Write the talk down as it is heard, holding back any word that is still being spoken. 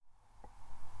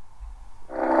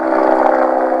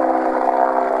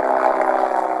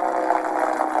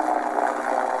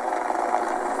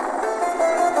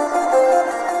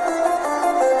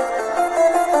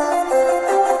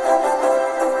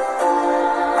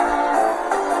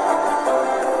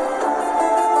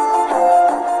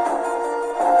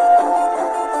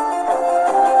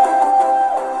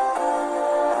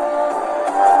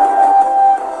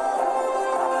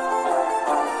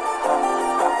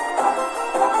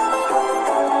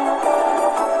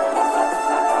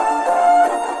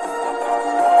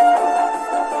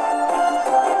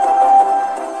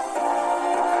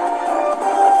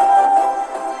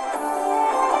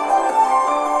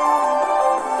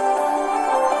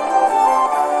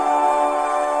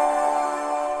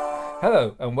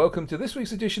Hello and welcome to this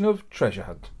week's edition of Treasure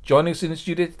Hunt. Joining us in the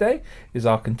studio today is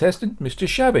our contestant, Mr.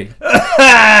 Shabby.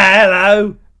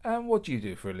 Hello. And what do you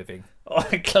do for a living?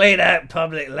 I clean out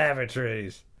public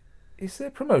lavatories. Is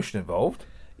there promotion involved?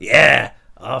 Yeah,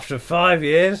 after 5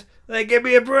 years, they give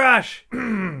me a brush.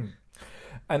 And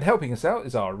helping us out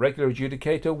is our regular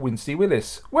adjudicator, Wincy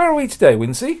Willis. Where are we today,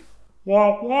 Wincy?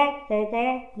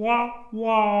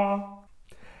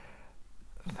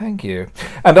 Thank you.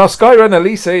 And our Skyrunner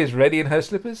Lisa is ready in her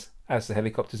slippers as the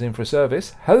helicopter's in for a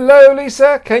service. Hello,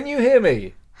 Lisa. Can you hear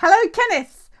me? Hello,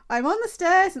 Kenneth. I'm on the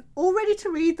stairs and all ready to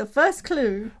read the first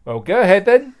clue. Well, go ahead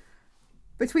then.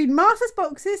 Between Martha's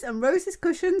boxes and Rose's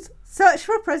cushions, search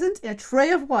for a present in a tray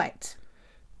of white.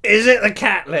 Is it the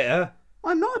cat litter?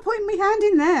 I'm not putting my hand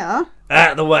in there.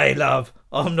 Out of the way, love.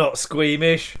 I'm not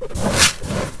squeamish.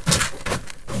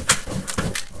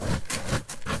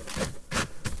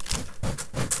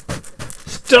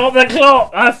 Stop the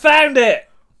clock! I found it!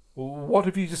 What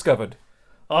have you discovered?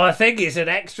 I think it's an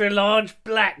extra large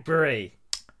blackberry.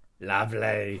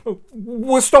 Lovely.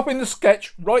 We're stopping the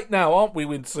sketch right now, aren't we,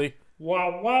 Wincy?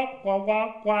 Wah, wah, wah,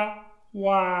 wah, wah,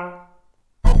 wah.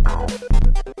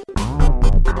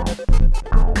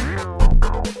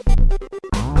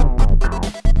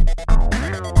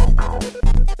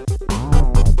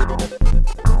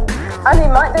 Annie,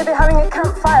 might they be having a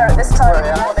campfire at this time? Sorry,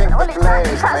 I think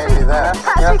Mary's maybe there.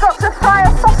 Perhaps we got to fry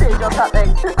a sausage or something.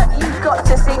 You've got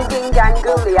to sing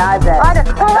Ginganguli, I bet. I don't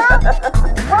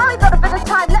know. While we've got a bit of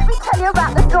time, let me tell you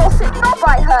about the Dorset knob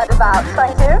I heard about.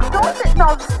 Thank you. Dorset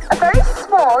knobs are very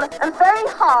small and very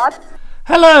hard.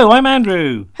 Hello, I'm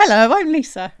Andrew. Hello, I'm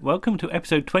Lisa. Welcome to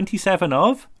episode 27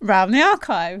 of... Round the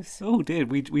archives. Oh dear,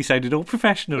 we sounded all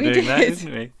professional We doing that, did.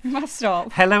 didn't we? We must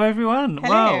stop. Hello everyone. Hello.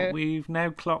 Well, we've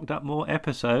now clocked up more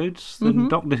episodes than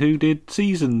Doctor Who did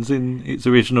seasons in its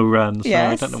original run, so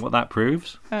Yes. I don't know what that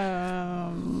proves.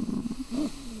 I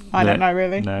don't know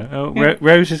really. No. Oh, Yeah.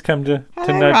 Rose has come to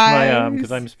Hello, nudge my arm Rose.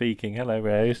 because I'm speaking. Hello,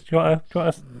 Rose. Do you want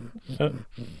to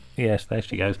yes, there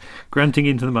she goes. Grunting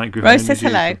into the microphone. Rose says as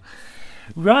usual. hello.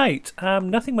 Right.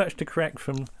 Nothing much to correct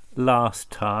from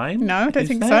last time. No, I don't is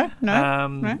think there? so. No.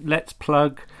 No. Let's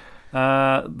plug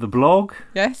the blog,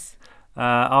 Yes.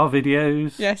 our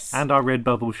videos, Yes. and our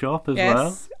Redbubble shop as well.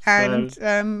 Yes. And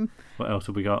So, what else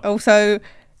have we got? also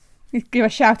give a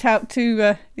shout out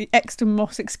to the Exton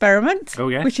Moss Experiment. Oh,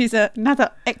 yes. Which is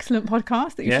another excellent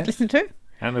podcast that you Yes. should listen to.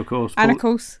 And of course, And of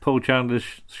course, Paul Chandler's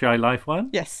Shy Life one.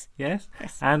 yes. Yes.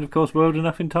 Yes. And of course, World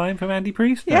Enough in Time from Andy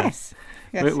Priest. Yes.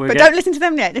 Yes. We're But don't listen to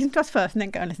them yet. Listen to us first and then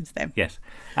go and listen to them. Yes.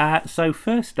 So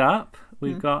first up,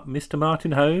 we've got Mr.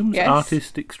 Martin Holmes, Yes.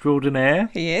 artist extraordinaire,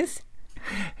 He is.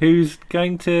 who's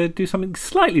going to do something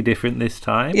slightly different this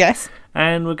time. Yes.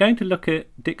 And we're going to look at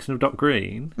Dixon of Dock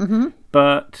Green,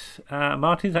 but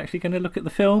Martin's actually going to look at the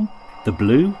film The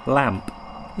Blue Lamp.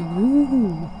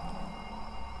 Ooh.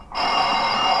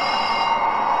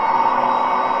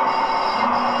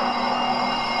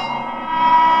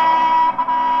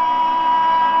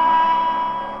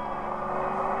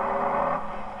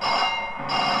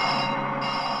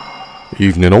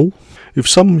 Evening all. If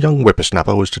some young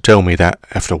whippersnapper was to tell me that,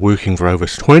 after working for over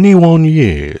 21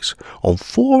 years on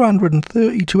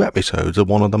 432 episodes of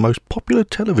one of the most popular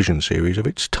television series of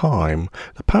its time,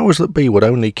 the powers that be would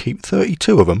only keep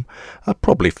 32 of them, I'd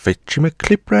probably fetch him a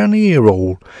clip round the ear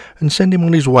hole and send him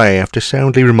on his way after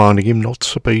soundly reminding him not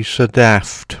to be so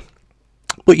daft.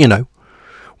 But you know,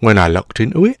 when I looked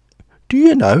into it, do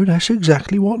you know that's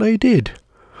exactly what they did?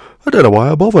 I don't know why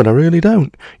I bothered, I really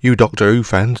don't. You Doctor Who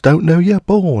fans don't know you're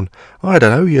born. I don't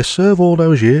know, you serve all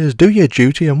those years, do your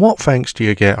duty, and what thanks do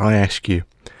you get, I ask you?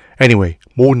 Anyway,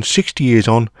 more than 60 years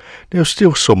on, there's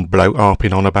still some bloke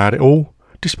harping on about it all,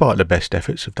 despite the best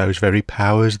efforts of those very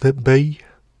powers that be.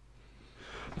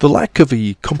 The lack of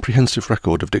a comprehensive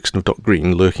record of Dixon of Dock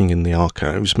Green lurking in the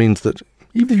archives means that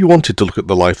even if you wanted to look at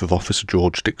the life of Officer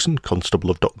George Dixon, Constable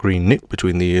of Dock Green Nick,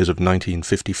 between the years of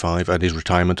 1955 and his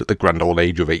retirement at the grand old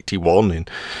age of 81 in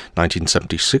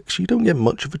 1976, you don't get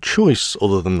much of a choice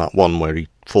other than that one where he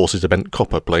forces a bent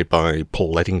copper played by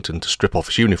Paul Eddington to strip off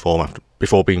his uniform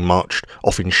before being marched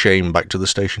off in shame back to the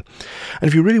station. And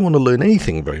if you really want to learn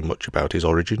anything very much about his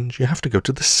origins, you have to go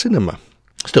to the cinema.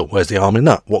 Still, where's the harm in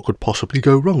that? What could possibly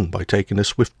go wrong by taking a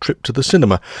swift trip to the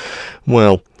cinema?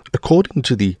 Well, according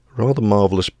to the rather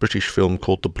marvellous British film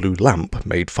called The Blue Lamp,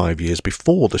 made 5 years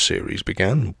before the series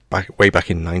began, way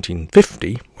back in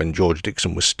 1950, when George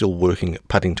Dixon was still working at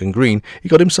Paddington Green, he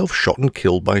got himself shot and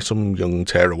killed by some young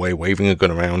tearaway waving a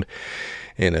gun around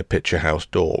in a picture house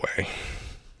doorway.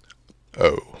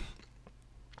 Oh.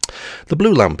 The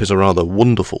Blue Lamp is a rather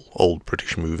wonderful old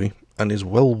British movie, and is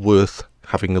well worth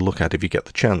having a look at if you get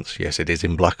the chance. Yes, it is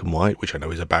in black and white, which I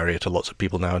know is a barrier to lots of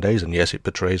people nowadays, and yes, it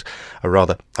portrays a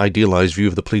rather idealised view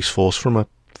of the police force from a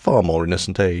far more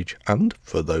innocent age, and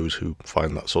for those who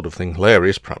find that sort of thing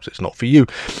hilarious, perhaps it's not for you,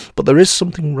 but there is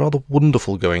something rather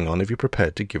wonderful going on if you're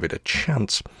prepared to give it a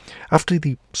chance. After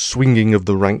the swinging of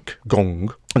the rank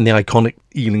gong and the iconic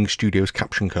Ealing Studios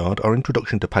caption card, our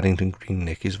introduction to Paddington Green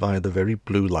Nick is via the very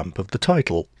blue lamp of the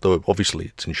title, though obviously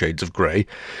it's in shades of grey,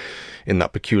 in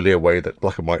that peculiar way that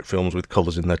black and white films with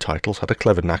colours in their titles had a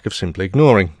clever knack of simply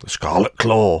ignoring. The Scarlet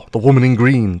Claw, the Woman in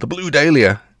Green, the Blue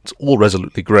Dahlia, it's all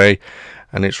resolutely grey,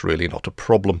 and it's really not a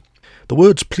problem. The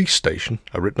words police station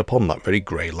are written upon that very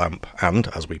grey lamp, and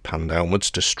as we pan downwards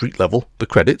to street level, the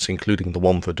credits, including the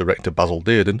one for director Basil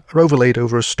Dearden, are overlaid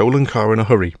over a stolen car in a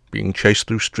hurry, being chased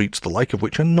through streets the like of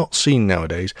which are not seen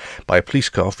nowadays by a police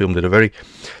car filmed in a very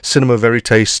cinema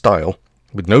verite style,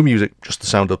 with no music, just the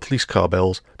sound of police car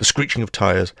bells, the screeching of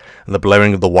tyres, and the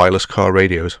blaring of the wireless car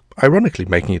radios, ironically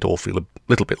making it all feel a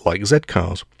little bit like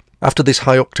Z-cars. After this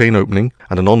high-octane opening,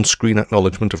 and an on-screen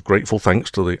acknowledgement of grateful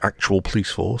thanks to the actual police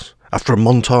force, after a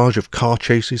montage of car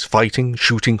chases, fighting,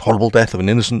 shooting, horrible death of an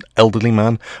innocent elderly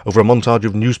man, over a montage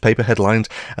of newspaper headlines,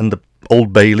 and the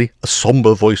Old Bailey, a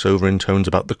sombre voiceover in tones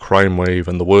about the crime wave,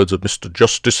 and the words of Mr.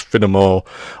 Justice Finnemore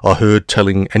are heard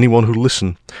telling anyone who'll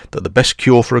listen that the best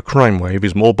cure for a crime wave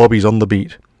is more bobbies on the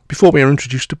beat, before we are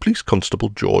introduced to Police Constable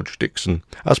George Dixon,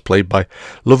 as played by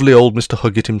lovely old Mr.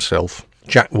 Huggett himself,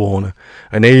 Jack Warner,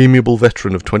 an amiable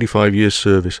veteran of 25 years'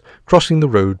 service, crossing the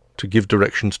road to give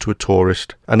directions to a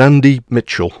tourist, and Andy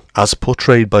Mitchell, as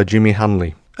portrayed by Jimmy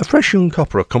Hanley, a fresh young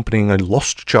copper accompanying a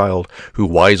lost child who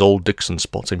wise old Dixon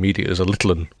spots immediately as a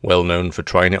little un, well known for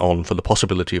trying it on for the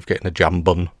possibility of getting a jam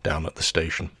bun down at the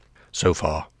station. So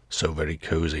far, so very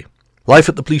cosy. Life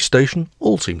at the police station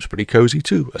all seems pretty cosy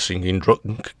too. A singing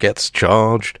drunk gets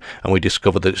charged, and we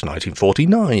discover that it's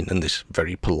 1949, and this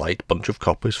very polite bunch of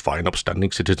coppers, fine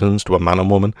upstanding citizens to a man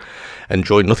and woman,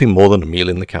 enjoy nothing more than a meal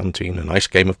in the canteen, a nice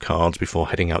game of cards before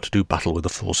heading out to do battle with the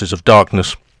forces of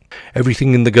darkness.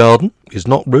 Everything in the garden is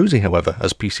not rosy, however,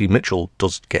 as PC Mitchell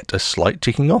does get a slight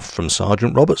ticking off from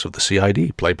Sergeant Roberts of the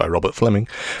CID, played by Robert Fleming,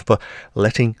 for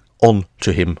letting on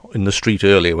to him in the street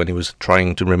earlier when he was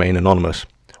trying to remain anonymous,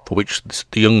 for which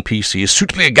the young PC is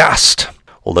suitably aghast,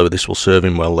 although this will serve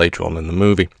him well later on in the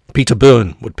movie. Peter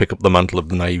Byrne would pick up the mantle of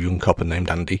the naive young copper named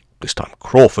Andy, this time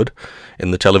Crawford,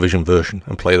 in the television version,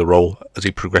 and play the role as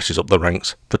he progresses up the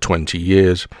ranks for 20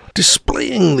 years.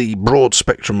 Displaying the broad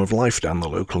spectrum of life down the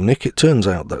local Nick, it turns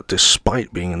out that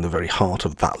despite being in the very heart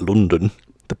of that London,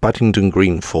 the Paddington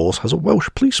Green Force has a Welsh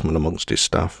policeman amongst his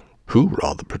staff, who,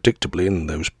 rather predictably in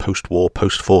those post-war,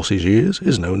 post-forces years,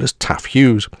 is known as Taff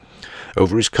Hughes.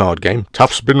 Over his card game,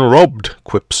 Taff's been robbed,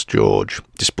 quips George,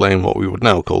 displaying what we would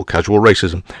now call casual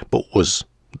racism, but was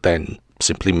then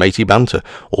simply matey banter,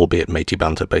 albeit matey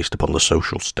banter based upon the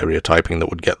social stereotyping that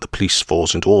would get the police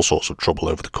force into all sorts of trouble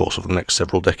over the course of the next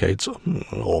several decades,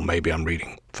 or maybe I'm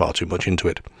reading far too much into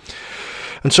it.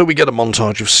 And so we get a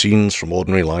montage of scenes from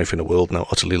ordinary life in a world now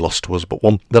utterly lost to us, but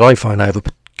one that I find I have a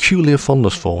peculiar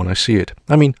fondness for when I see it.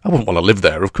 I mean, I wouldn't want to live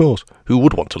there, of course. Who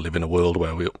would want to live in a world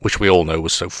which we all know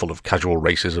was so full of casual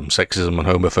racism, sexism and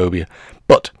homophobia?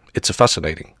 But it's a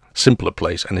fascinating, simpler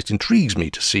place, and it intrigues me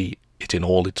to see it in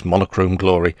all its monochrome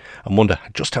glory and wonder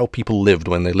just how people lived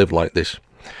when they lived like this.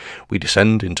 We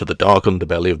descend into the dark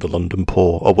underbelly of the London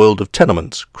poor, a world of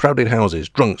tenements, crowded houses,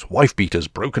 drunks, wife-beaters,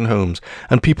 broken homes,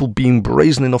 and people being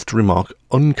brazen enough to remark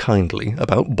unkindly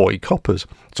about boy coppers.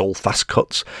 It's all fast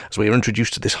cuts, as we are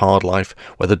introduced to this hard life,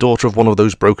 where the daughter of one of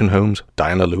those broken homes,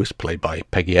 Diana Lewis, played by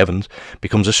Peggy Evans,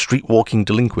 becomes a street-walking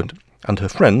delinquent, and her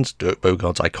friends, Dirk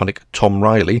Bogart's iconic Tom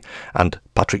Riley and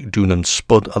Patrick Doonan's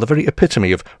Spud, are the very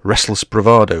epitome of restless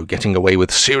bravado, getting away with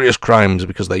serious crimes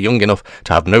because they're young enough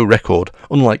to have no record,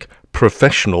 unlike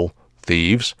professional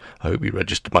thieves. I hope you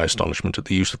registered my astonishment at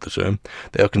the use of the term.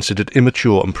 They are considered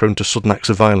immature and prone to sudden acts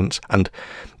of violence, and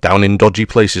down in dodgy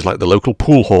places like the local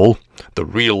pool hall, the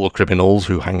real criminals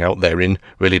who hang out therein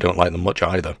really don't like them much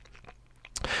either.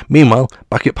 Meanwhile,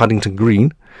 back at Paddington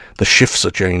Green, the shifts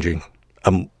are changing,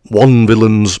 and one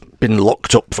villain's been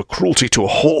locked up for cruelty to a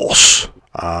horse.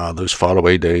 Ah, those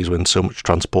faraway days when so much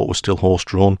transport was still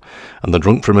horse-drawn, and the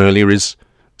drunk from earlier is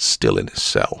still in his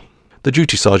cell. The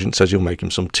duty sergeant says you'll make him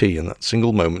some tea, and that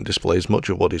single moment displays much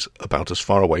of what is about as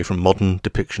far away from modern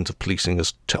depictions of policing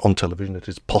on television as it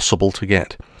is possible to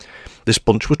get. This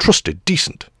bunch were trusted,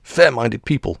 decent, fair-minded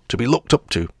people to be looked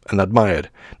up to and admired.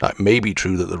 Now, it may be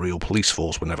true that the real police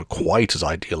force were never quite as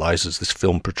idealised as this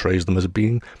film portrays them as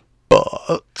being,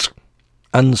 but...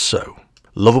 And so,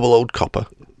 lovable old copper,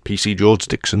 PC George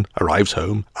Dixon arrives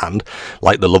home and,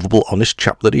 like the lovable, honest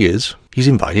chap that he is, he's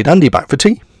invited Andy back for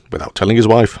tea, without telling his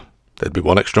wife. There'd be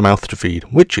one extra mouth to feed,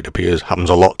 which it appears happens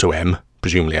a lot to Em,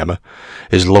 presumably Emma,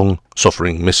 his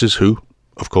long-suffering missus, who,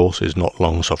 of course, is not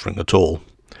long-suffering at all.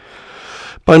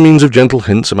 By means of gentle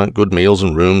hints about good meals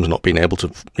and rooms not being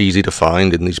easy to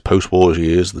find in these post-war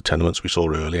years, the tenements we saw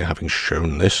earlier having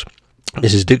shown this,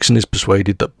 Mrs. Dixon is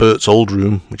persuaded that Bert's old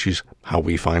room, which is how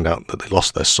we find out that they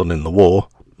lost their son in the war,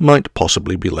 might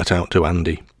possibly be let out to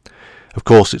Andy. Of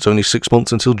course, it's only 6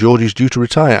 months until George is due to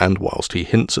retire, and whilst he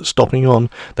hints at stopping on,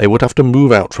 they would have to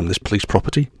move out from this police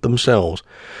property themselves,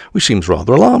 which seems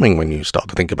rather alarming when you start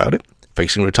to think about it.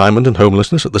 Facing retirement and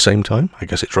homelessness at the same time. I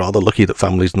guess it's rather lucky that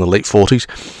families in the late 40s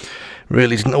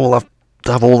really didn't all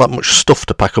have all that much stuff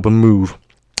to pack up and move.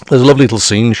 There's a lovely little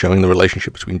scene showing the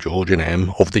relationship between George and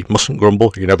Em, of the mustn't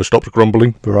grumble, he never stops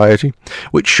grumbling variety,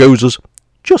 which shows us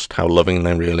just how loving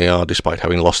they really are despite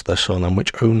having lost their son, and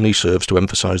which only serves to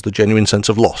emphasise the genuine sense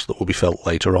of loss that will be felt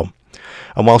later on.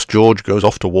 And whilst George goes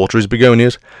off to water his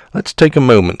begonias, let's take a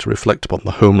moment to reflect upon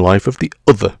the home life of the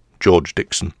other George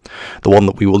Dixon, the one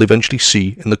that we will eventually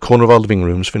see in the corner of our living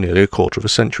rooms for nearly a quarter of a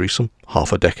century, some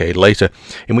half a decade later,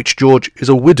 in which George is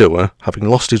a widower, having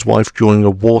lost his wife during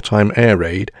a wartime air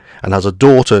raid, and has a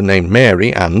daughter named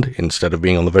Mary, and, instead of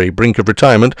being on the very brink of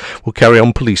retirement, will carry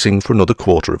on policing for another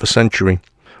quarter of a century.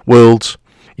 Worlds,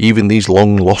 even these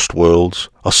long-lost worlds,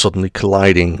 are suddenly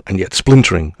colliding and yet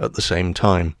splintering at the same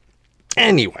time.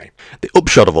 Anyway, the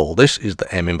upshot of all this is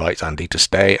that Em invites Andy to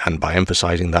stay, and by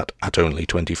emphasising that, at only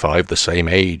 25, the same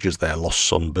age as their lost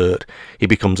son Bert, he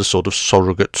becomes a sort of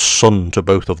surrogate son to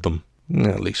both of them,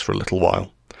 at least for a little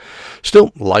while.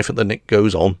 Still, life at the Nick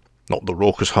goes on, not the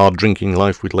raucous hard-drinking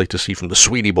life we'd later see from the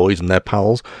Sweetie Boys and their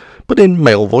pals, but in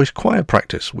male-voice choir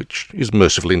practice, which is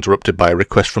mercifully interrupted by a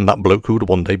request from that bloke who would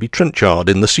one day be Trenchard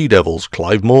in The Sea Devils,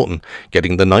 Clive Morton,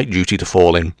 getting the night duty to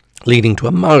fall in, leading to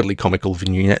a mildly comical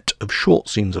vignette of short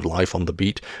scenes of life on the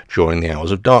beat during the hours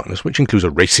of darkness, which includes a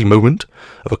racy moment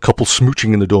of a couple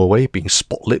smooching in the doorway, being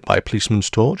spotlit by a policeman's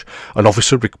torch, an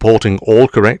officer reporting all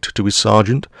correct to his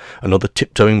sergeant, another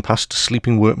tiptoeing past a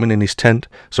sleeping workman in his tent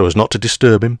so as not to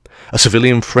disturb him, a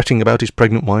civilian fretting about his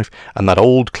pregnant wife, and that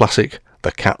old classic,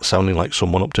 the cat sounding like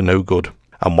someone up to no good.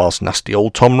 And whilst nasty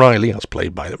old Tom Riley, as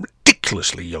played by the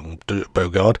ridiculously young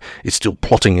Bogard, is still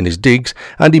plotting in his digs,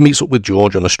 and he meets up with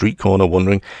George on a street corner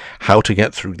wondering how to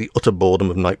get through the utter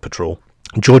boredom of night patrol.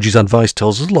 George's advice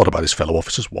tells us a lot about his fellow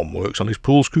officers. One works on his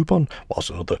Pools coupon, whilst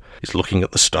another is looking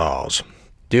at the stars.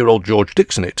 Dear old George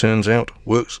Dixon, it turns out,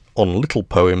 works on little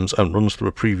poems and runs through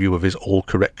a preview of his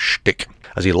all-correct shtick.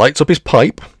 As he lights up his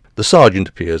pipe, the sergeant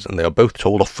appears, and they are both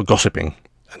told off for gossiping,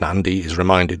 and Andy is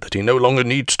reminded that he no longer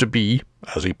needs to be,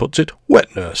 as he puts it,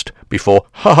 wet-nursed, before,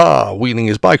 wheeling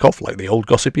his bike off like the old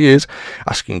gossip he is,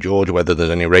 asking George whether there's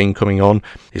any rain coming on,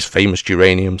 his famous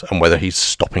geraniums, and whether he's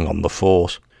stopping on the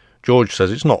force. George says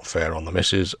it's not fair on the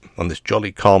missus, and this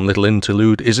jolly calm little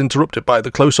interlude is interrupted by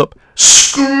the close-up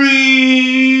scream!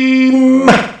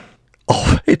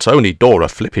 Oh, it's only Dora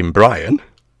flipping Brian.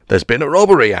 There's been a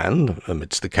robbery, and,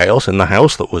 amidst the chaos in the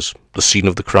house that was the scene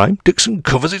of the crime, Dixon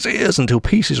covers his ears until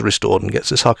peace is restored and gets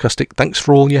a sarcastic "thanks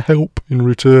for all your help" in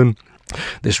return.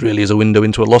 This really is a window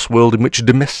into a lost world in which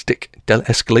domestic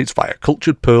escalates via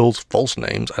cultured pearls, false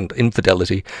names, and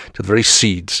infidelity to the very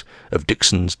seeds of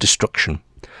Dixon's destruction.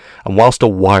 And whilst a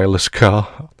wireless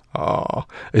car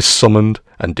is summoned,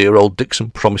 and dear old Dixon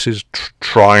promises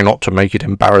try not to make it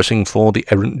embarrassing for the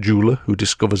errant jeweller, who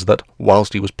discovers that,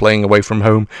 whilst he was playing away from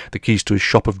home, the keys to his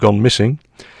shop have gone missing,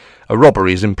 a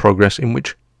robbery is in progress in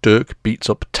which Dirk beats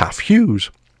up Taff Hughes.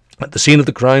 At the scene of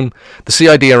the crime, the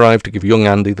CID arrive to give young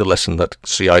Andy the lesson that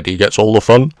CID gets all the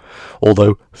fun,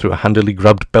 although through a handily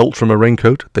grabbed belt from a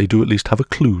raincoat, they do at least have a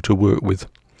clue to work with.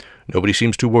 Nobody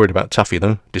seems too worried about Taffy,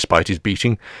 though, despite his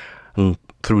beating, and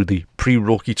through the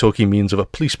pre-walkie-talkie means of a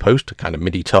police post, a kind of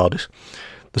midi TARDIS,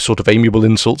 the sort of amiable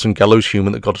insults and gallows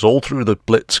humour that got us all through the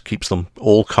Blitz keeps them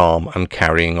all calm and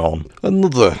carrying on.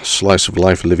 Another slice of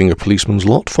life living a policeman's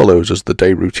lot follows as the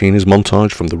day routine is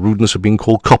montaged from the rudeness of being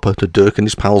called copper to Dirk and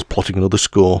his pals plotting another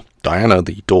score. Diana,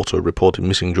 the daughter reported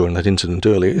missing during that incident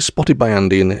earlier, is spotted by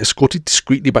Andy and escorted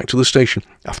discreetly back to the station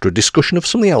after a discussion of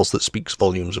something else that speaks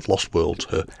volumes of Lost Worlds,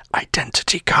 her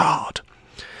identity card.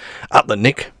 At the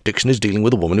Nick, Dixon is dealing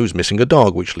with a woman who's missing a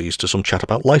dog, which leads to some chat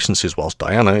about licences, whilst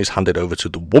Diana is handed over to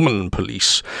the woman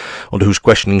police, under whose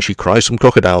questioning she cries some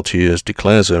crocodile tears,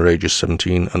 declares her age is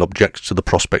 17, and objects to the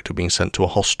prospect of being sent to a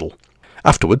hostel.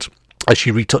 Afterwards, As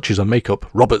she retouches her makeup,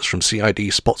 Roberts from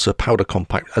CID spots her powder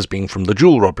compact as being from the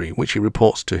jewel robbery, which he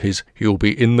reports to his "he'll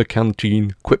be in the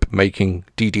canteen" quip-making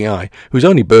DDI, who's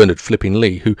only Bernard Flippin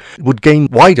Lee, who would gain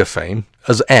wider fame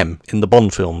as M in the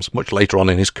Bond films much later on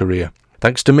in his career.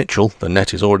 Thanks to Mitchell, the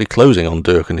net is already closing on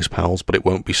Dirk and his pals, but it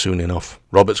won't be soon enough.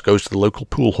 Roberts goes to the local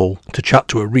pool hall to chat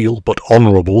to a real but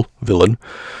honourable villain,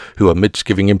 who, amidst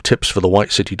giving him tips for the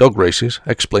White City dog races,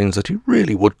 explains that he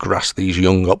really would grass these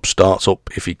young upstarts up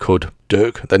if he could.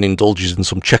 Dirk then indulges in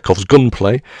some Chekhov's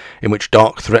gunplay, in which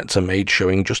dark threats are made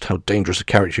showing just how dangerous a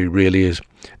character he really is.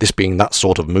 This being that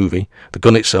sort of movie, the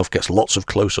gun itself gets lots of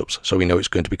close-ups, so we know it's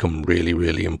going to become really,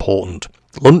 really important.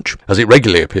 Lunch, as it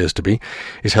regularly appears to be,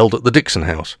 is held at the Dixon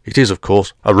house. It is, of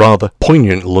course, a rather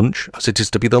poignant lunch, as it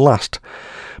is to be the last,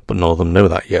 but none of them know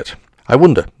that yet. I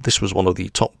wonder, this was one of the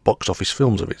top box office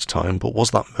films of its time, but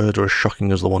was that murder as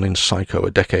shocking as the one in Psycho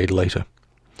a decade later?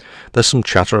 There's some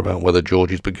chatter about whether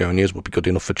George's begonias would be good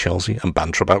enough for Chelsea, and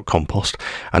banter about compost,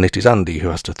 and it is Andy who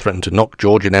has to threaten to knock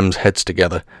George and Em's heads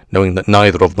together, knowing that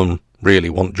neither of them really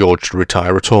want George to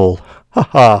retire at all. Ha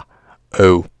ha!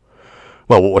 Oh.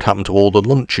 Well, what would happen to all the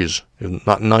lunches in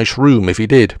that nice room if he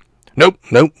did? Nope,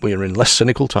 we are in less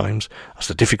cynical times. That's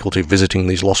the difficulty of visiting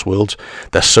these lost worlds.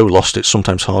 They're so lost it's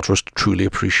sometimes hard for us to truly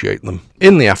appreciate them.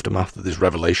 In the aftermath of this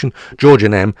revelation, George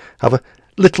and Em have a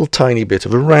little tiny bit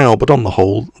of a row, but on the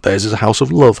whole, theirs is a house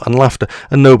of love and laughter,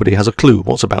 and nobody has a clue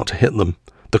what's about to hit them.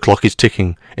 The clock is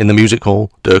ticking. In the music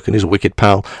hall, Dirk and his wicked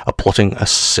pal are plotting a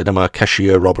cinema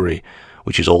cashier robbery,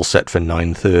 which is all set for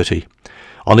 9:30.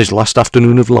 On his last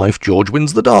afternoon of life, George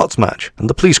wins the darts match, and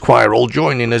the police choir all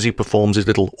join in as he performs his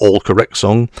little all-correct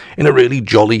song in a really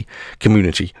jolly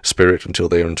community spirit until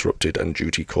they are interrupted and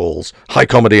duty calls. High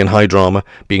comedy and high drama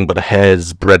being but a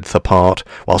hair's breadth apart.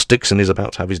 Whilst Dixon is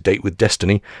about to have his date with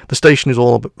Destiny, the station is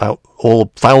all about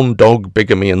found dog,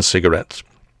 bigamy and cigarettes.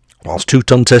 Whilst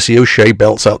two-ton Tessie O'Shea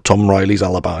belts out Tom Riley's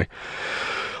alibi.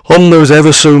 On those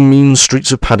ever-so-mean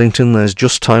streets of Paddington, there's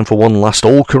just time for one last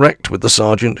all-correct with the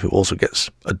sergeant, who also gets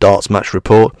a darts match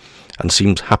report, and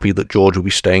seems happy that George will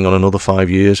be staying on another 5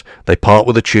 years. They part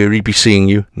with a cheery "be seeing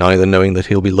you," neither knowing that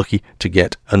he'll be lucky to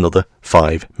get another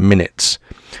 5 minutes.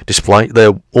 Despite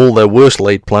all their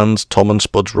worst-laid plans, Tom and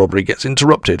Spud's robbery gets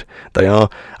interrupted. They are,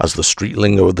 as the street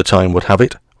lingo of the time would have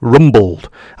it, rumbled,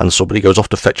 and somebody goes off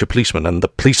to fetch a policeman, and the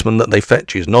policeman that they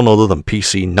fetch is none other than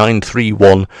PC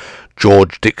 931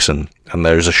 George Dixon, and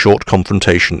there is a short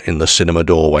confrontation in the cinema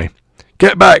doorway.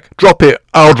 "Get back! Drop it!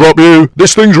 I'll drop you!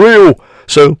 This thing's real!"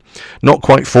 So, not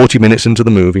quite 40 minutes into the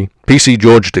movie, PC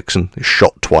George Dixon is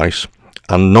shot twice,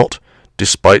 and not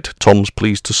despite Tom's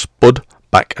pleas to Spud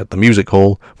back at the music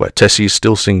hall, where Tessie is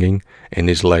still singing, in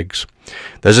his legs.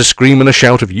 There's a scream and a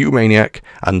shout of "you maniac,"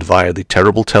 and via the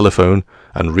terrible telephone,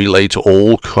 and relayed to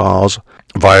all cars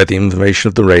via the information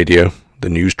of the radio, the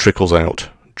news trickles out: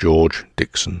 George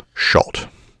Dixon shot.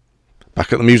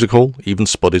 Back at the music hall, even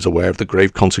Spud is aware of the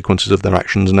grave consequences of their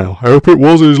actions now. "I hope it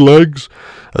was his legs,"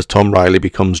 as Tom Riley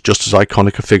becomes just as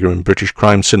iconic a figure in British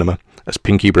crime cinema as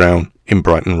Pinky Brown in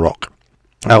Brighton Rock.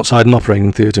 Outside an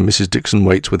operating theatre, Mrs. Dixon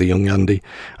waits with a young Andy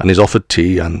and is offered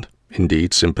tea and,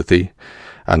 indeed, sympathy,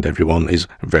 and everyone is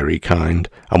very kind.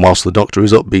 And whilst the doctor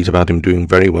is upbeat about him doing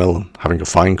very well and having a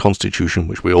fine constitution,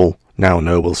 which we all now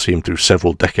know will see him through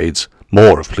several decades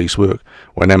more of police work,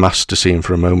 when Em asks to see him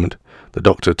for a moment, the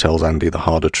doctor tells Andy the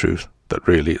harder truth, that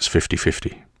really it's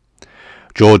 50-50.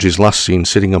 George is last seen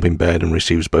sitting up in bed and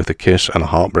receives both a kiss and a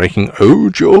heartbreaking "Oh,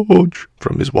 George"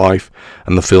 from his wife,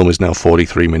 and the film is now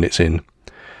 43 minutes in.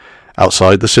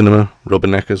 Outside the cinema,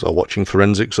 rubberneckers are watching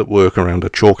forensics at work around a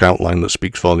chalk outline that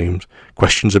speaks volumes.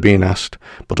 Questions are being asked,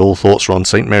 but all thoughts are on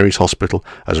St. Mary's Hospital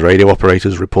as radio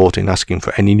operators report in asking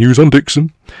for any news on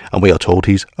Dixon, and we are told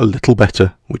he's a little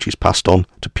better, which is passed on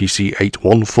to PC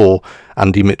 814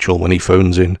 Andy Mitchell when he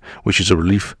phones in, which is a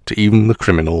relief to even the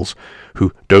criminals,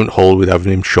 who don't hold with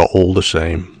having him shot all the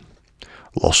same.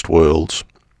 Lost Worlds.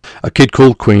 A kid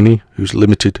called Queenie, whose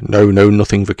limited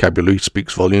no-nothing vocabulary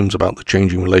speaks volumes about the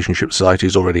changing relationship society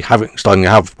is already starting to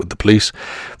have with the police,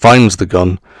 finds the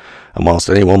gun, and whilst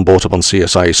anyone brought up on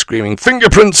CSI is screaming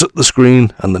 "fingerprints" at the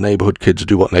screen, and the neighbourhood kids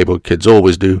do what neighbourhood kids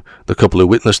always do, the couple who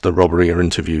witnessed the robbery are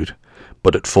interviewed.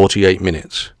 But at 48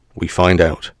 minutes, we find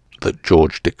out that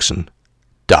George Dixon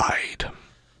died.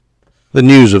 The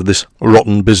news of this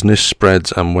rotten business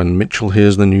spreads, and when Mitchell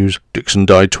hears the news, Dixon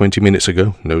died 20 minutes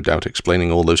ago, no doubt explaining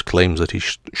all those claims that he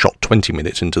shot 20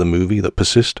 minutes into the movie that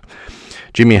persist.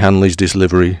 Jimmy Hanley's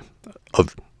delivery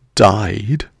of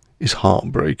 "died" is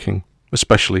heartbreaking,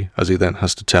 especially as he then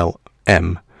has to tell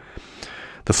M.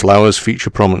 The flowers feature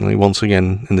prominently once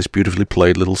again in this beautifully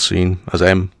played little scene, as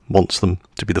M wants them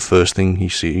to be the first thing he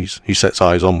sets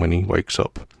eyes on when he wakes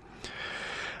up.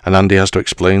 And Andy has to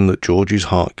explain that Georgie's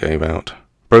heart gave out.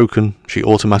 Broken, she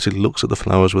automatically looks at the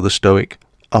flowers with a stoic,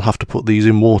 "I'll have to put these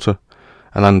in water,"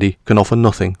 and Andy can offer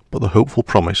nothing but the hopeful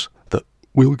promise that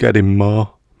 "We'll get him, Ma."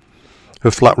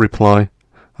 Her flat reply,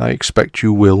 "I expect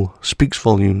you will," speaks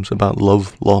volumes about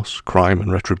love, loss, crime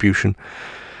and retribution,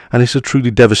 and it's a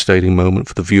truly devastating moment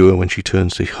for the viewer when she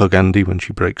turns to hug Andy when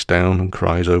she breaks down and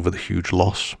cries over the huge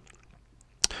loss.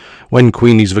 When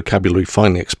Queenie's vocabulary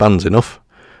finally expands enough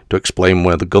to explain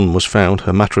where the gun was found,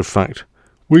 her matter-of-fact,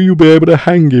 "Will you be able to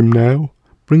hang him now?"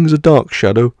 brings a dark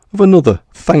shadow of another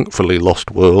thankfully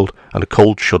lost world and a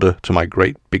cold shudder to my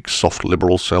great big soft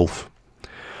liberal self.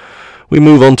 We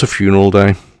move on to funeral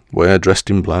day, where, dressed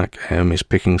in black, Em is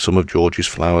picking some of Georgie's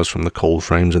flowers from the coal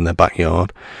frames in their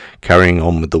backyard, carrying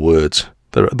on with the words,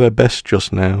 "They're at their best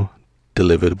just now,"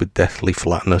 delivered with deathly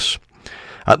flatness.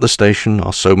 At the station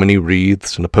are so many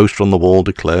wreaths, and a poster on the wall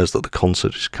declares that the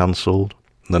concert is cancelled.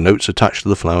 The notes attached to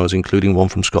the flowers, including one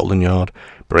from Scotland Yard,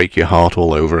 break your heart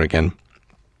all over again.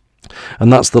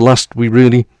 And that's the last we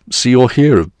really see or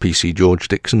hear of PC George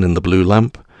Dixon in The Blue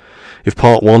Lamp. If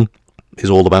part 1 is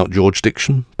all about George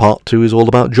Dixon, part 2 is all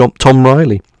about Tom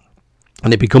Riley.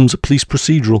 And it becomes a police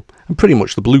procedural, and pretty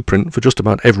much the blueprint for just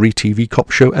about every TV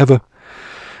cop show ever.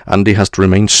 Andy has to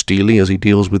remain steely as he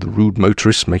deals with rude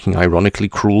motorists making ironically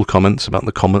cruel comments about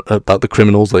the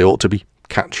criminals they ought to be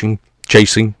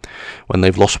chasing when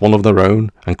they've lost one of their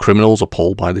own, and criminals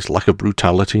appalled by this lack of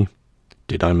brutality.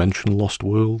 Did I mention Lost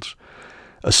Worlds?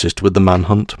 Assist with the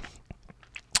manhunt.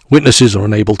 Witnesses are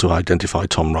unable to identify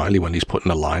Tom Riley when he's put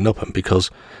in a lineup, and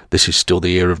because this is still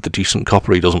the era of the decent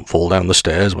copper, he doesn't fall down the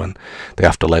stairs when they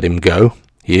have to let him go.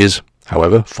 He is,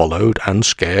 however, followed and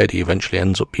scared. He eventually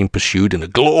ends up being pursued in a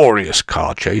glorious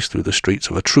car chase through the streets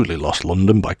of a truly lost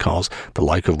London by cars the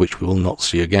like of which we will not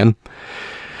see again.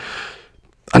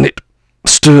 And it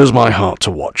stirs my heart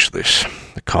to watch this.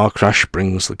 The car crash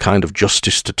brings the kind of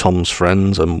justice to Tom's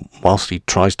friends, and whilst he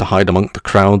tries to hide among the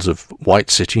crowds of White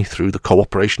City through the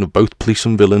cooperation of both police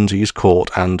and villains, he is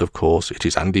caught, and of course it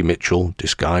is Andy Mitchell,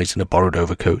 disguised in a borrowed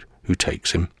overcoat, who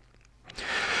takes him.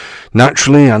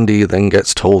 Naturally, Andy then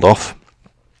gets told off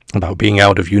about being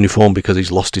out of uniform because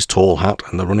he's lost his tall hat,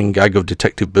 and the running gag of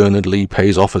Detective Bernard Lee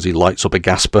pays off as he lights up a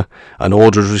gasper, and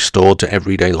order is restored to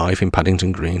everyday life in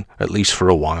Paddington Green, at least for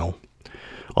a while.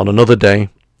 On another day,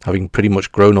 having pretty much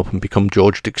grown up and become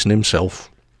George Dixon himself,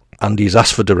 Andy is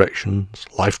asked for directions,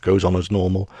 life goes on as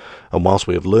normal, and whilst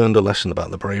we have learned a lesson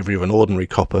about the bravery of an ordinary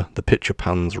copper, the picture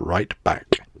pans right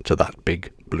back to that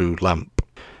big blue lamp.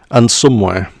 And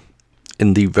somewhere,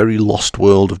 in the very lost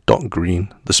world of Doc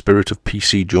Green, the spirit of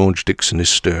PC George Dixon is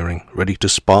stirring, ready to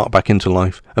spark back into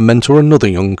life and mentor another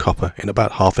young copper in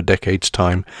about half a decade's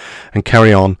time, and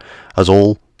carry on as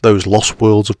all those lost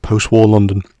worlds of post-war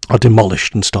London are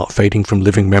demolished and start fading from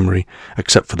living memory,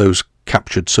 except for those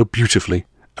captured so beautifully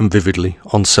and vividly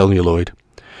on celluloid.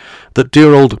 That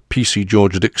dear old PC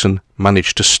George Dixon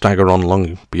managed to stagger on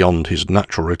long beyond his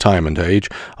natural retirement age,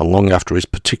 and long after his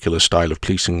particular style of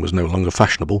policing was no longer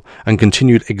fashionable, and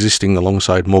continued existing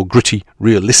alongside more gritty,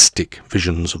 realistic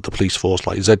visions of the police force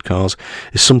like Z-Cars,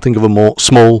 is something of a more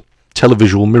small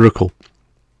televisual miracle.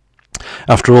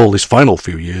 After all, his final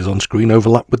few years on screen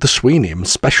overlap with the Sweeney and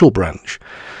Special Branch.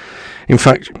 In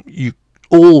fact, you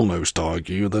almost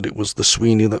argue that it was the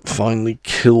Sweeney that finally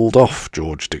killed off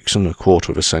George Dixon a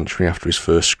quarter of a century after his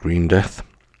first screen death.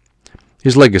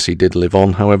 His legacy did live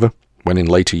on, however, when in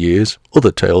later years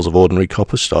other tales of ordinary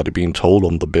coppers started being told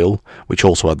on the bill, which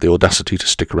also had the audacity to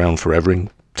stick around forever in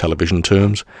television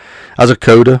terms. As a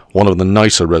coda, one of the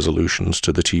nicer resolutions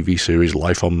to the TV series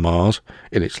Life on Mars,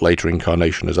 in its later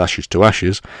incarnation as Ashes to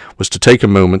Ashes, was to take a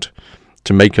moment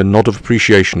to make a nod of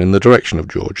appreciation in the direction of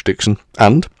George Dixon,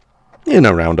 and, in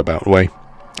a roundabout way,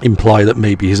 imply that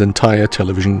maybe his entire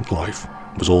television life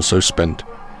was also spent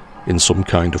in some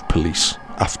kind of police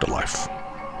afterlife.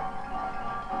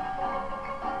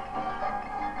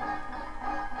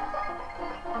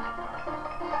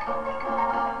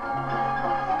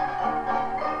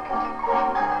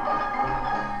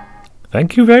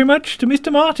 Thank you very much to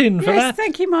Mr. Martin for that. Yes,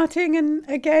 thank you, Martin. And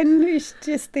again, it's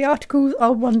just the articles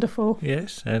are wonderful.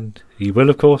 Yes, and he will,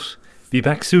 of course, be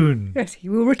back soon. Yes, he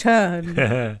will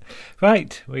return.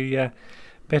 Right, we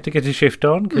better get a shift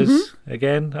on because,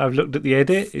 again, I've looked at the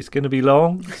edit. It's going to be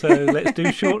long, so let's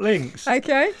do short links.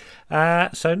 Okay.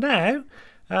 So now,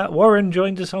 Warren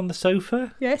joins us on the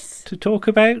sofa. Yes. To talk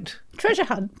about Treasure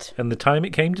Hunt. And the time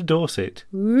it came to Dorset.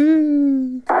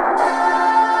 Ooh.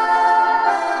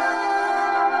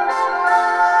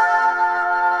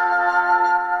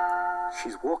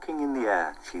 She's walking in the air,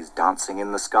 her, she's dancing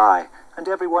in the sky, and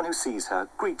everyone who sees her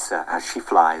greets her as she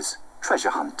flies.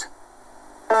 Treasure hunt.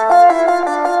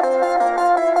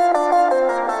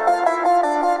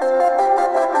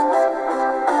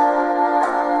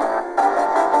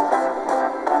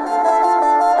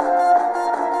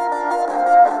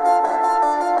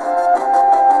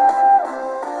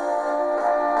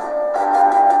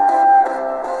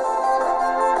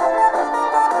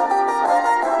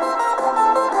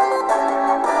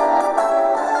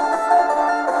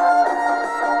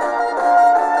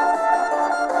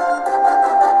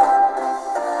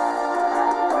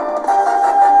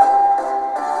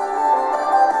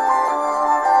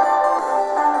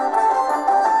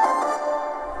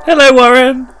 Hello,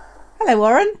 Warren. Hello,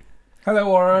 Warren. Hello,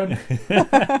 Warren.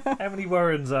 How many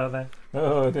Warrens are there?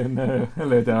 Oh, I don't know.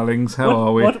 Hello, darlings. How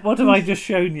are we? What have I just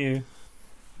shown you?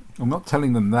 I'm not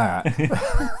telling them that.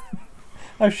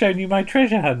 I've shown you my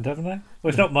treasure hunt, haven't I? Well,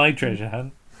 it's not my treasure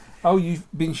hunt. Oh, you've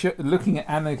been looking at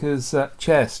Annika's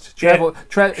chest. Yeah,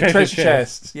 Treasure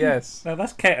chest. Yes. No,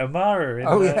 that's Kate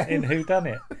O'Mara in Who Done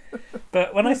It.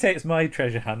 But when I say it's my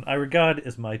treasure hunt, I regard it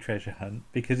as my treasure hunt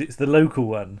because it's the local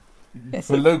one. Yes,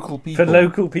 For local people. For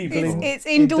local people it's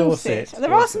in Dorset. There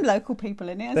are Dorset. some local people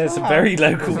in it as There's well. some very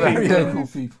local Very people. local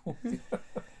people.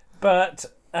 But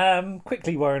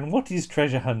quickly, Warren, what is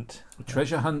Treasure Hunt?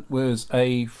 Treasure Hunt was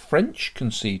a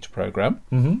French-conceived programme,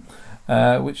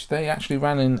 which they actually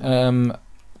ran in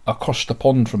across the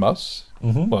pond from us.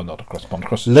 Well, not across the pond,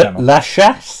 across the channel. La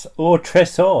Chasse au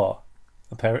Trésor,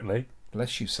 apparently.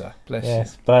 Bless you, sir. Bless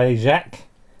Yes, by Jacques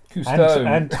Cousteau.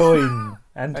 Antoine.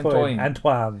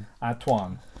 Antoine.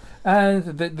 And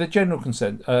the general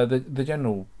consent, the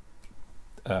general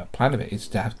plan of it is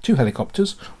to have two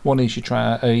helicopters. One is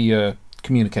a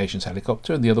communications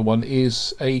helicopter, and the other one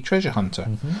is a treasure hunter,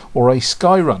 or a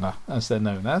skyrunner, as they're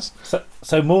known as.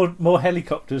 So more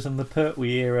helicopters than the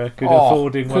Pertwee era could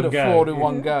afford in one go. Could afford in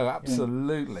one go,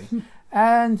 absolutely.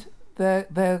 And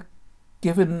they're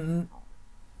given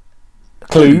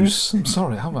Clues. I'm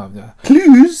sorry, how am I?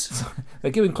 Clues?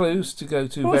 They're given clues to go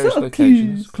to What various sort of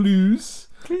locations. Clues.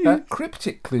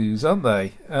 Cryptic clues, aren't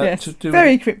they? Yes, to do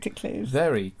very cryptic clues.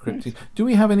 Very cryptic. Do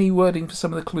we have any wording for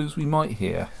some of the clues we might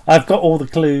hear? I've got all the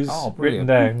clues written brilliant.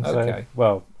 down. So, Okay.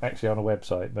 well, actually on a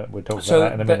website, but we'll talk about So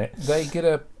that in a minute. they get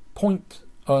a point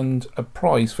and a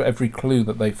prize for every clue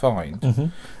that they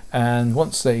find. And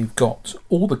once they've got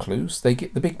all the clues, they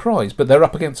get the big prize. But they're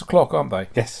up against the clock, aren't they?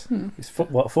 Yes. It's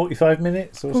 45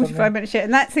 minutes or 45 something? minutes, yeah,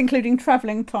 and that's including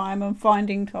travelling time and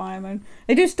finding time, and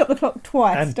they do stop the clock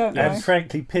twice, don't they? And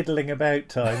frankly, piddling about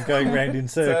time, going round in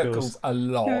circles. A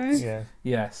lot. Yeah.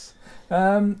 Yes.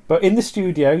 But in the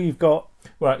studio, you've got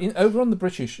Right, over on the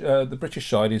British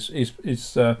side is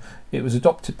it was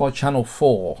adopted by Channel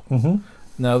 4.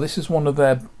 Now this is one of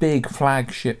their big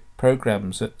flagship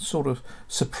programs that sort of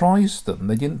surprised them.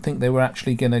 They didn't think they were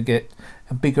actually going to get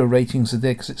bigger ratings than they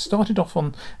did, because it started off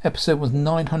on episode with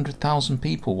 900,000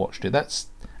 people watched it. That's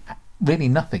really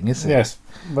nothing, is it? Yes.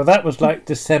 Well, that was like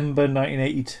December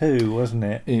 1982, wasn't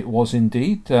it? It was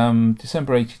indeed.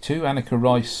 December 82. Annika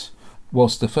Rice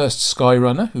was the first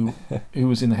skyrunner who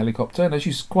was in the helicopter, and as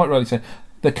you quite rightly said,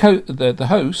 the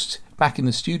host back in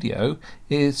the studio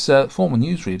is former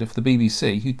newsreader for the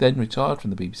BBC, who then retired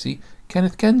from the BBC,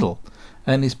 Kenneth Kendall,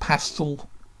 and his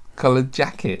pastel-coloured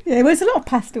jacket. Yeah, there's a lot of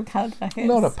pastel coloured jackets.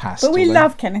 A lot of pastel. But we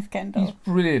love Kenneth Kendall. He's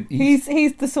brilliant.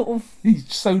 He's the sort of...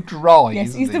 He's so dry, Yes,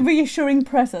 isn't he's he? the reassuring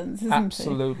presence, isn't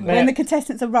Absolutely. he? When the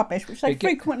contestants are rubbish, which they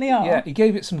frequently are. Yeah, he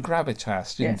gave it some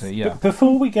gravitas, didn't he? Yeah. But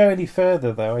before we go any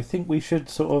further, though, I think we should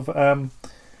sort of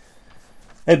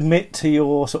admit to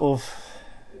your sort of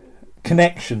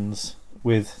connections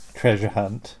with Treasure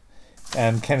Hunt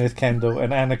and Kenneth Kendall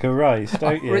and Annika Rice,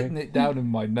 don't I've you? written it down in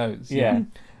my notes. Yeah.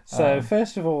 So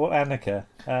first of all, Annika,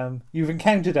 you've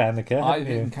encountered Annika, I've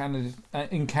haven't you?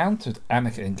 encountered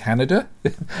Annika in Canada.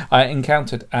 I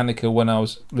encountered Annika when I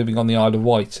was living on the Isle of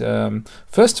Wight.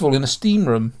 First of all, in a steam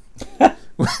room.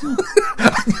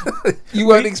 You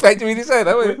weren't expecting me to say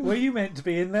that, were you? Were you meant to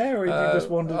be in there, or you just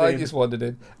wandered in? I just wandered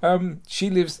in. She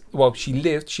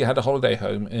had a holiday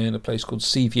home in a place called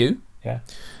Seaview. Yeah.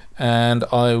 And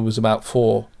I was about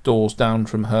 4 doors down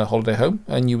from her holiday home,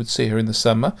 and you would see her in the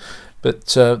summer. But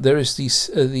there is the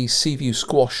Seaview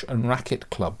Squash and Racket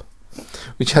Club,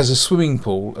 which has a swimming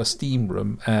pool, a steam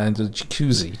room, and a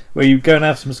jacuzzi. Where you go and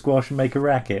have some squash and make a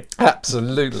racket.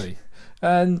 Absolutely.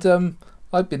 And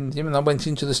I went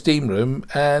into the steam room,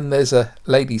 and there's a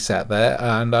lady sat there,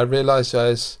 and I realised I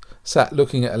was sat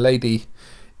looking at a lady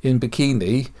in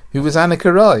bikini who was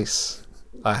Annika Rice.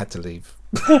 I had to leave.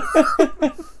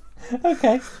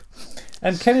 Okay.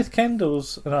 And Kenneth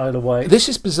Kendall's an Isle of Wight This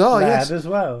is bizarre, lad yes, as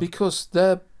well. because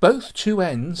they're both two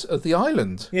ends of the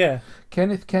island. Yeah.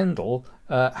 Kenneth Kendall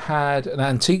had an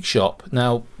antique shop.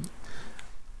 Now,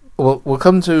 we'll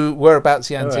come to whereabouts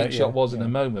the antique shop was in a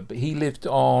moment, but he lived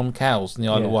on Cowes in the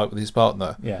Isle of Wight with his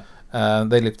partner. Yeah.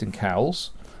 They lived in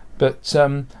Cowes. But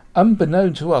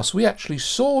unbeknown to us, we actually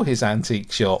saw his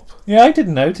antique shop. Yeah, I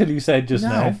didn't know till you said just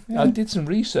now. I did some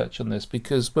research on this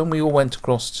because when we all went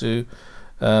across to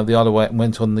the Isle of Wight and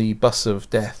went on the bus of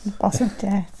death. Bus of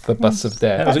death. The bus of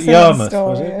death. That was at That's another Yarmouth,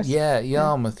 was story, it? yes. Yeah,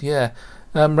 Yarmouth, yeah.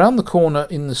 Round the corner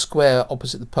in the square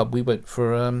opposite the pub, we went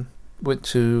for went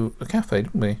to a cafe,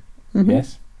 didn't we?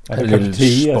 Yes. Had Had a a cup little of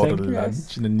tea, I spot think. of lunch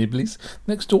Yes. and the nibblies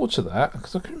next door to that,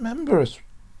 because I can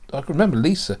remember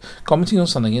Lisa commenting on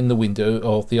something in the window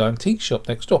of the antique shop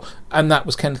next door, and that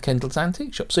was Kenneth Kendall's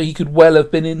antique shop. So he could well have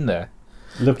been in there.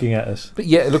 Looking at us. But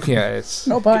yeah, looking at it,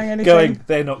 Not buying anything. Going,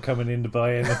 they're not coming in to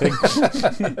buy anything.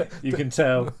 You can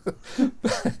tell.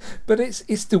 but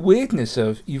it's the weirdness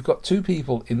of you've got two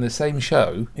people in the same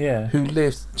show Yeah. who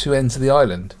lived two ends of the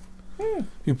island,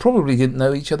 who probably didn't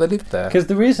know each other lived there. Because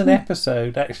there is an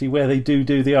episode actually where they do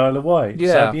the Isle of Wight. So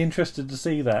Yeah. I'd be interested to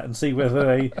see that and see whether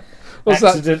they What's that?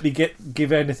 accidentally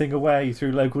give anything away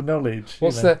through local knowledge.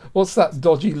 What's that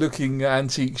dodgy looking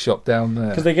antique shop down there?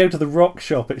 Because they go to the rock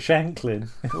shop at Shanklin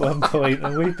at one point,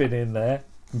 and we've been in there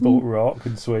and bought rock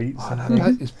and sweets. Oh,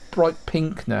 that it's bright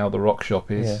pink now. The rock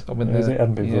shop is. Yeah. I mean, Is it?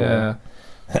 Hadn't been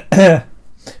yeah.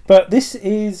 But this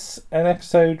is an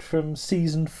episode from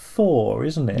season 4,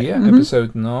 isn't it? Yeah,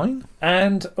 episode 9.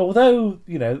 And although,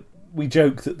 we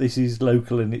joke that this is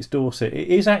local and it's Dorset, it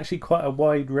is actually quite a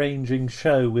wide-ranging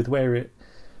show with where it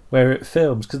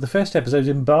films, because the first episode's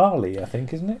in Bali, I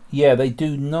think, isn't it? Yeah, they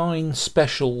do 9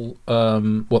 special,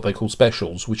 what they call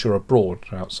specials, which are abroad,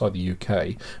 outside the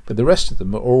UK, but the rest of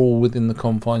them are all within the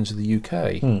confines of the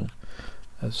UK.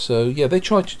 So, yeah, they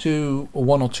try to do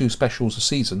 1 or 2 specials a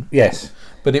season. Yes.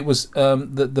 But it was,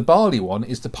 the Bali one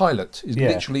is the pilot. It Yeah.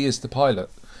 literally is the pilot.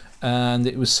 And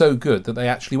it was so good that they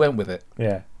actually went with it.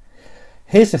 Yeah.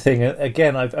 Here's the thing,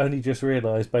 again, I've only just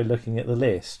realised by looking at the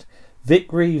list.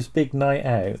 Vic Reeves' Big Night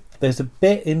Out. There's a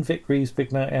bit in Vic Reeves'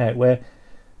 Big Night Out where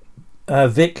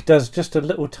Vic does just a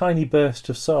little tiny burst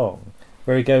of song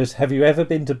where he goes, "Have you ever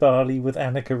been to Bali with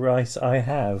Annika Rice? I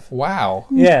have." Wow.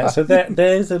 Yeah, so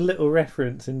there's a little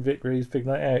reference in Vic Reeves' Big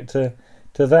Night Out to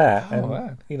that. Oh, And,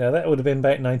 wow. that would have been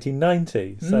about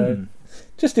 1990. So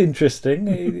just interesting.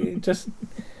 It just,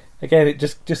 again, it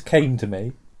just came to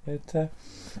me.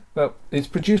 Well, it's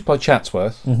produced by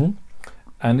Chatsworth. Mhm.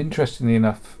 And interestingly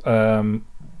enough,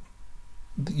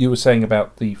 you were saying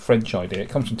about the French idea. It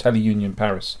comes from TeleUnion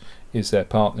Paris, is their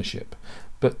partnership.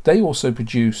 But they also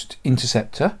produced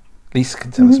Interceptor. Lisa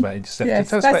can tell us about Interceptor. Yes,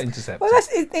 tell us about Interceptor. Well,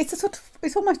 it's a sort of,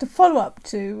 it's almost a follow-up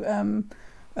to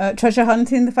Treasure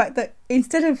Hunt, in the fact that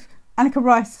instead of Annika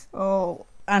Rice or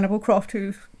Annabel Croft,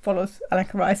 who follows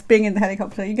Annika Rice, being in the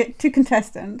helicopter, you get 2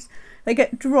 contestants. They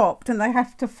get dropped and they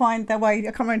have to find their way, I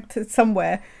can't remember, to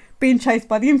somewhere, being chased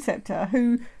by the Interceptor,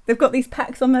 who they've got these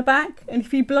packs on their back, and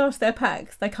if you blast their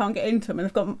packs, they can't get into them,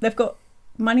 and they've got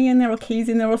money in there or keys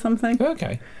in there or something.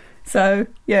 Okay. So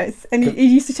yes, and he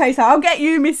used to chase her. "I'll get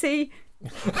you, Missy."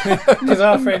 Because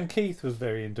our friend Keith was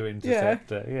very into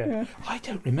Interceptor. Yeah. I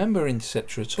don't remember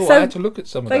Interceptor at all. So I had to look at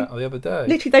some of they- that the other day.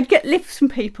 Literally, they'd get lifts from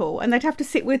people, and they'd have to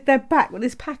sit with their back with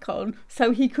this pack on,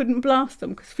 so he couldn't blast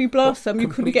them. Because if you blast them, you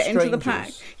couldn't complete get into the pack.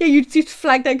 strangers? Yeah, you just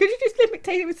flag down. Could you just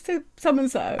take it to so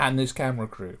and so And there's camera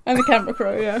crew. and the camera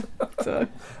crew? Yeah. So,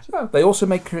 They also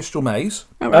make Crystal Maze.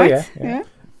 all right. yeah.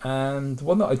 And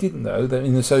one that I didn't know, that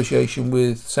in association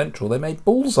with Central, they made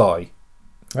Bullseye.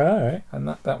 All right. And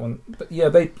that one, but yeah,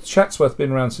 Chatsworth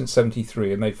been around since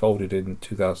 '73, and they folded in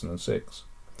 2006.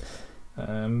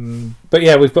 But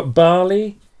yeah, we've got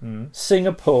Bali,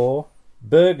 Singapore,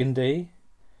 Burgundy,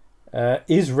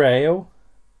 Israel,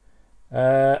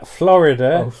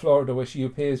 Florida, Florida, where she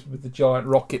appears with the giant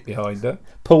rocket behind her.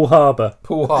 Poole Harbour.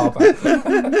 Poole Harbour.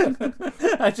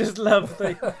 I just love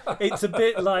it's a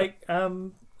bit like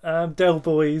Del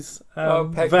Boy's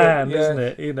Peckham, van, yeah. isn't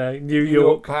it? New New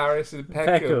York, Paris, and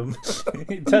Peckham.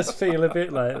 It does feel a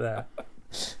bit like that.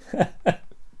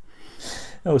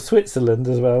 Oh, Switzerland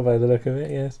as well, by the look of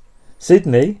it. Yes,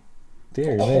 Sydney,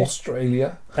 dear me,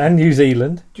 Australia. and New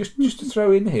Zealand. Just to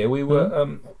throw in here, we were.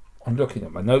 I'm looking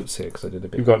at my notes here because I did a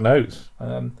bit. You've got notes.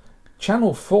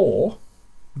 Channel 4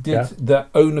 did their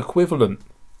own equivalent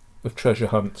of Treasure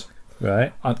Hunt,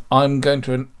 Right. and I'm going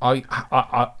to.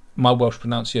 My Welsh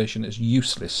pronunciation is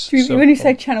useless. when you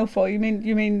say Channel 4, you mean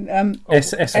S4C.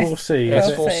 is it? S4C, yes,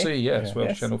 Yeah. Welsh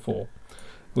Yes. Channel 4,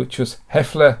 which was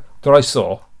Hefler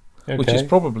Drysor, which is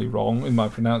probably wrong in my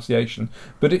pronunciation,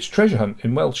 but it's Treasure Hunt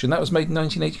in Welsh, and that was made in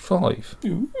 1985.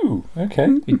 Ooh,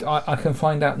 okay. I can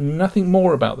find out nothing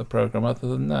more about the programme other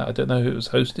than that. I don't know who it was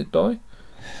hosted by.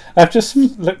 I've just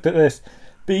looked at this.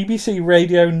 BBC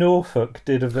Radio Norfolk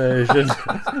did a version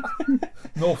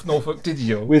Norfolk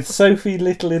Digital. with Sophie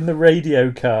Little in the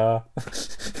radio car.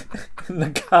 In the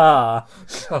car.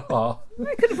 Ah.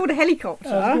 I could afford a helicopter.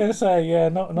 I was going to say, yeah,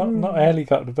 not a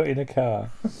helicopter, but in a car.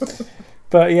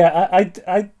 But yeah,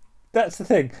 I that's the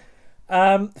thing.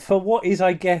 For what is,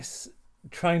 I guess,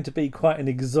 trying to be quite an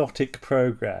exotic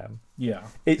programme, Yeah.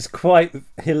 it's quite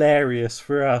hilarious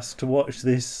for us to watch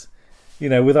this,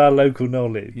 with our local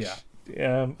knowledge. Yeah.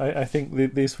 I think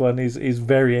that this one is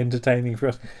very entertaining for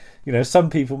us. Some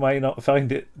people may not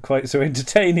find it quite so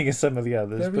entertaining as some of the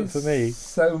others, but for me,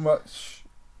 so much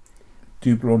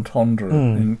double entendre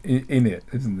in it,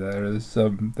 isn't there? There's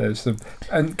some,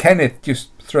 and Kenneth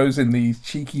just throws in these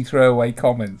cheeky throwaway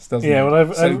comments, doesn't he? yeah.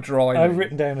 Well, dryly. I've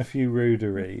written down a few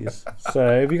ruderies.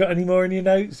 So, have you got any more in your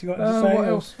notes you want to say? What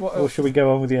else? Or should we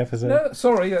go on with the episode? No,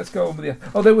 sorry. Let's go on with the.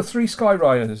 Oh, there were 3 Sky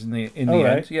Riders in the Right.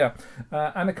 end. Yeah,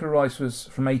 Annika Rice was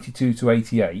from 82 to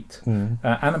 88.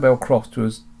 Annabelle Croft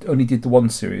only did the one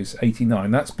series,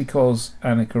 89. That's because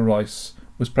Annika Rice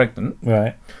was pregnant.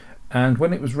 Right. And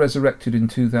when it was resurrected in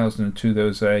 2002, there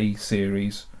was a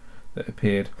series that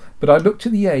appeared. But I looked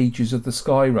at the ages of the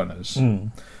Sky Runners.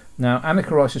 Now,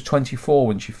 Annika Rice was 24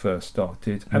 when she first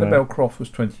started. Annabelle Croft was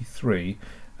 23.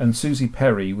 And Susie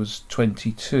Perry was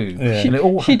 22. Yeah. And it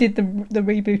all She did the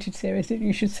rebooted series.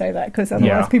 You should say that, because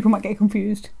otherwise people might get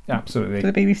confused. Absolutely.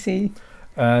 For the BBC.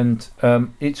 And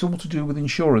it's all to do with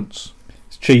insurance.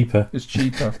 It's cheaper. It's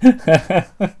cheaper.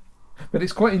 But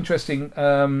it's quite interesting.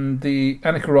 The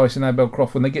Annika Rice and Annabelle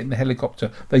Croft, when they get in the helicopter,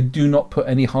 they do not put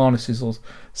any harnesses or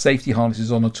safety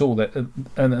harnesses on at all.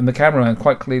 And the cameraman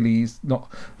quite clearly is not.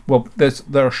 Well,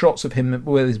 there are shots of him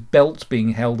where his belt's being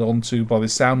held onto by the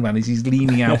sound man as he's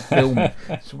leaning out filming,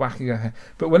 just whacking her head.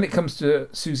 But when it comes to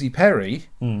Susie Perry,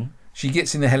 she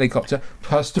gets in the helicopter,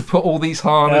 has to put all these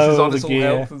harnesses on. It's all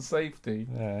health and safety.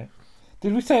 Right.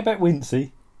 Did we say about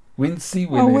Wincy? Wincy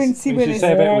Oh, Willis. Wincy We should Willis.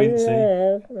 say about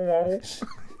Wincy.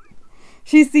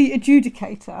 She's the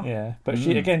adjudicator. Yeah, but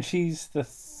she's the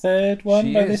third one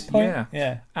She by is, this point.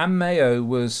 yeah. Anne Mayo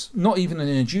was not even an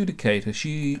adjudicator.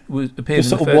 She appeared Just in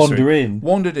sort the of first wander series. in.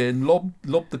 Wandered in,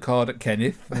 lobbed the card at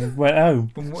Kenneth, And went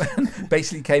home. and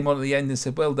basically came on at the end and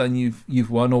said, "Well done, you've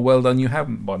won," or "Well done, you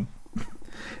haven't won."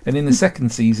 And in the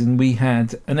second season, we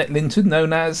had Annette Linton,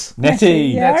 known as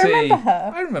Nettie. Yeah, Nettie. I remember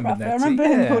her. I remember Roughly. Nettie. I remember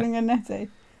him yeah. calling her Nettie.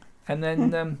 And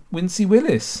then Wincy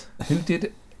Willis, who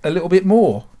did a little bit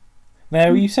more.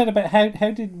 Now, you said about how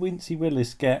did Wincy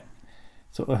Willis get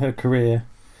sort of her career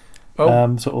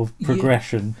sort of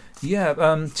progression? Yeah,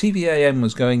 TVAM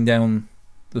was going down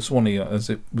the Swanee as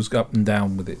it was up and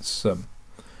down with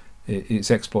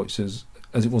its exploits as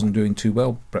it wasn't doing too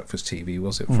well. Breakfast TV,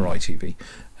 was it, for ITV?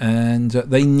 And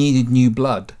they needed new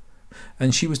blood.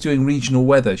 And she was doing regional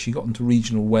weather. She got into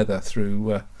regional weather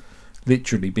through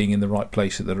literally being in the right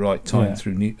place at the right time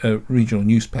through regional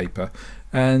newspaper.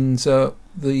 And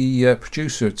the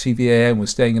producer of TVAM was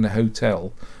staying in a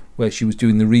hotel where she was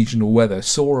doing the regional weather,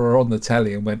 saw her on the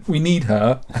telly and went, "We need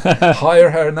her, hire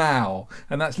her now."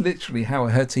 And that's literally how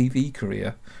her TV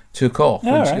career took off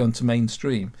when she got onto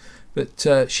mainstream.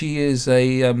 But she is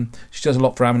she does a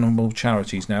lot for animal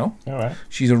charities now. All right.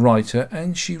 She's a writer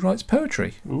and she writes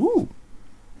poetry. Ooh.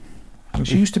 And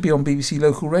she used to be on BBC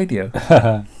Local Radio.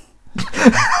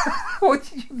 What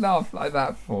did you laugh like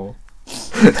that for?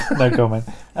 No comment.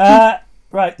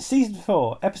 Right, season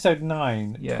 4, episode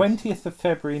 9, Yes. 20th of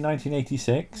February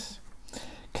 1986.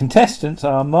 Contestants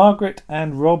are Margaret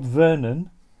and Rob Vernon,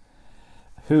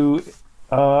 who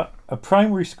are a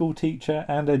primary school teacher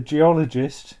and a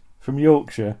geologist from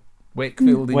Yorkshire.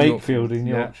 Wakefield in Wakefield Yorkshire. in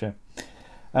Yorkshire.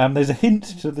 There's a hint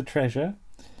to the treasure.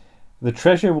 The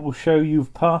treasure will show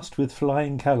you've passed with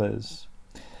flying colours.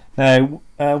 Now,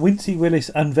 Wincy Willis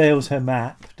unveils her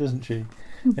map, doesn't she?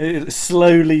 It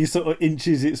slowly sort of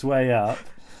inches its way up,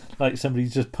 like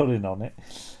somebody's just pulling on it.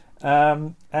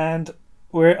 And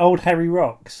we're at Old Harry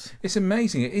Rocks. It's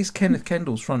amazing. It is Kenneth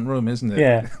Kendall's front room, isn't it?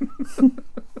 Yeah.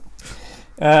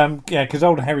 Because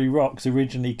Old Harry Rocks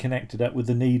originally connected up with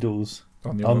the Needles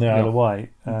on the Isle of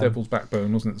Wight. Devil's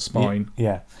Backbone, wasn't it? The spine.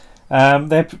 Yeah.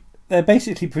 They're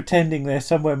basically pretending they're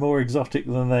somewhere more exotic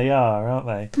than they are, aren't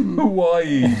they?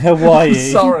 Hawaii. Hawaii.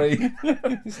 Sorry.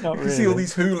 It's not You really. see all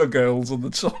these hula girls on the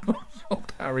top of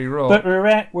Old Harry Rock. But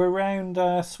we're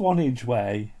around Swanage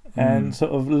Way and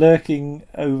sort of lurking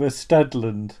over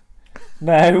Studland.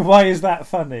 Now, why is that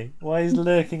funny? Why is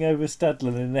lurking over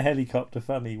Studland in the helicopter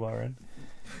funny, Warren?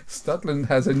 Studland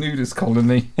has a nudist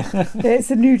colony. It's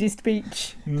a nudist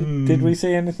beach. Did we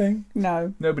see anything?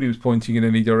 No. Nobody was pointing in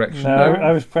any direction. No,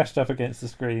 I was pressed up against the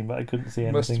screen, but I couldn't see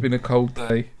anything. Must have been a cold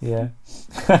day. Yeah.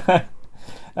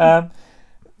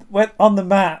 When on the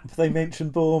map they mention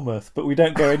Bournemouth, but we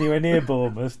don't go anywhere near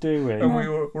Bournemouth, do we? And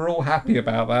we're all happy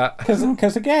about that.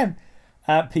 Because again,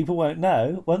 people won't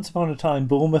know. Once upon a time,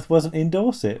 Bournemouth wasn't in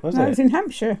Dorset, was No, it? it was in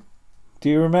Hampshire. Do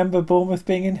you remember Bournemouth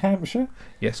being in Hampshire?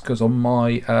 Yes, because on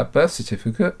my birth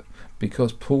certificate,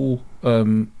 because Paul,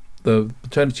 the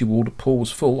paternity ward at Paul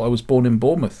was full, I was born in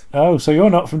Bournemouth. Oh, so you're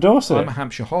not from Dorset? I'm a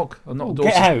Hampshire hog. I'm not a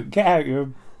Dorset. Get out! You're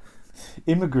an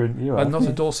immigrant. You are. I'm not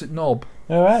a Dorset knob.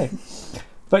 All right.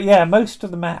 But yeah, most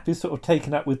of the map is sort of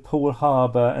taken up with Poole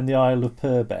Harbour and the Isle of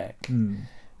Purbeck.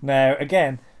 Now,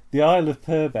 again, the Isle of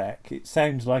Purbeck, it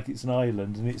sounds like it's an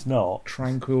island, and it's not.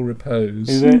 Tranquil repose.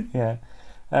 Is it? Yeah.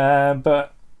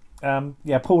 But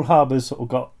Poole Harbour's sort of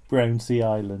got Brownsea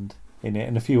Island in it,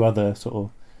 and a few other sort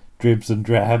of dribs and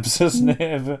drabs, hasn't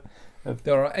it?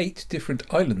 There are 8 different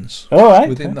islands All right.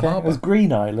 within the There's harbour.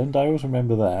 Green Island, I always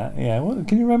remember that. Yeah.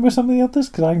 Can you remember some of the others?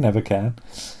 Because I never can.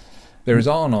 There is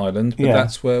Arn Island, but Yeah.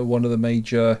 that's where one of the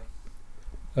major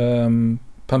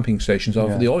pumping stations are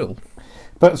for the oil.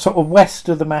 But sort of west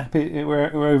of the map,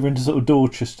 we're over into sort of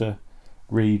Dorchester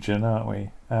region, aren't we?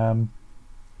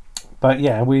 But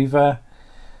yeah, we've the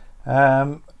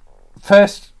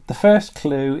first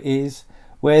clue is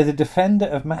where the defender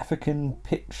of Mafeking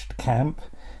pitched camp.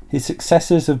 His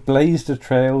successors have blazed a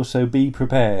trail, so be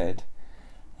prepared.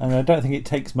 And I don't think it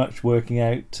takes much working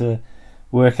out to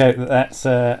work out that that's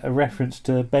a reference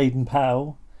to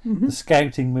Baden-Powell, the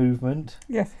scouting movement.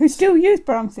 Yes, who still use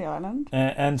Brownsea Island.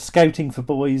 And scouting for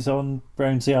boys on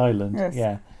Brownsea Island. Yes.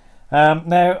 Yeah.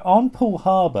 Now on Poole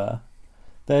Harbour,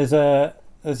 there's a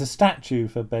statue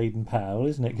for Baden-Powell,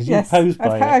 isn't it? Because you posed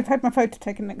by it. I've had my photo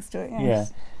taken next to it.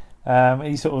 Yes. Yeah.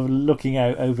 He's sort of looking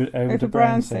out over to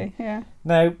Brownsea. Yeah.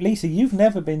 Now, Lisa, you've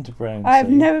never been to Brownsea. I've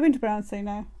never been to Brownsea.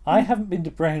 No. I haven't been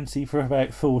to Brownsea for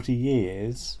about 40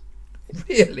 years.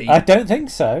 Really? I don't think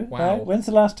so. Wow. No? When's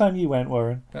the last time you went,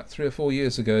 Warren? About 3 or 4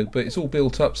 years ago, but it's all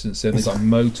built up since then. They've got a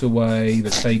motorway, the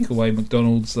takeaway,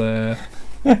 McDonald's there.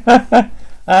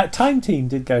 Time Team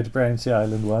did go to Brownsea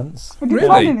Island once. We didn't Really?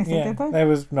 find anything, Yeah, did they? there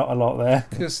was not a lot there.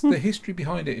 Because the history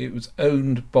behind it, it was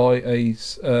owned by a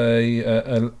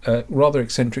rather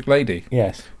eccentric lady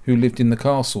Yes. who lived in the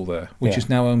castle there, which Yeah. is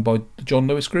now owned by the John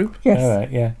Lewis Group. Yes. All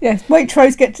right. Yeah. Yes.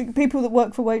 People that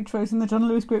work for Waitrose and the John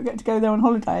Lewis Group get to go there on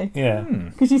holiday. Yeah.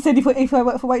 Because you said if I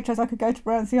work for Waitrose, I could go to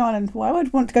Brownsea Island. Why would I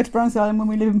want to go to Brownsea Island when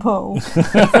we live in Poole?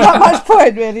 Not much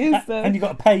point, really, is there? And you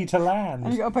got to pay to land.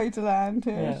 And you got to pay to land.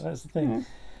 Yeah, Yes. that's the thing.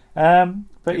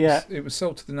 But It was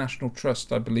sold to the National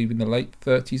Trust, I believe, in the late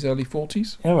 30s, early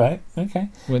 40s, all right, okay.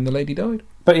 when the lady died.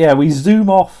 But yeah, we zoom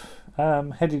off,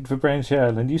 headed for Brownsea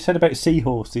Island. You said about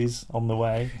seahorses on the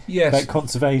way, Yes, about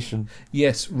conservation.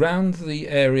 yes. Round the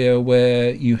area where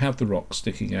you have the rocks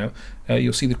sticking out,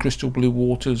 you'll see the crystal blue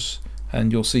waters,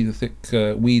 and you'll see the thick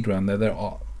weed around there. There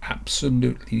are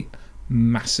absolutely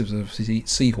massive of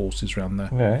seahorses around there,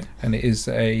 Right, and it is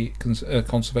a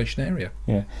conservation area.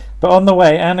 yeah. But on the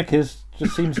way, Annika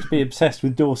just seems to be obsessed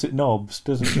with Dorset knobs,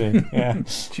 doesn't she? Yeah,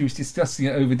 She was discussing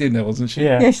it over dinner, wasn't she?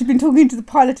 yeah. Yeah, she's been talking to the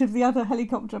pilot of the other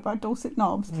helicopter about Dorset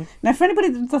knobs. Now, for anybody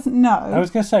that doesn't know, I was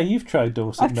going to say, you've tried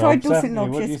Dorset I've knobs, tried Dorset haven't you?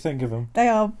 knobs, What do you yes. think of them? they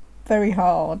are very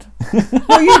hard.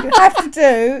 What you have to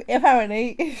do, apparently,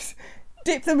 is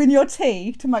dip them in your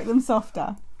tea to make them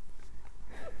softer.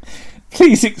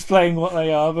 Please explain what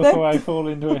they are before I fall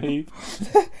into a heap.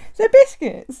 They're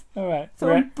biscuits. All right.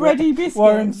 Sort of bready biscuits.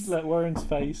 Warren's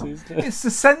face is... It's the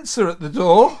sensor at the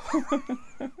door.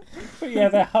 But yeah,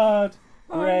 they're hard,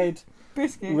 red,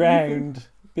 Biscuits. round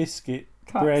biscuit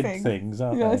Type bread thing. things,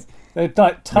 aren't Yes. they? They're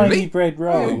like tiny Really? bread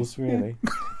rolls, really.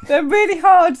 They're really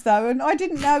hard, though, and I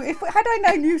didn't know. Had I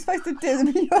known you were supposed to do them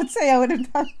in your tea, I would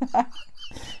have done that.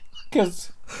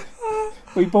 Because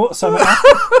we bought some.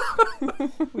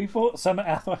 We bought some at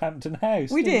Athelhampton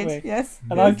House. We didn't did, we? yes.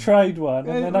 And I tried one,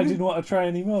 and then I we- didn't want to try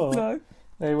any more. No.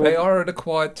 They are an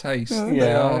acquired taste. Yeah. They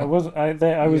Yeah, are. I wasn't.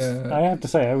 I was. Yeah. I have to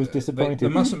say, I was They disappointed.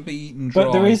 mustn't be eaten dry.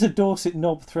 But there is a Dorset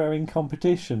knob throwing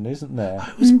competition, isn't there?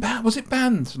 Was it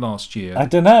banned last year? I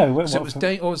don't know. So it was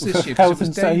or was this for year? 'Cause health it was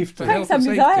and day- safety. for Take health and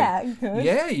somebody's safety. eye out, you could.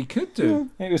 Yeah, you could do.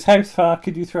 It was how far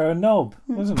could you throw a knob,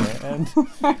 wasn't it? And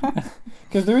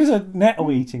because there is a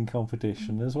nettle eating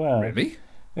competition as well. Really?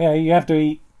 Yeah, you have to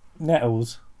eat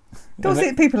nettles.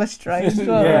 Dorset people are strange.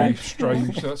 Yeah. aren't Very they?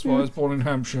 strange. That's why I was born in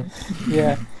Hampshire.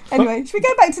 Yeah. Anyway, should we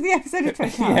go back to the episode of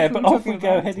Treasure Hunt? Yeah, What but we're off talking we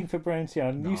go, about? heading for Brownsea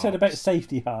Island. You Nice. said about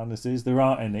safety harnesses. There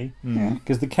aren't any Mm.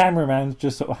 because the cameraman's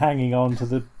just sort of hanging on to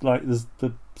the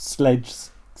sledge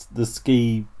the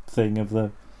ski thing of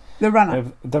the runner.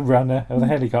 of the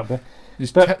helicopter.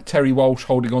 There's But- Terry Walsh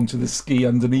holding onto the ski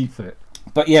underneath it.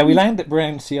 But yeah, we land at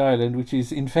Brownsea Island, which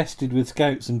is infested with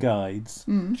scouts and guides.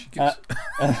 She gives,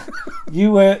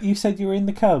 You said you were in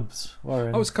the Cubs,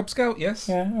 Warren. I was Cub Scout, yes.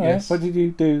 Yeah, all right. Yes. What did you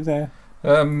do there?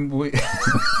 We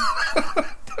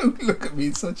don't look at me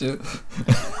in such a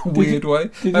weird way.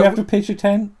 Did you have to pitch a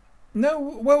tent? No,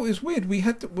 well, it was weird. We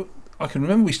had to. I can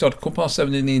remember we started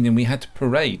 7:15 in the evening. We had to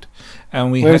parade,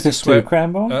 and we Where's had to this swear. to?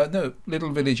 Cranbourne? No, little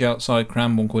village outside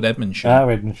Cranbourne called Edmondshire.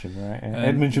 Edmondshire, right. Yeah.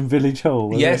 Edmondshire Village Hall.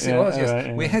 Was Yes, it it was. Yeah, Yes, all right,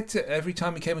 yeah. we had to every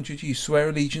time we came into duty, you swear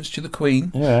allegiance to the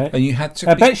Queen, All right. and you had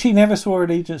to. I bet she never swore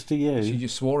allegiance to you. She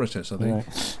just swore at us. I think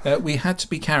Right. we had to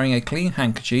be carrying a clean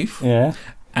handkerchief Yeah.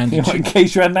 and In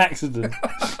case you had an accident.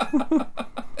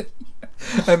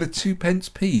 and a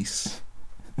 2p piece.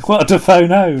 What, to phone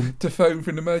home? To phone for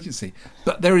an emergency.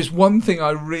 But there is one thing I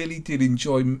really did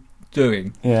enjoy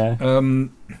doing. Yeah.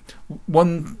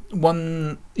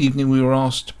 One evening we were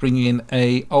asked to bring in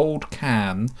a old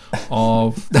can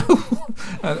of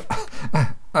an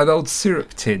old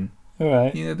syrup tin. All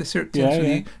right. You know the syrup tins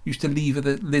where you used to lever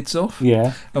the lids off?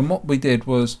 Yeah. And what we did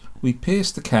was we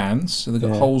pierced the cans, so they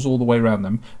got Yeah. holes all the way around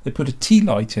them. They put a tea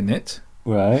light in it.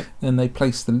 Right. Then they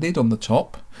placed the lid on the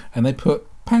top, and they put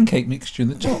pancake mixture in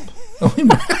the top.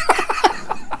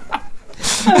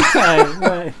 Okay,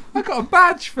 right. I got a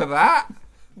badge for that.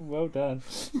 Well done.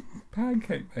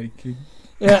 Pancake making.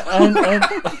 Yeah,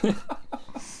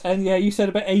 and yeah, you said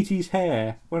about 80s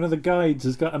hair. One of the guides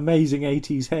has got amazing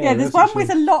 80s hair. Yeah, there's hasn't one she? with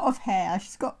a lot of hair.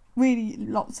 She's got really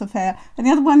lots of hair. And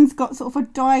the other one's got sort of a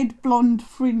dyed blonde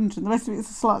fringe, and the rest of it's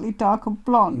a slightly darker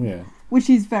blonde, Yeah. which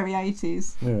is very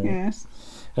 80s. Yeah. Yes.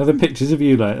 Are there pictures of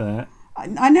you like that?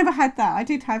 I never had that. I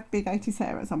did have big 80s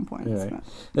hair at some point. Yeah. but-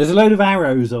 There's a load of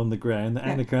arrows on the ground that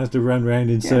Yeah. Annika has to run round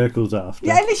in circles after.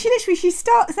 Yeah, and she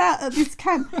starts out at this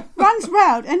camp, runs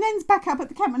round, and ends back up at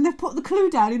the camp, and they've put the clue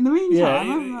down in the meantime.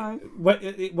 haven't they?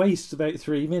 It wastes about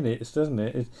 3 minutes, doesn't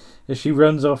it? As she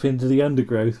runs off into the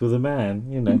undergrowth with a man,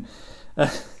 you know.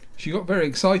 She got very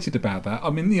excited about that.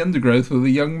 I'm in the undergrowth with a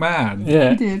young man.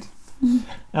 Yeah. I did. And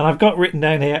I've got written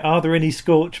down here, are there any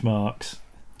scorch marks?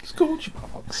 Scorch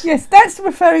marks. Yes, that's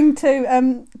referring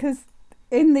to because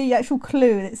in the actual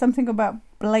clue it's something about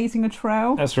blazing a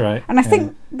trail. That's right. And I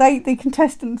think the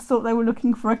contestants thought they were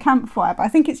looking for a campfire, but I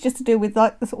think it's just to do with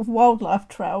like the sort of wildlife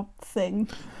trail thing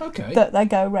Okay. that they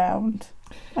go round.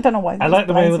 I don't know why. I like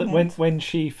the way blazing that when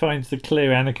she finds the clue,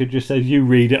 Annika just says, "You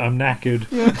read it, I'm knackered."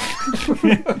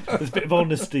 Yeah. There's a bit of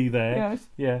honesty there. Yes.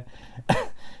 Yeah.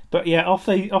 But yeah, off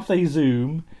they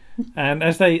zoom, and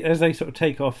as they sort of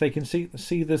take off, they can see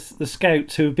the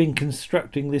scouts who have been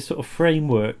constructing this sort of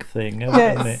framework thing,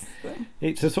 hasn't it?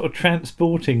 It's a sort of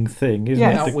transporting thing, isn't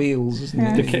Yes. it? Out wheels, isn't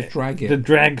Yeah. it? You just drag it. To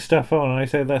drag stuff on. I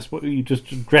say that's what you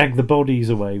just drag the bodies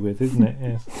away with, isn't it?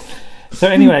 Yes. So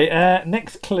anyway,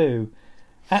 next clue.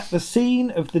 At the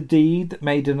scene of the deed that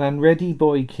made an unready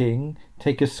boy king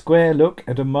take a square look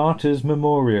at a martyr's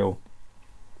memorial.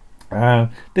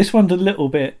 This one's a little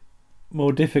bit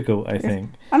more difficult, I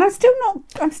think. And I'm still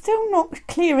not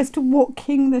clear as to what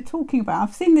king they're talking about.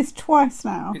 I've seen this twice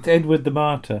now. It's Edward the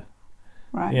Martyr.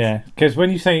 Right. Yeah, because when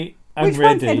you say Which unready,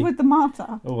 one's Edward the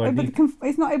Martyr? Oh,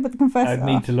 It's not Edward the Confessor. I'd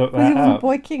need to look because that he wasn't up.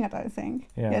 boy king, I don't think.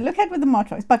 Yeah. Look Edward the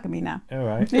Martyr. It's bugging me now. All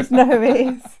right. Let's know who it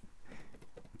is.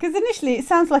 Because initially it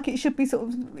sounds like it should be sort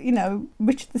of,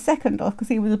 Richard II, because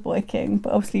he was a boy king,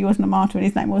 but obviously he wasn't a martyr and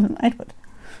his name wasn't Edward.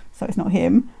 So it's not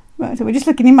him. Right, so we're just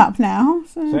looking him up now.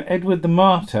 So Edward the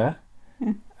Martyr,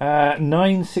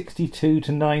 962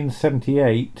 to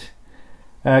 978.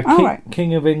 right.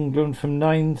 King of England from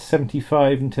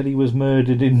 975 until he was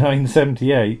murdered in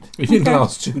 978. It didn't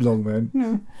last too long then.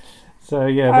 No. So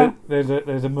yeah, there's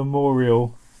a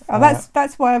memorial. Oh,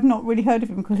 that's why I've not really heard of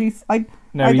him, because he's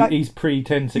he's pre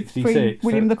 1066.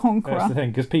 William the Conqueror. That's the thing,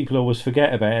 because people always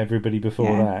forget about everybody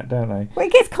before that, don't they? Well,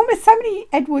 it gets common with so many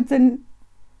Edwards and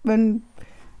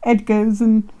Edgars,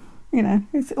 and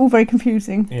it's all very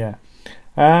confusing. Yeah.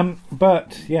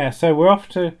 But yeah, so we're off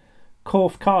to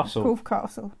Corfe Castle. Corfe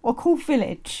Castle or Corfe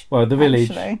Village. Well, the village.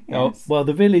 Actually, Oh, yes. well,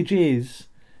 the village is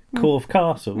Corfe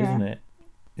Castle, Yeah. isn't it?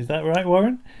 Is that right,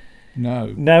 Warren?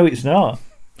 No. No, it's not.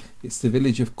 It's the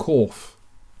village of Corfe.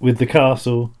 With the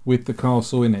castle. With the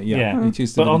castle in it, yeah. It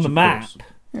is the But on village the of map, Corfe.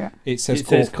 Yeah. It says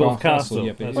Corfe Corfe Castle. Castle.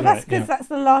 Yeah, but That's Well, right, that's because that's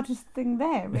the largest thing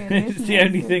there, really. it's isn't the it?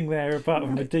 only thing there apart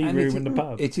from the tea room and the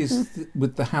pub. It is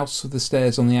with the house of the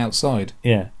stairs on the outside.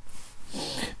 Yeah.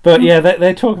 But yeah,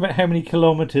 they're talking about how many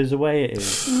kilometres away it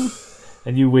is.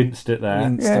 And you winced at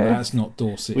that. Yeah. That's not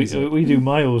Dorset, is it? We do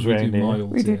miles We round do here. miles,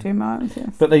 We do yeah. do miles, yes.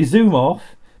 But they zoom off,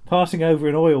 passing over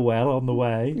an oil well on the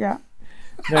way. Yeah.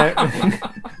 No,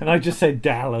 and I just said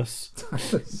Dallas.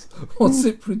 What's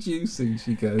it producing?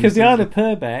 She goes. Because the Isle of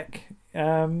Purbeck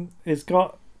has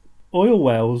got oil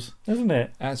wells, hasn't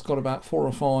it? It's got about 4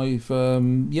 or 5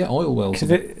 oil wells.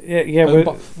 They're They're owned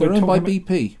by talking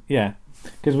BP. Yeah,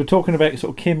 because we're talking about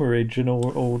sort of Kimmeridge and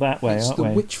all that way, It's aren't the we?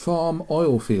 Witch Farm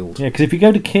oil field. Yeah, because if you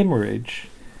go to Kimmeridge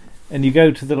and you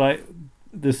go to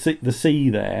the sea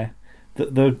there,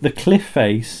 the cliff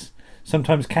face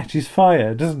sometimes catches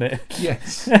fire, doesn't it?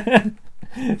 Yes.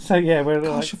 So yeah, we're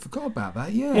Gosh, I forgot about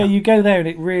that. Yeah. yeah, you go there and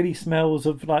it really smells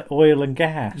of like oil and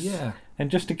gas. Yeah.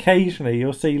 And just occasionally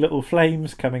you'll see little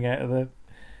flames coming out of the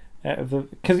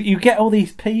because you get all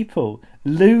these people,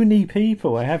 loony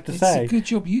people. I have to It's say, a good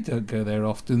job you don't go there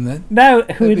often then. no, who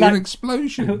There'd would be an like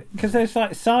explosion. because there's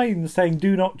like signs saying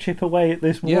 "Do not chip away at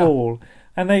this Yeah. wall,"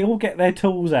 and they all get their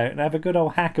tools out and have a good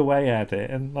old hack away at it,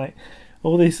 and like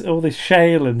all this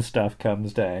shale and stuff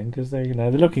comes down because they're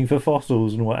looking for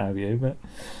fossils and what have you.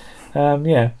 But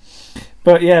yeah.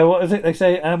 But yeah, what is it? They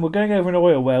say we're going over an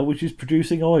oil well which is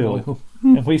producing oil.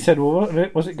 And we said, well,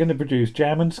 what was it going to produce?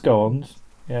 Jam and scones.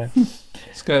 Yeah.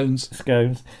 Scones.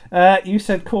 You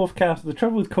said Corfe Castle. The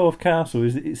trouble with Corfe Castle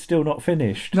is that it's still not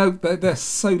finished. No, they're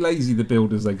so lazy, the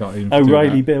builders they got in. for doing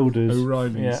O'Reilly that. Builders.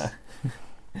 O'Reilly's. Yeah,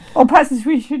 Or perhaps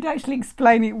we should actually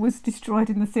explain it was destroyed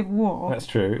in the Civil War. that's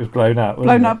true. It was blown up. wasn't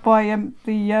Blown it? up by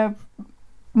the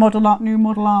new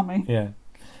model army. Yeah.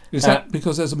 Is that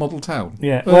because there's a model town?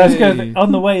 Yeah. Well, let's go. Hey.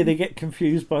 On the way, they get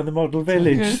confused by the model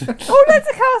village. Oh, that's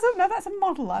a castle. No, that's a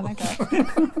model, I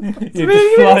think. You're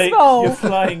really, just really small. You're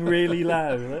flying really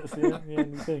low. That's the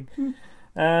only thing.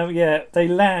 Yeah, they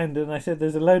land, and I said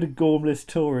there's a load of gormless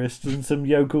tourists and some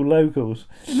yokel locals,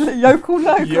 Yokel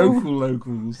local. Yokel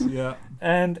locals, yeah.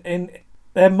 and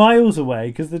they're miles away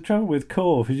because the trouble with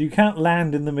Corfe is you can't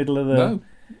land in the middle of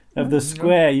the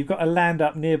square. You've got to land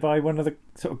up nearby one of the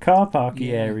sort of car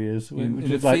parky areas, which in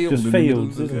is a like field just in the middle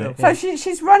fields, of isn't the- it? So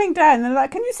she's running down, and they're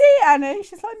like, "Can you see it, Annie?"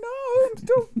 She's like, "No, I'm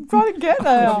still trying to get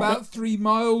there." About 3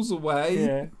 miles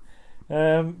away.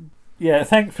 Yeah.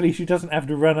 Thankfully, she doesn't have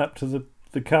to run up to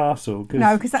the castle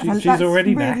No, because she's that's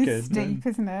already really knackered. steep,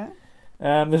 isn't it?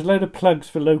 There's a load of plugs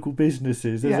for local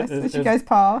businesses. Yes, as she goes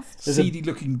past. Seedy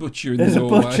looking butcher in the There's a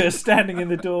doorway. butcher standing in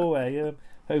the doorway,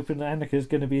 hoping that Annika's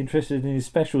going to be interested in his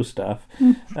special stuff.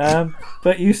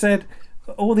 But you said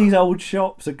all these old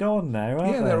shops are gone now,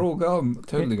 aren't they? Yeah, they're all gone.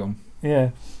 Totally gone. Yeah.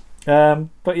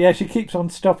 But yeah, she keeps on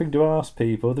stopping to ask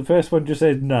people. The first one just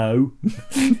says no.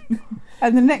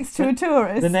 And the next two are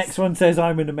tourists. The next one says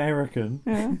I'm an American.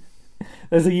 Yeah.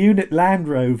 There's a unit Land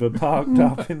Rover parked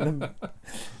up in the,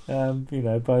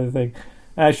 by the thing.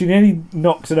 She nearly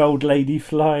knocks an old lady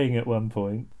flying at one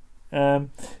point. But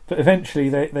eventually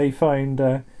they find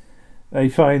the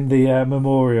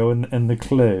memorial and the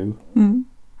clue. Mm.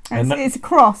 And It's a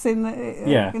cross in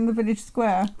the in the village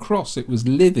square. Cross, it was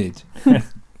livid.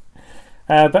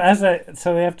 But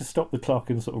so they have to stop the clock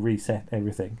and sort of reset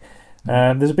everything.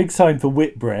 There's a big sign for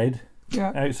Whitbread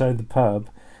outside the pub,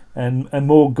 and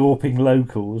more gawping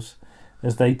locals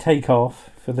as they take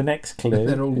off for the next clue.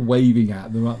 They're all waving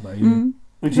at them, aren't they? Mm.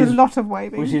 Which There's is a lot of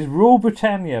waving. Which is Rule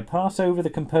Britannia, pass over the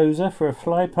composer for a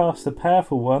fly past the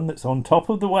powerful one that's on top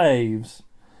of the waves.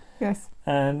 Yes.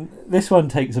 And this one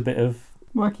takes a bit of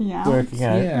Working out.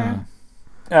 Yeah.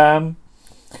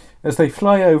 As they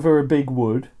fly over a big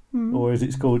wood, or as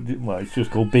it's called, well, it's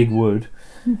just called Big Wood.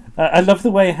 I love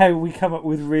the way how we come up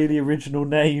with really original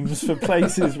names for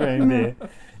places round here.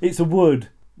 It's a wood.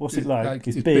 What's it like?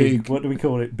 It's big. What do we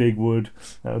call it? Big Wood.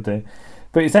 That'll do.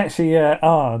 But it's actually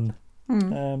Arn.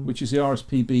 Which is the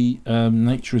RSPB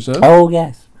Nature Reserve. Oh,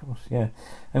 yes, of course, yeah.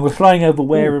 And we're flying over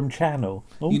Wareham Channel.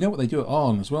 Oh. You know what they do at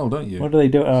Arn as well, don't you? What do they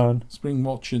do at Arn? Spring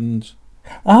Watch and...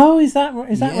 Oh, is that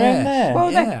around there?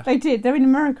 Well, Yeah. they did. They're in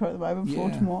America at the moment for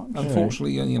Autumn Watch.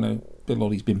 Unfortunately, Bill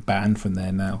Oddie's been banned from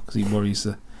there now because he worries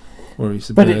the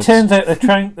But birds. it turns out they're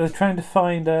trying to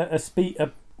find a power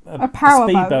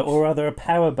speedboat, boat. or rather a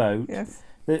powerboat. Yes.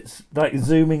 That's like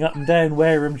zooming up and down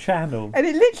Wareham Channel. And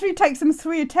it literally takes them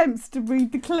 3 attempts to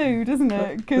read the clue, doesn't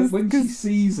it? But when she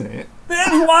sees it, There's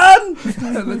one!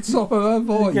 at the top of her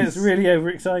voice, She gets really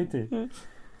overexcited.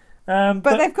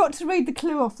 But they've got to read the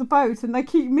clue off the boat, and they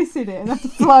keep missing it and have to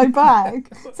fly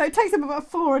back. So it takes them about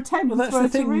 4 attempts Well, that's for the her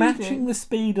to thing. read Matching it. the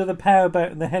speed of the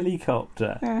powerboat and the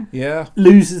helicopter yeah,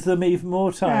 loses them even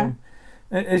more time.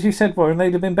 As you said, Warren,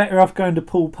 they'd have been better off going to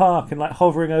Poole Park and like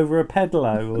hovering over a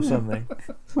pedalo or something.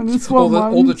 One of the swan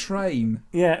or ones. the train.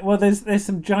 Yeah, well, there's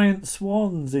some giant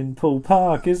swans in Poole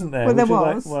Park, isn't there? Well, there Which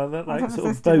are was. they're I like don't sort know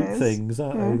of if there boat still is. things,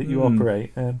 aren't Yeah. they, that you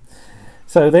operate.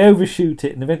 So they overshoot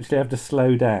it and eventually have to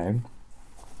slow down.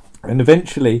 And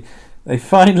eventually they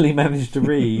finally managed to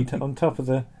read on top of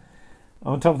the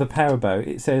powerboat.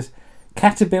 It says,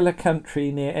 "Caterpillar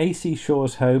Country near AC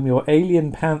Shore's home. Your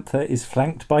alien panther is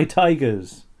flanked by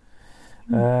tigers."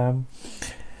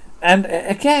 And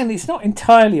again, it's not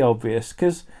entirely obvious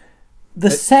because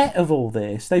the set of all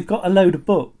this, they've got a load of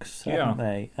books, haven't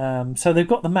they? So they've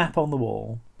got the map on the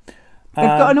wall. They've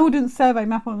got an Ordnance Survey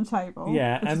map on the table.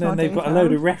 Yeah, which and is then more they've got a detailed.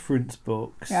 load of reference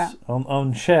books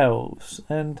on shelves.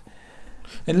 And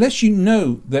Unless you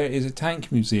know there is a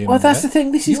tank museum. well, that's the there,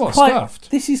 thing. This you is are quite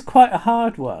stuffed. this is quite a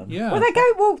hard one. Yeah.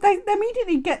 Well, they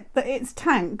immediately get that it's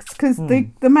tanks because the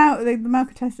Mal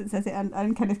contestant says it,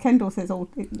 and Kenneth Kendall says, "Oh,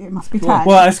 it must be tanks."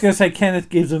 Well, I was going to say Kenneth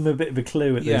gives them a bit of a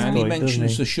clue at this Yeah, and point. he mentions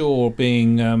doesn't the shore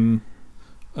being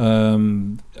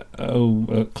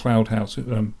Cloud House,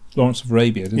 Lawrence of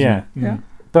Arabia, doesn't Yeah. it? Yeah.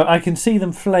 But I can see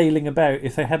them flailing about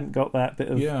if they hadn't got that bit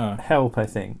of Yeah. help, I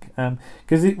think.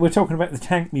 Because we're talking about the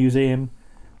Tank Museum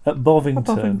at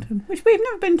Bovington. Which we've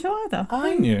never been to either.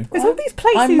 I knew. There's all these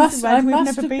places I must around we've have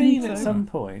never been to. at some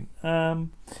point.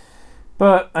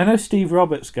 But I know Steve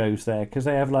Roberts goes there because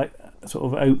they have like sort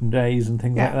of open days and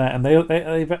things like that, and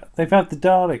they've had the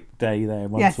Dalek Day there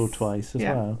once or twice as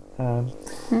well.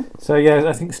 So yeah,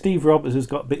 I think Steve Roberts has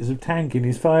got bits of tank in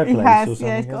his fireplace He has, or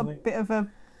something. he's got a hasn't he? bit of a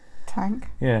tank.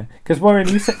 Yeah, because Warren,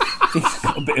 you said he's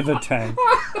got a bit of a tank.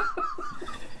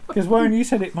 Because Warren, you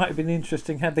said it might have been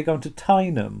interesting had they gone to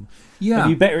Tyneham. Yeah. And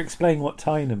you better explain what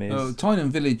Tyneham is. Tyneham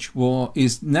Village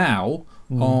is now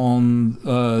on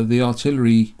the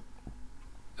artillery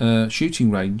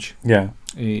shooting range. Yeah.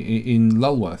 In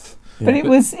Lulworth. But it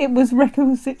was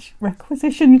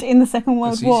requisitioned in the Second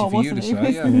World It's War, easy for you wasn't to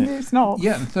it? say, It's not.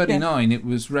 Yeah, in 1939 it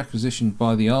was requisitioned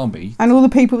by the army. And all the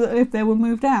people that lived there were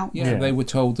moved out. Yeah, they were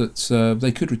told that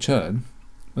they could return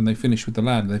when they finished with the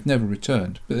land. They've never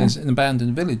returned. But there's an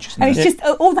abandoned village. Isn't And there? it's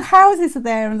just all the houses are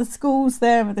there, and the schools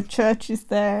there, and the churches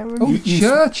there. And Oh,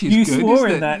 church is you good, swore isn't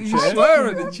in it? that You church. swore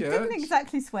in the I church. didn't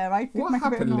exactly swear. I did What make a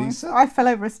bit happened, of noise. Lisa? I fell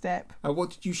over a step.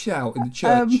 What did you shout in the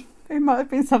church? It might have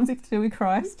been something to do with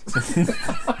Christ.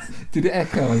 Did it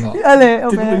echo a lot? A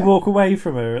little Didn't bit. we walk away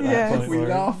from her at that Yes. point? We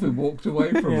Warren? laughed and walked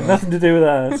away from Yeah, her. nothing to do with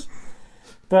us.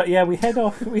 But yeah, we head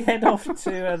off. We head off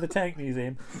to the Tank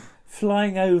Museum,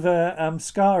 flying over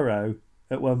Skaro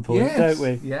at one point, Yes. don't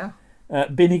we? Yeah.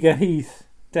 Binniger Heath,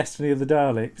 Destiny of the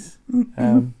Daleks.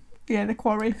 Yeah, the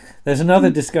quarry. There's another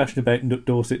discussion about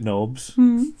Dorset knobs.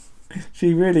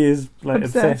 She really is like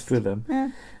obsessed with them.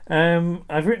 Yeah.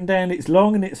 I've written down it's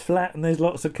long and it's flat and there's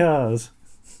lots of cars.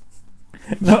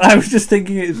 No, I was just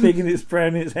thinking it's big and it's brown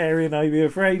and it's hairy and I'd be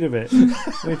afraid of it,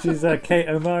 which is Kate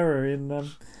O'Mara in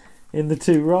the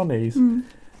Two Ronnies.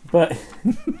 But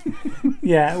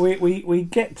yeah, we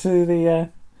get to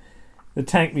the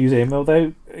Tank Museum.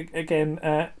 Although again,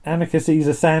 Annika sees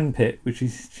a sandpit, which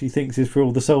she thinks is for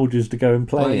all the soldiers to go and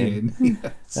play in.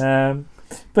 Yes.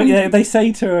 But yeah, they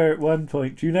say to her at one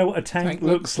point, "Do you know what a tank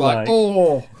looks like?"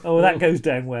 Oh, that goes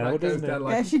down well, that goes doesn't it? down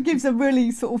like Yeah, she gives a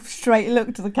really sort of straight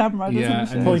look to the camera, doesn't Yeah,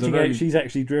 she? and Pointing there's a out very- she's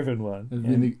actually driven one.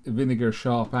 vinegar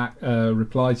sharp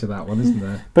reply to that one, isn't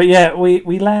there? But yeah, we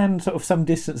land sort of some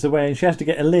distance away, and she has to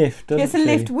get a lift. Doesn't It's a she?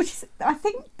 lift, which is, I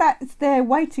think that's there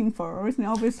waiting for her, isn't it?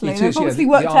 Obviously, It they've is, yeah, obviously the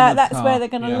worked out armoured that's car, where they're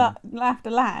going to yeah. have to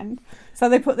land, so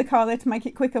they put the car there to make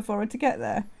it quicker for her to get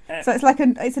there. So it's like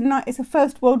it's a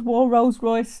First World War Rolls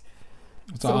Royce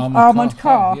It's sort an of armoured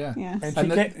car. Yeah. Yeah. And And she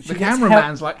the gets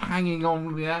cameraman's like hanging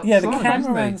on the outside. Yeah, the isn't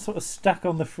cameraman's sort of stuck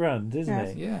on the front, isn't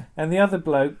Yes. he? Yeah. And the other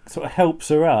bloke sort of helps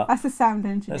her up. That's the sound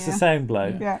engineer. That's the sound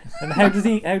bloke. Yeah. And how does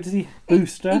he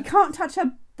boost He her? can't touch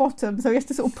her bottom, so he has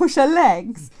to sort of push her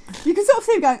legs. You can sort of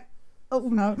see him going, "Oh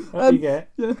no!" What do you get?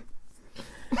 yeah.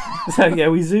 So yeah,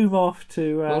 we zoom off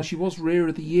to. Well, she was Rear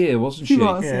of the Year, wasn't she? She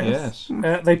was, Yes.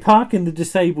 They park in the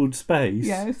disabled space.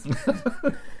 Yes.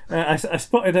 I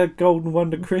spotted a Golden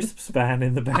Wonder Crisps van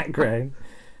in the background.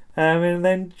 And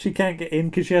then she can't get in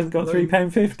because she hasn't got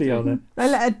 £3.50 on her. They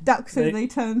let her duck through the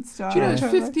turnstile. Do you know it's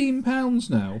 £15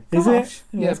 now? Is it?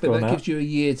 Yeah, that's but gone that up. gives you a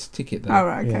year's ticket though. Oh,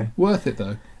 right, okay. Yeah. Worth it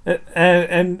though.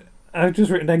 And I've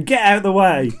just written down, get out of the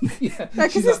way. Yeah. No,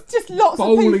 because She's there's like just lots of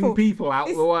bowling people. out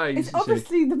of the way. It's isn't she?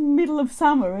 obviously the middle of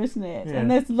summer, isn't it? Yeah. And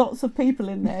there's lots of people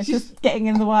in there just getting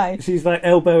in the way. She's like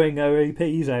elbowing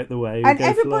OAPs out the way. who And go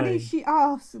everybody flying. she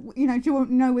asks, do you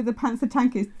know where the Panther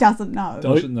tank is? Doesn't know.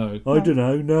 Doesn't know. I don't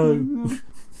know, no.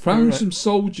 Found Right. some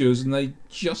soldiers and they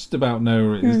just about know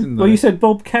where it is, didn't they? Well, you said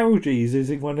Bob Carolgees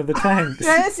is in one of the tanks.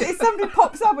 Yeah, it's somebody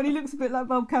pops up and he looks a bit like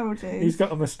Bob Carolgees. He's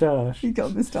got a moustache. He's got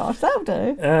a moustache. That'll do.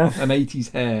 An 80s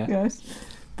hair. Yes.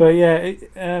 But yeah,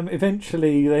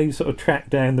 eventually they sort of track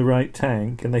down the right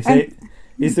tank and they say,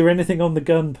 is there anything on the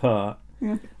gun part?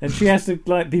 Yeah. And she has to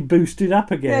like be boosted up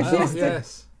again. Yeah, she Oh, has to-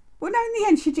 yes. Well, no, in the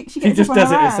end, she gets just up on does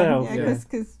her it own. herself, Yeah, yeah.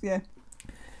 because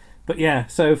But yeah,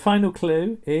 so final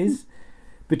clue is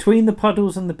between the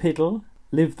puddles and the piddle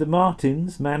live the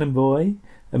Martins, man and boy.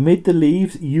 Amid the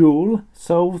leaves, you'll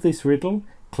solve this riddle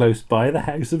close by the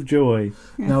house of joy.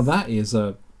 Now that is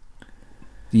a...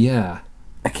 Yeah.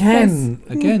 Again,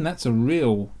 That's a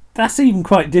real... that's even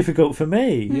quite difficult for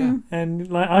me. Yeah. And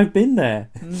like I've been there.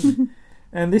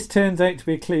 And this turns out to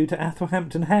be a clue to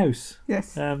Athelhampton House,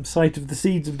 yes, site of the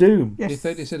Seeds of Doom. yes. If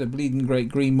they'd have said a bleeding great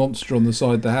green monster on the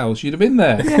side of the house, you'd have been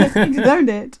there. Yeah, you owned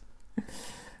it.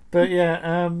 But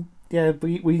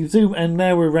we zoom, and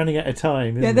now we're running out of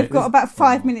time. Yeah, isn't they've it? got about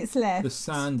 5 minutes left. The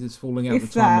sand is falling out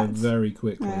If the timer that. very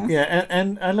quickly. Yeah. Yeah,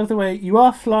 and I love the way you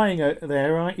are flying out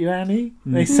there, aren't you, Annie?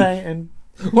 They say, and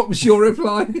What was your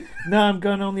reply? no, I'm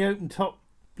going on the open top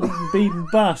Beeden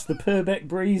bus, the Purbeck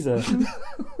Breezer.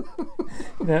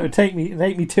 It would take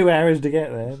me 2 hours to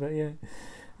get there, but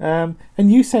yeah.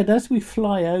 And you said as we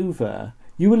fly over,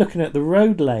 you were looking at the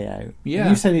road layout. Yeah.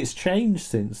 You said it's changed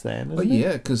since then, Oh hasn't it?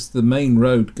 yeah, because the main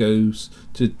road goes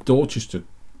to Dorchester.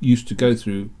 Used to go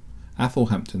through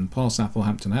Athelhampton, past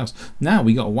Athelhampton House. Now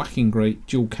we got a whacking great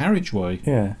dual carriageway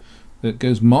Yeah. that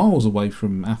goes miles away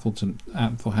from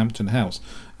Athelhampton House.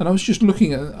 And I was just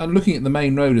looking at the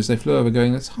main road as they flew over,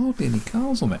 going, "There's hardly any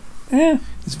cars on it." Yeah,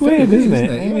 It's weird, very isn't weird,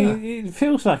 it? isn't it? I mean, it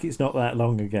feels like it's not that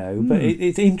long ago, but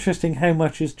it's interesting how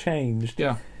much has changed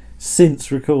Yeah. since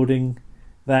recording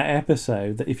that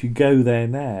episode. That if you go there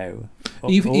now, or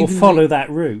Even follow that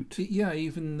route, Yeah,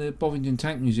 even the Bovington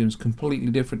Tank Museum is completely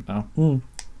different now.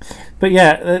 but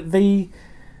yeah, the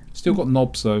Still got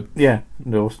knobs though.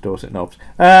 Dorset knobs.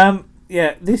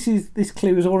 This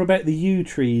clue is all about the yew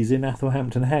trees in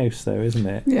Athelhampton House, though, isn't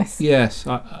it? Yes. Yes,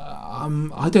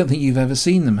 I don't think you've ever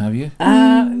seen them, have you?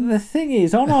 The thing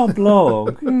is, on our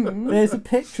blog, there's a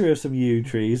picture of some yew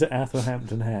trees at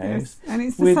Athelhampton House. Yes. And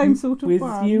it's the same sort of with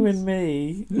ones. you and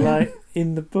me, like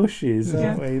in the bushes,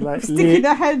 aren't we? Like Sticking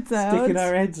our heads out. sticking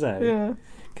our heads out. Yeah.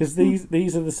 Because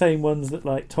these are the same ones that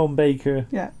like Tom Baker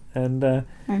Yeah. and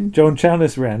And John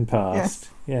Challis ran past.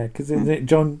 Yeah, because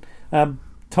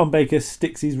Tom Baker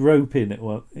sticks his rope in at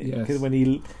one Yes. when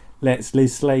he lets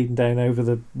Liz Sladen down over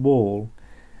the wall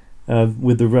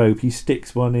with the rope. He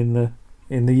sticks one in the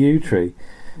yew tree,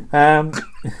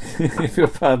 if you'll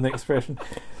pardon the expression.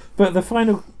 But the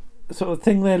final sort of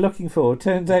thing they're looking for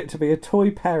turns out to be a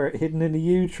toy parrot hidden in a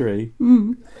yew tree.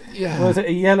 Yeah. Was it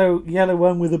a yellow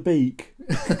one with a beak?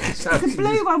 the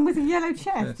blue one with a yellow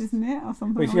chest, isn't it? Or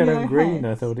something. Which or yellow and green,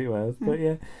 head. I thought it was. But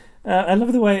yeah. I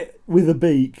love the way with a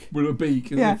beak. With a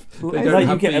beak, as Yeah. if they Like don't you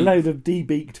have get a beaks. load of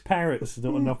de-beaked parrots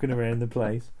sort of knocking around the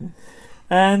place.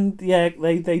 And yeah,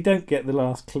 they don't get the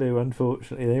last clue,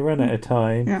 unfortunately. They run out of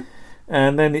time. Yeah.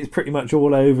 And then it's pretty much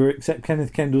all over, except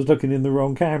Kenneth Kendall's looking in the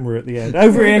wrong camera at the end.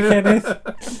 Over here,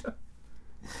 Kenneth!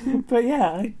 But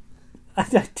yeah,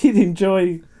 I did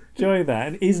enjoy that.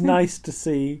 And it is nice to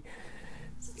see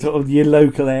sort of your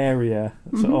local area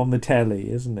sort of on the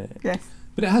telly, isn't it? Yes.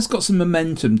 But it has got some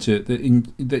momentum to it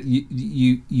that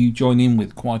you join in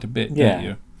with quite a bit, Yeah. don't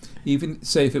you? Even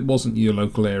say if it wasn't your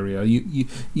local area, you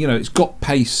know it's got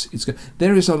pace.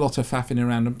 There is a lot of faffing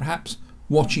around, and perhaps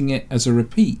watching it as a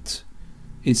repeat,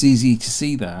 it's easy to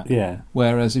see that. Yeah.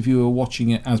 Whereas if you were watching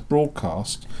it as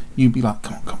broadcast, you'd be like,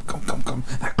 come on,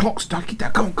 that clock's ticking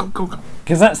down, come on.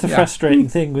 Because that's the Yeah. frustrating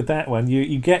thing with that one.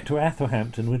 You get to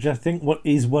Athelhampton, which I think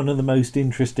is one of the most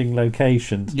interesting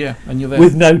locations, Yeah, and you're there.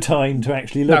 with no time to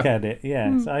actually look No. at it.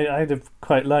 Yeah, so I'd have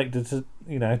quite liked to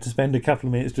spend a couple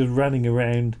of minutes just running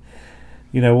around,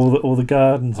 all the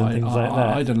gardens and things like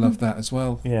that. I'd have loved that as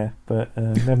well. Yeah, but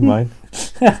never mind.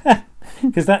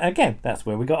 Because that's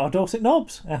where we got our Dorset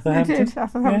knobs, We Athelhampton. did.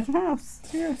 Athelhampton House.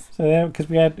 Yes. So because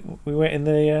we went in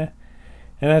the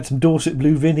and had some Dorset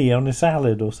Blue Vinny on a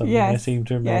salad or something. I Yes, seem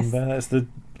to remember. yes. That's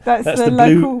That's the the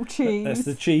blue- local cheese. That's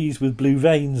the cheese with blue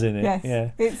veins in it. Yes. Yeah.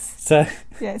 It's So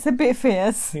it's a bit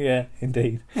fierce. yeah,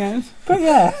 indeed. Yes. But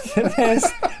yeah, there's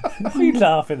what are you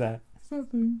laughing at?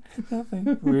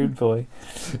 Nothing. Rude boy.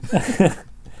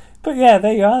 But yeah,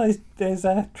 there you are. There's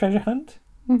a treasure hunt,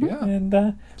 Yeah,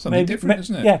 and something different,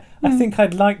 isn't it? Yeah, I think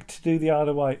I'd like to do the Isle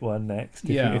of Wight one next.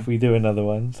 If we do another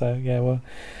one. So yeah,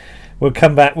 we'll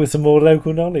come back with some more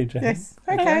local knowledge. I think. Yes.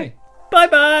 Okay.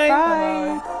 Bye-bye.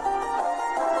 Bye.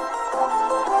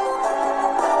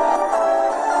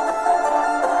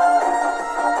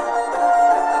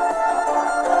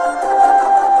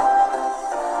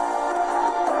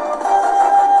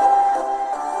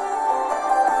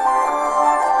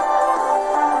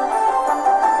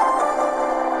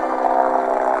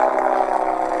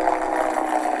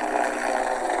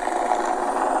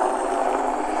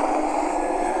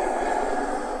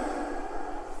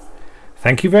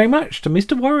 Thank you very much to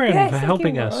Mr. Warren Yes, for thank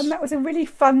helping you, us. Warren. That was a really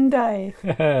fun day.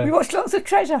 We watched lots of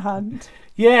Treasure Hunt.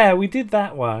 Yeah, we did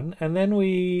that one, and then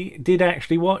we did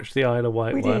actually watch the Isle of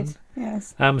Wight We one. did,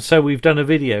 yes. So we've done a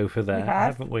video for that,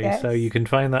 have, haven't we? yes. So you can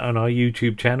find that on our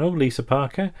YouTube channel, Lisa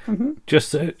Parker. Mm-hmm. Just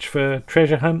search for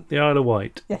Treasure Hunt, the Isle of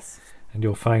Wight, Yes. and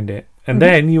you'll find it. And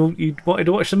then you wanted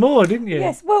to watch some more, didn't you?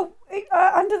 Yes, well,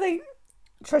 under the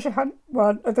Treasure Hunt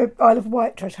one, the Isle of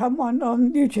Wight Treasure Hunt one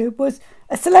on YouTube was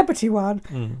a celebrity one.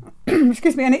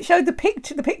 Excuse me, and it showed the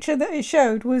picture. The picture that it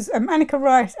showed was Annika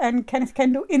Rice and Kenneth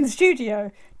Kendall in the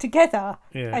studio together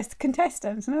as the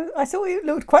contestants, and I thought it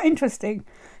looked quite interesting.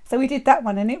 So we did that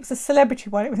one, and it was a celebrity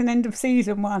one. It was an end of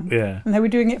season one, and they were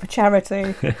doing it for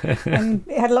charity, and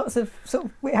it had lots of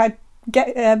it had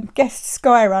guest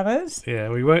sky runners. Yeah,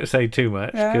 we won't say too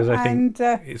much because I think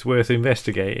it's worth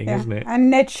investigating, isn't it? And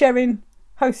Ned Sherrin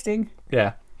hosting.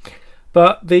 Yeah.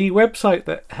 But the website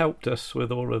that helped us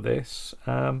with all of this,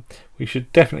 we should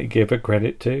definitely give a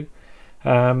credit to.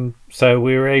 So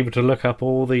we were able to look up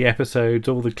all the episodes,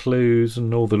 all the clues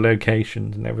and all the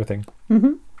locations and everything.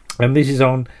 Mm-hmm. And this is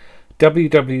on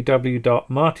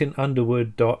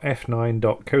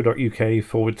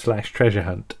www.martinunderwood.f9.co.uk/treasure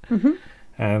hunt. Mm-hmm.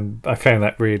 And I found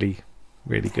that really,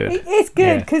 really good. It's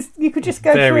good because you could just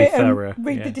go Very through it thorough, and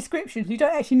read the descriptions. You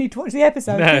don't actually need to watch the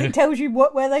episode. No. It tells you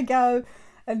where they go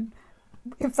and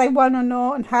if they won or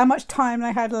not and how much time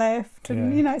they had left.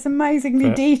 And, it's amazingly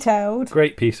detailed.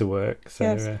 Great piece of work. So,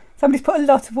 yes. Somebody's put a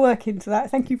lot of work into that.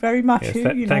 Thank you very much.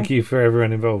 Yes, thank you for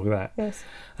everyone involved with that. Yes.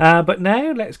 But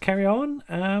now let's carry on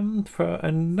for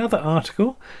another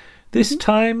article. This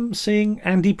time seeing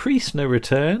Andy Priestner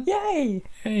return. Yay!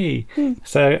 Hey.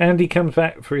 So Andy comes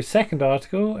back for his second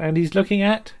article and he's looking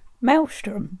at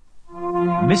Maelstrom.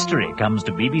 Mystery comes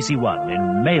to BBC One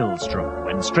in Maelstrom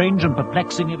when strange and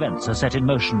perplexing events are set in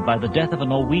motion by the death of a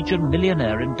Norwegian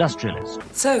millionaire industrialist.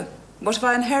 So, what have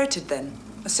I inherited then?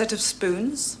 A set of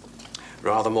spoons?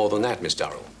 Rather more than that, Miss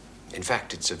Durrell. In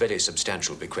fact, it's a very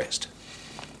substantial bequest.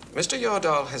 Mr.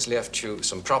 Yordal has left you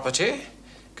some property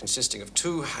consisting of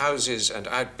 2 houses and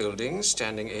outbuildings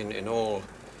standing in all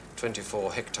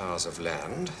 24 hectares of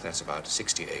land, that's about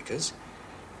 60 acres,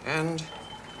 and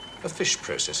a fish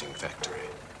processing factory.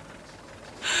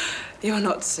 You're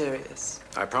not serious.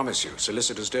 I promise you,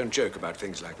 solicitors don't joke about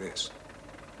things like this.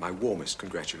 My warmest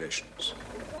congratulations.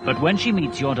 But when she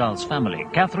meets Yordal's family,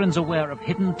 Catherine's aware of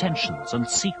hidden tensions and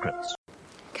secrets.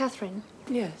 Catherine?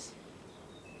 Yes.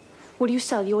 Will you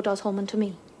sell Yordal's Holman to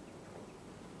me?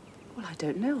 Well, I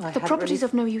don't know. The property's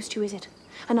of no use to you, is it?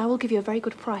 And I will give you a very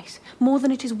good price. More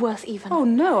than it is worth, even. Oh,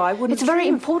 no, I wouldn't. It's very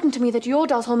important to me that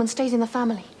Yordal's Holman stays in the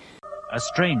family. A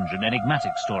strange and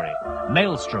enigmatic story.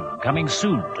 Maelstrom, coming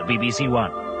soon to BBC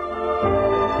One.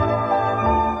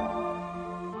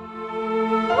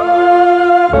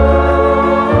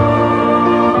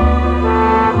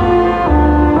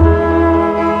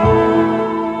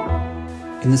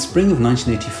 In the spring of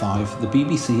 1985, the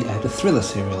BBC aired a thriller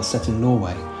serial set in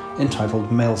Norway entitled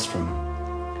Maelstrom.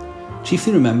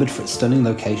 Chiefly remembered for its stunning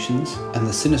locations and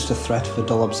the sinister threat of a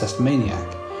doll-obsessed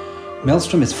maniac,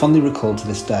 Maelstrom is fondly recalled to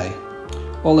this day,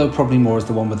 although probably more as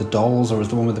the one with the dolls or as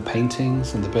the one with the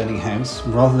paintings and the burning house,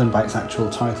 rather than by its actual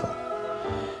title.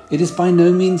 It is by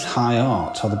no means high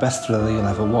art or the best thriller you'll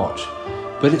ever watch,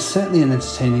 but it's certainly an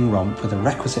entertaining romp with a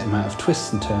requisite amount of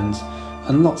twists and turns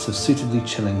and lots of suitably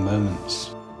chilling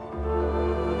moments.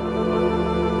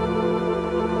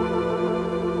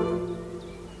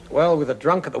 Well, with a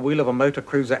drunk at the wheel of a motor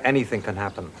cruiser, anything can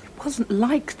happen. It wasn't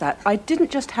like that. I didn't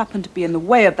just happen to be in the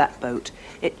way of that boat.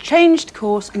 It changed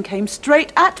course and came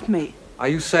straight at me. Are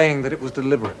you saying that it was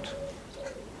deliberate?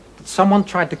 That someone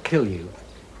tried to kill you?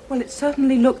 Well, it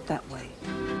certainly looked that way.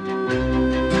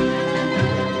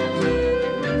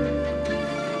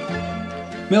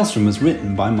 Maelstrom was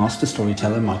written by master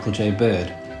storyteller Michael J.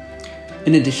 Bird.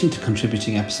 In addition to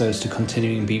contributing episodes to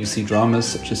continuing BBC dramas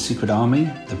such as Secret Army,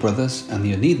 The Brothers and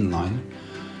The Oneiden Line,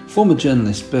 former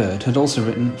journalist Bird had also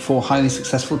written 4 highly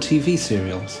successful TV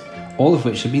serials, all of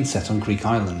which had been set on Greek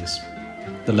islands.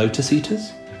 The Lotus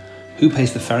Eaters, Who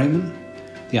Pays the Ferryman,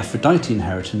 The Aphrodite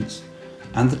Inheritance,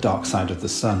 and The Dark Side of the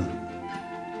Sun.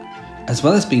 As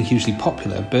well as being hugely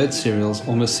popular, Bird's serials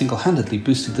almost single-handedly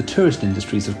boosted the tourist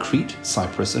industries of Crete,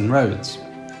 Cyprus and Rhodes.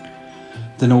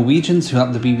 The Norwegians who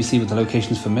helped the BBC with the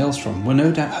locations for Maelstrom were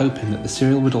no doubt hoping that the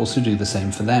serial would also do the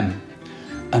same for them.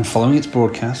 And following its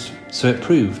broadcast, so it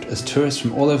proved as tourists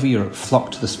from all over Europe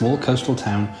flocked to the small coastal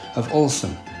town of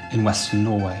Ålesund in western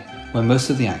Norway, where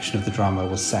most of the action of the drama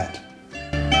was set.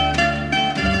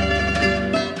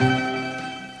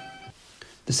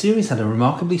 The series had a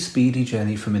remarkably speedy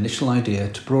journey from initial idea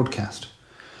to broadcast.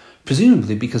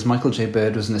 presumably because Michael J.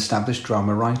 Bird was an established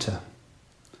drama writer.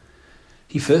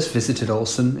 He first visited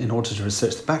Olsen in order to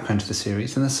research the background of the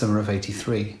series in the summer of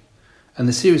 '83, and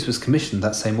the series was commissioned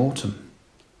that same autumn.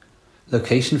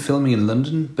 Location filming in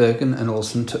London, Bergen and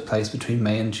Olsen took place between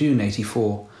May and June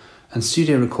 '84, and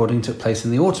studio recording took place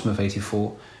in the autumn of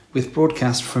 '84, with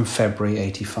broadcast from February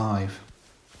 '85.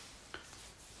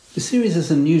 The series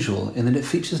is unusual in that it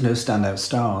features no standout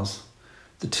stars.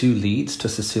 The two leads,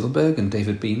 Tusse Silberg and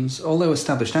David Beams, although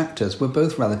established actors, were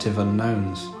both relative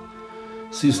unknowns.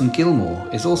 Susan Gilmore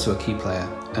is also a key player,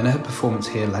 and her performance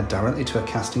here led directly to a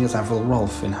casting as Avril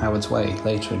Rolfe in Howard's Way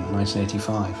later in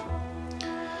 1985.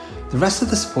 The rest of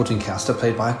the supporting cast are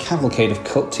played by a cavalcade of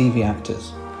cult TV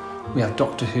actors. We have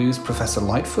Doctor Who's Professor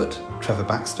Lightfoot, Trevor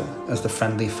Baxter, as the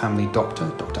friendly family doctor,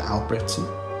 Dr. Al Britson.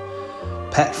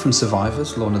 Pet from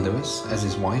Survivors, Lorna Lewis, as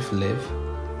his wife, Liv.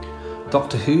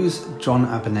 Doctor Who's John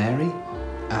Abineri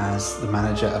as the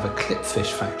manager of a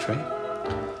clipfish factory.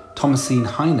 Thomasine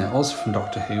Heine, also from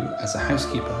Doctor Who, as a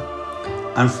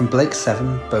housekeeper. And from Blake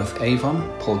 7, both Avon,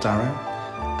 Paul Darrow,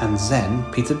 and Zen,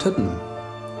 Peter Tuddenham.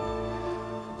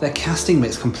 Their casting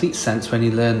makes complete sense when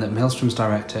you learn that Maelstrom's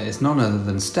director is none other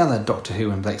than stellar Doctor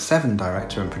Who and Blake 7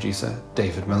 director and producer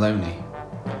David Maloney.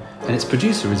 And its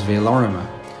producer is Vere Lorimer,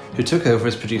 who took over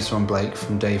as producer on Blake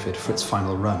from David for its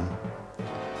final run.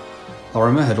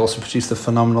 Lorimer had also produced the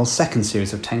phenomenal second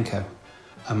series of Tenko,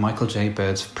 and Michael J.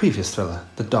 Bird's previous thriller,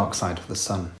 The Dark Side of the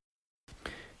Sun.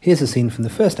 Here's a scene from the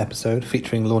first episode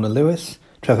featuring Lorna Lewis,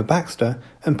 Trevor Baxter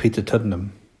and Peter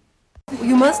Tuddenham.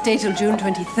 You must stay till June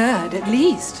 23rd, at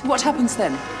least. What happens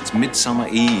then? It's Midsummer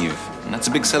Eve, and that's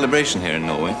a big celebration here in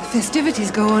Norway. The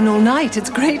festivities go on all night. It's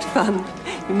great fun.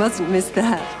 You mustn't miss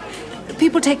that.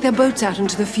 People take their boats out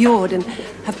into the fjord and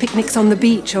have picnics on the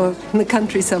beach or in the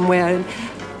country somewhere. And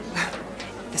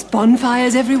there's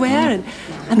bonfires everywhere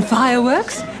and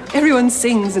fireworks. Everyone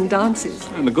sings and dances.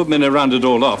 And the good men have rounded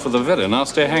all off with a very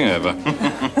nasty hangover.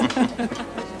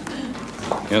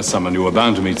 Here's someone you were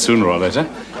bound to meet sooner or later.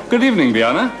 Good evening,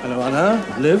 Biana. Hello,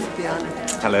 Anna. Liv.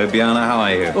 Biana. Hello, Biana. How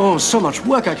are you? Oh, so much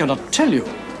work I cannot tell you.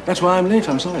 That's why I'm late.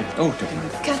 I'm sorry. Oh,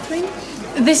 Catherine,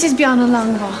 this is Biana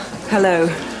Langva. Hello.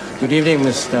 Good evening,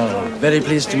 Miss Stella. Very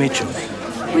pleased to meet you.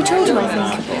 We told you, I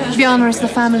think. Biana is the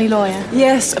family lawyer.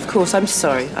 Yes, of course. I'm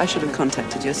sorry. I should have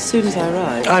contacted you as soon as I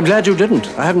arrived. I'm glad you didn't.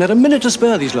 I haven't had a minute to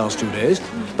spare these last 2 days.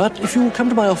 But if you come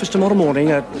to my office tomorrow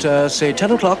morning at, say,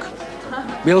 10 o'clock,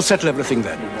 we'll settle everything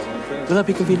then. Will that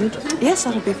be convenient? Yes,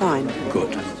 that'll be fine.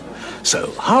 Good.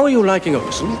 So, how are you liking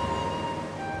Olsen?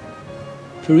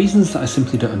 For reasons that I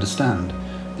simply don't understand,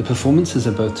 the performances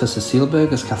of both Tusse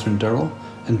Silberg as Catherine Durrell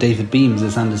and David Beams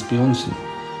as Anders Bjornson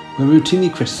were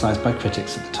routinely criticised by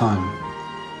critics at the time.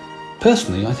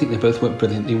 Personally, I think they both work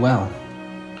brilliantly well.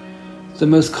 The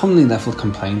most commonly levelled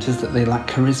complaint is that they lack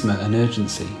charisma and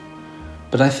urgency,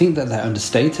 but I think that their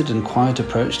understated and quiet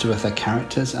approach to both their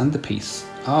characters and the piece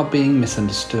are being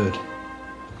misunderstood.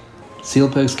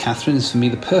 Silberg's Catherine is for me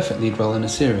the perfect lead role in a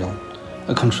serial,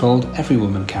 a controlled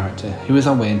every-woman character who is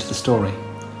our way into the story.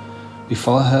 We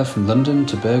follow her from London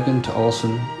to Bergen to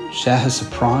Olsen, share her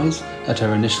surprise at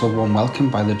her initial warm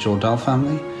welcome by the Jordal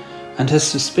family, and her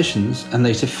suspicions and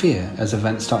later fear as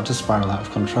events start to spiral out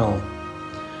of control.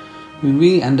 We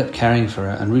really end up caring for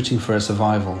her and rooting for her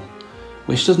survival,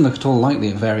 which doesn't look at all likely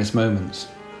at various moments.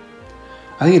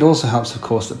 I think it also helps, of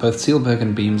course, that both Silberg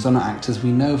and Beams are not actors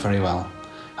we know very well,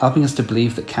 helping us to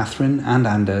believe that Catherine and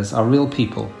Anders are real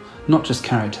people, not just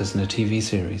characters in a TV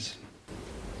series.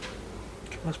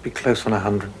 There must be close on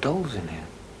 100 dolls in here.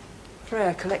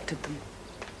 Freya collected them.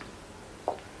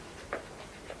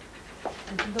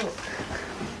 And look.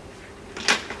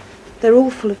 They're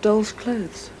all full of dolls'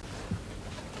 clothes.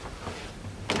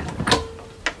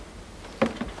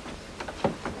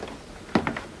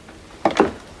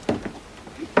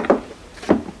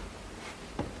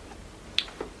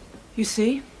 You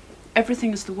see,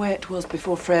 everything is the way it was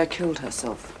before Freya killed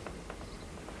herself.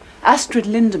 Astrid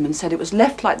Lindemann said it was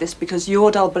left like this because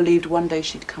Jordal believed one day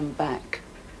she'd come back.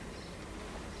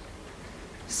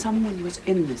 Someone was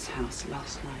in this house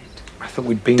last night. I thought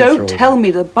we'd been through. Don't tell me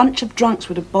the bunch of drunks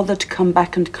would have bothered to come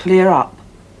back and clear up.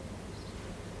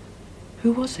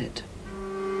 Who was it?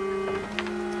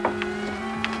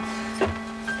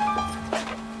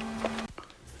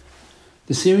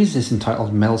 The series is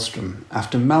entitled Maelstrom,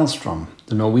 after Maelstrom,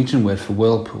 the Norwegian word for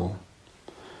whirlpool.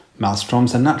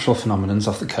 Maelstroms are natural phenomena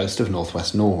off the coast of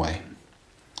northwest Norway.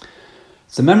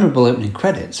 The memorable opening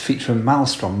credits feature a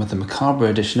maelstrom with a macabre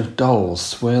edition of dolls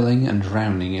swirling and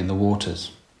drowning in the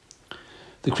waters.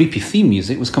 The creepy theme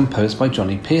music was composed by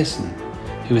Johnny Pearson,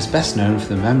 who is best known for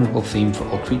the memorable theme for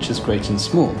All Creatures Great and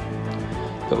Small,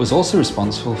 but was also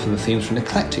responsible for the themes for an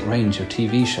eclectic range of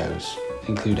TV shows,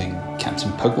 including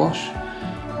Captain Pugwash,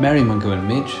 Mary Mungo and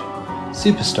Midge,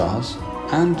 Superstars,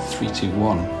 and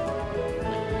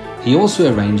 321. He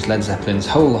also arranged Led Zeppelin's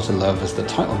Whole Lotta Love as the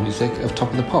title music of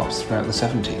Top of the Pops throughout the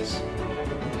 70s.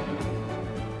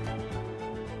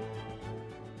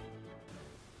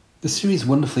 The series'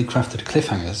 wonderfully crafted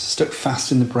cliffhangers stuck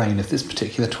fast in the brain of this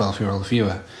particular 12-year-old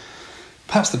viewer,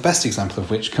 perhaps the best example of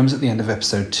which comes at the end of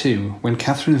episode 2, when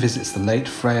Catherine visits the late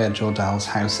Freya Jordahl's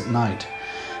house at night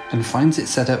and finds it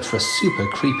set up for a super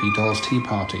creepy doll's tea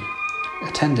party,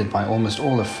 attended by almost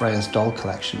all of Freya's doll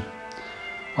collection,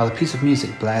 while a piece of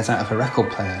music blares out of a record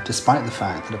player despite the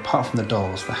fact that apart from the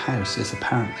dolls, the house is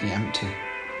apparently empty.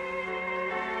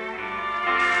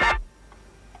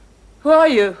 Who are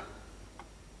you?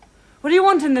 What do you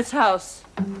want in this house?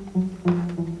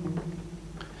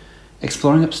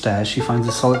 Exploring upstairs, she finds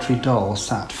a solitary doll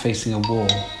sat facing a wall.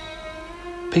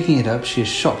 Picking it up, she is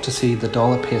shocked to see the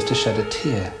doll appears to shed a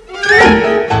tear.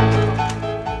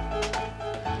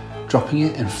 Dropping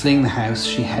it and fleeing the house,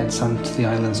 she heads onto the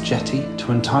island's jetty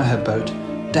to untie her boat,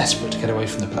 desperate to get away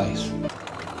from the place.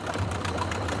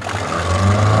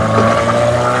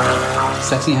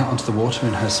 Setting out onto the water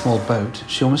in her small boat,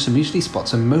 she almost immediately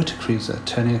spots a motor cruiser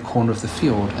turning a corner of the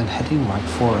fjord and heading right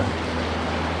for her.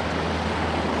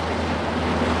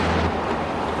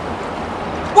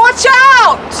 Watch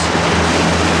out!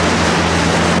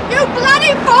 You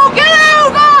bloody fool, get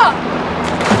over!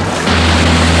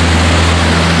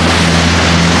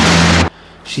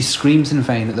 She screams in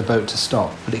vain at the boat to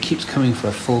stop, but it keeps coming for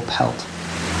a full pelt.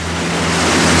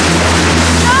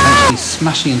 Eventually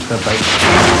smashing into her boat,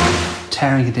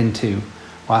 tearing it in two,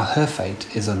 while her fate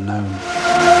is unknown.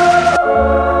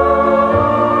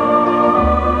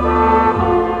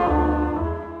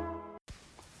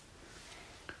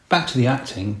 Back to the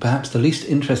acting, perhaps the least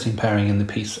interesting pairing in the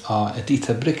piece are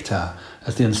Editha Brichta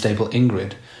as the unstable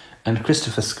Ingrid, and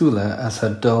Christopher Schuyler as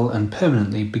her dull and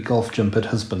permanently begolf-jumpered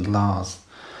husband Lars.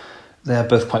 They are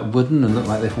both quite wooden and look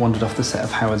like they've wandered off the set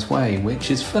of Howard's Way, which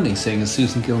is funny seeing as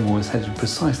Susan Gilmore is headed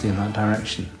precisely in that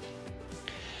direction.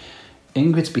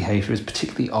 Ingrid's behaviour is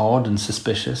particularly odd and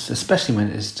suspicious, especially when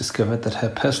it is discovered that her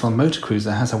personal motor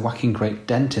cruiser has a whacking great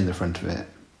dent in the front of it.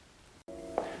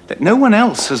 That no one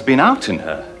else has been out in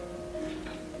her.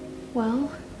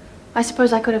 Well, I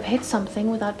suppose I could have hit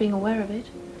something without being aware of it.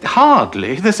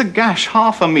 Hardly. There's a gash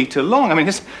half a metre long. I mean,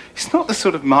 it's not the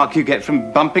sort of mark you get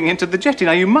from bumping into the jetty.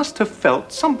 Now, you must have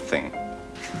felt something.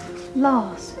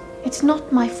 Lars, it's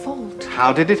not my fault.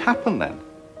 How did it happen, then?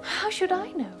 How should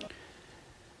I know?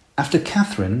 After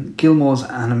Catherine, Gilmore's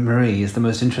Anna Marie is the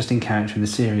most interesting character in the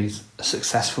series, a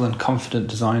successful and confident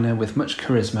designer with much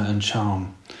charisma and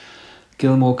charm.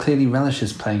 Gilmore clearly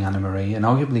relishes playing Anna Marie and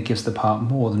arguably gives the part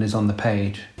more than is on the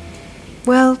page.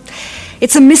 Well,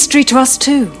 it's a mystery to us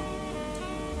too.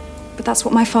 But that's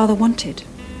what my father wanted.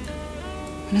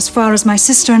 And as far as my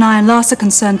sister and I and Lars are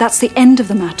concerned, that's the end of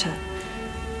the matter.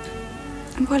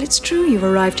 And while it's true you've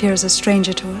arrived here as a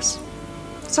stranger to us,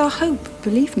 it's our hope,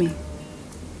 believe me,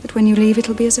 that when you leave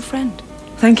it'll be as a friend.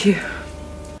 Thank you.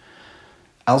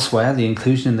 Elsewhere, the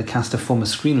inclusion in the cast of former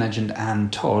screen legend Anne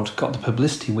Todd got the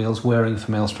publicity wheels whirring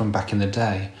for Maelstrom back in the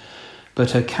day,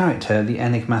 but her character, the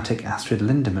enigmatic Astrid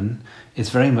Lindemann, is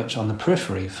very much on the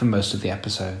periphery for most of the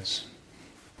episodes.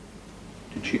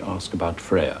 Did she ask about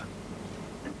Freya?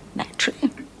 Naturally.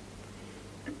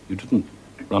 You didn't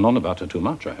run on about her too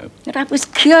much, I hope. But I was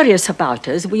curious about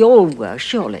her, as we all were,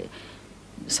 surely.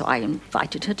 So I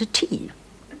invited her to tea.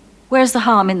 Where's the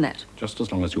harm in that? Just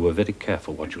as long as you were very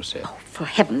careful what you said. Oh, for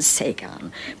heaven's sake,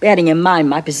 Anne. Bearing in mind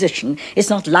my position, it's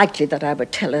not likely that I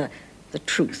would tell her the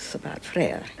truth about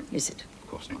Freya, is it? Of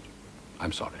course not.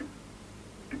 I'm sorry.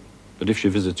 But if she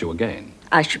visits you again...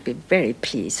 I should be very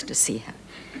pleased to see her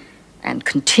and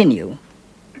continue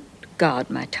to guard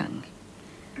my tongue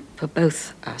for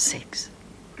both our sakes.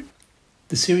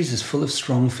 The series is full of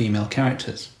strong female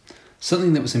characters,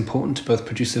 something that was important to both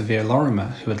producer Vera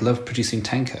Lorimer, who had loved producing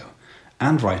Tenko,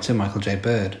 and writer Michael J.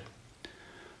 Bird.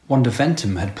 Wanda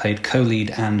Ventham had played co-lead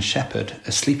Anne Shepard,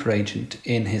 a sleeper agent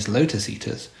in his Lotus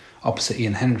Eaters, opposite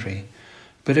Ian Hendry,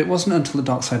 but it wasn't until The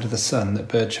Dark Side of the Sun that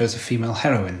Bird chose a female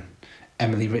heroine,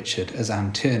 Emily Richard as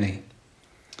Anne Tierney.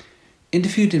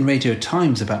 Interviewed in Radio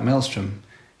Times about Maelstrom,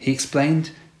 he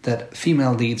explained that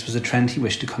female leads was a trend he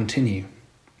wished to continue.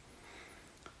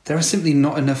 There are simply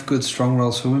not enough good strong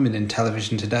roles for women in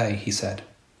television today, he said,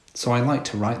 so I like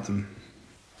to write them.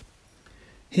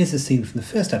 Here's a scene from the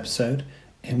first episode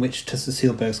in which Tussa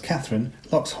Seelberg's Catherine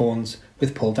locks horns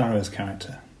with Paul Darrow's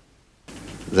character.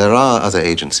 There are other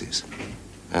agencies,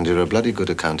 and you're a bloody good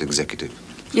account executive.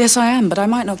 Yes, I am, but I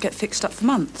might not get fixed up for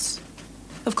months.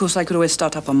 Of course, I could always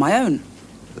start up on my own.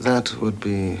 That would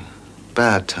be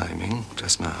bad timing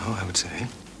just now, I would say.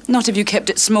 Not if you kept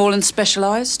it small and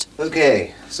specialised.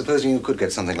 Okay, supposing you could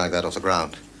get something like that off the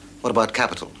ground. What about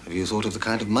capital? Have you thought of the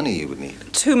kind of money you would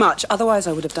need? Too much, otherwise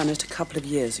I would have done it a couple of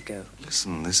years ago.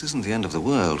 Listen, this isn't the end of the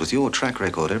world. With your track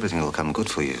record, everything will come good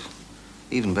for you.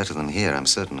 Even better than here, I'm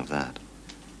certain of that.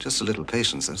 Just a little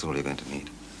patience, that's all you're going to need.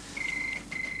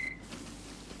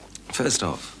 First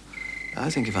off, I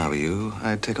think if I were you,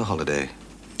 I'd take a holiday.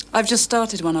 I've just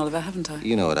started one, Oliver, haven't I?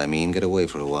 You know what I mean, get away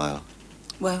for a while.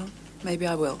 Well, maybe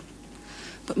I will.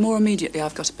 But more immediately,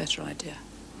 I've got a better idea.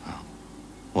 Oh.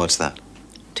 What's that?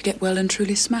 To get well and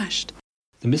truly smashed.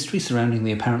 The mystery surrounding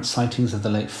the apparent sightings of the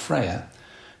late Freya,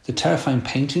 the terrifying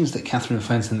paintings that Catherine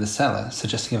finds in the cellar,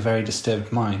 suggesting a very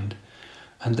disturbed mind,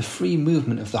 and the free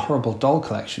movement of the horrible doll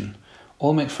collection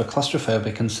all make for a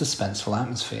claustrophobic and suspenseful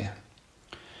atmosphere.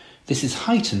 This is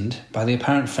heightened by the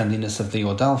apparent friendliness of the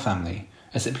Ordal family,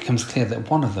 as it becomes clear that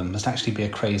one of them must actually be a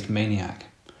crazed maniac.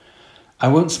 I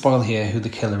won't spoil here who the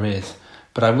killer is,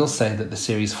 but I will say that the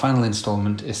series' final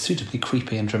instalment is suitably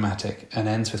creepy and dramatic and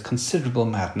ends with considerable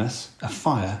madness, a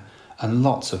fire, and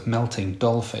lots of melting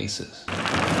doll faces.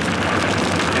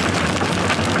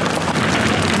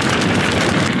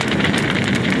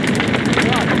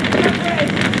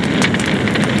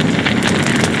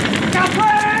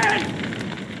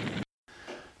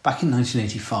 Back in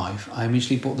 1985, I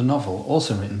immediately bought the novel,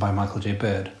 also written by Michael J.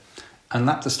 Bird, and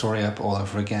lapped the story up all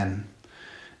over again.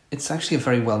 It's actually a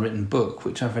very well-written book,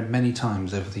 which I've read many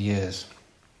times over the years.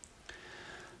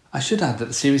 I should add that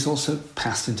the series also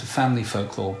passed into family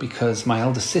folklore because my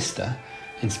elder sister,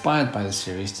 inspired by the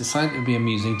series, decided it would be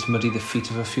amusing to muddy the feet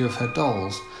of a few of her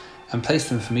dolls and place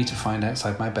them for me to find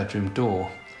outside my bedroom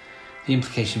door, the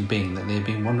implication being that they had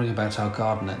been wandering about our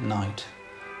garden at night.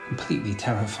 Completely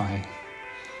terrifying.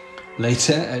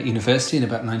 Later, at university in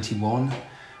about 91,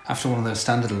 after one of those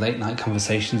standard late-night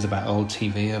conversations about old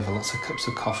TV over lots of cups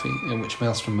of coffee, in which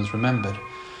Maelstrom was remembered,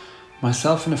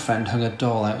 myself and a friend hung a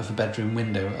doll out of a bedroom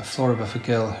window, a floor above a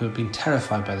girl who had been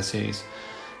terrified by the series,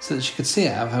 so that she could see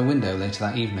it out of her window later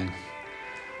that evening.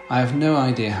 I have no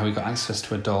idea how we got access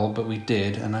to a doll, but we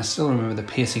did, and I still remember the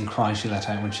piercing cry she let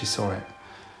out when she saw it.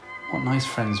 What nice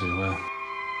friends we were.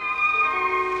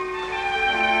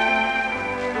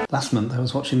 Last month I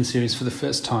was watching the series for the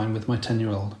first time with my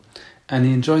 10-year-old, and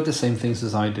he enjoyed the same things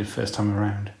as I did first time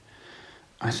around.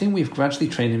 I think we've gradually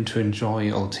trained him to enjoy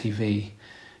old TV.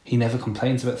 He never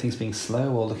complains about things being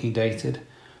slow or looking dated,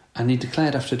 and he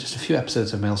declared after just a few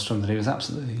episodes of Maelstrom that he was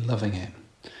absolutely loving it.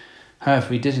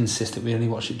 However, he did insist that we only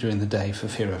watch it during the day for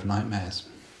fear of nightmares.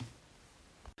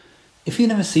 If you've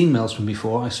never seen Maelstrom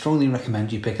before, I strongly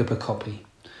recommend you pick up a copy.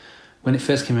 When it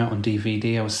first came out on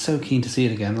DVD, I was so keen to see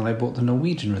it again that I bought the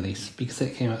Norwegian release because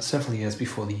it came out several years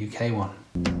before the UK one.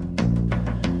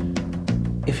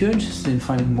 If you're interested in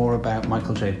finding more about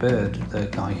Michael J. Bird, the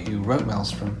guy who wrote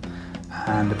Maelstrom,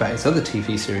 and about his other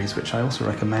TV series, which I also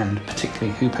recommend,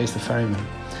 particularly Who Pays the Ferryman,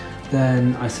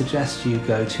 then I suggest you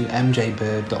go to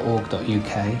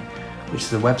mjbird.org.uk, which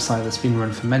is a website that's been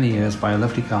run for many years by a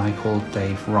lovely guy called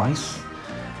Dave Rice.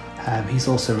 He's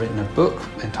also written a book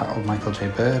entitled Michael J.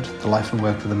 Bird, The Life and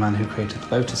Work of the Man Who Created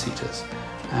the Lotus Eaters.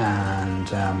 And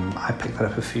I picked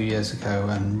that up a few years ago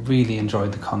and really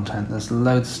enjoyed the content. There's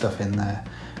loads of stuff in there.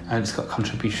 And it's got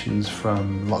contributions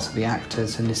from lots of the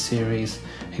actors in this series,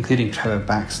 including Trevor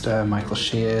Baxter, Michael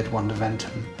Sheard, Wanda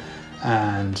Venton,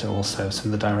 and also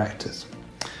some of the directors.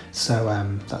 So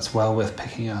that's well worth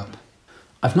picking up.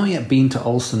 I've not yet been to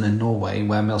Olsen in Norway,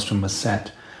 where Maelstrom was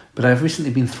set, but I've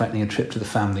recently been threatening a trip to the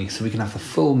family so we can have the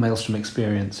full Maelstrom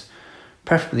experience,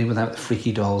 preferably without the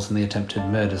freaky dolls and the attempted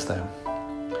murders though.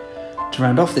 To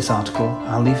round off this article,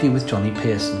 I'll leave you with Johnny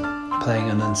Pearson, playing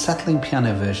an unsettling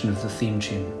piano version of the theme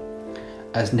tune.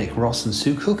 As Nick Ross and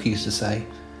Sue Cook used to say,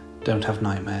 don't have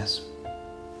nightmares.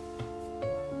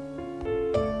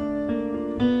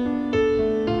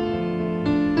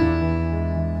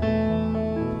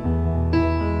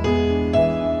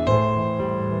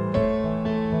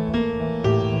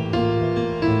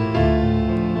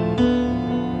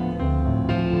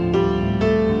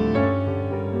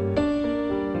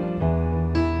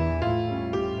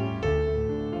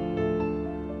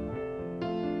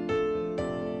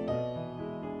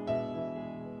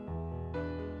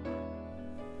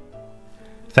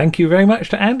 Thank you very much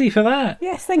to Andy for that.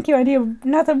 Yes, thank you, Andy.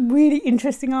 Another really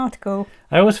interesting article.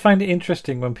 I always find it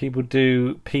interesting when people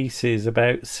do pieces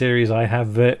about series I have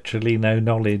virtually no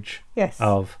knowledge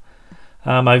of.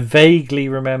 I vaguely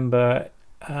remember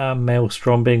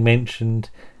Maelstrom being mentioned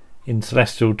in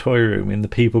Celestial Toy Room in the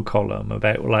people column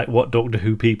about like what Doctor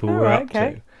Who people were up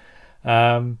to.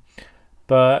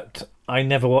 But I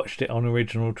never watched it on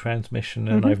original transmission,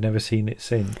 and I've never seen it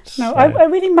since. No, so. I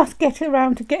really must get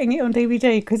around to getting it on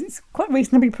DVD because it's quite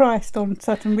reasonably priced on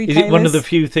certain retailers. Is it one of the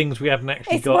few things we haven't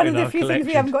actually got in our collection? It's one of the few things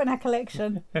we haven't got in our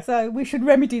collection. So we should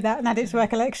remedy that and add it to our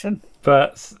collection.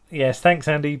 But yes, thanks,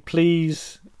 Andy.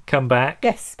 Please come back.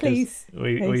 Yes, please.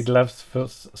 We'd love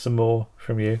some more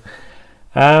from you.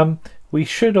 We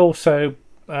should also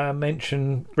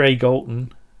mention Ray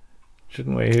Galton,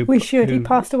 shouldn't we? We should. He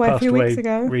passed away a few weeks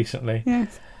ago. Recently.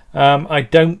 Yes. I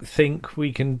don't think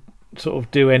we can sort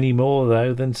of do any more,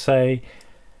 though, than say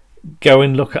go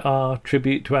and look at our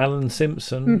tribute to Alan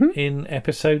Simpson in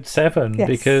episode 7,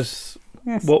 because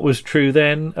what was true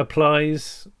then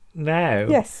applies now.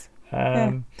 Yes.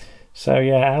 So,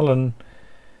 Alan...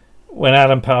 When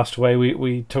Alan passed away,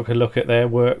 we took a look at their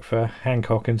work for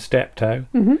Hancock and Steptoe,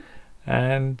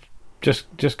 and just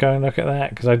go and look at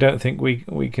that, because I don't think we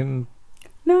can,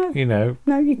 you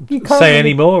can't say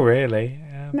any more, really.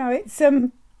 No, it's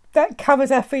that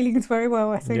covers our feelings very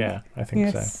well, I think. Yeah, I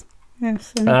think so.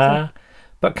 Yes.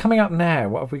 But coming up now,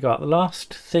 what have we got? The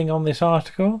last thing on this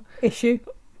article? Issue.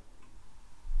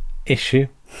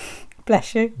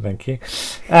 Bless you. Thank you.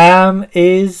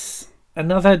 Is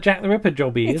another Jack the Ripper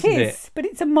jobby, isn't it? It is, but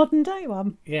it's a modern day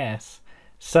one. Yes.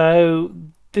 So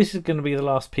this is going to be the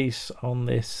last piece on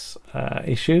this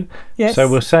issue. Yes. So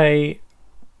we'll say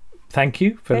thank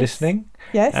you for listening.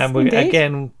 Yes, and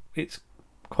again, it's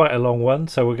quite a long one,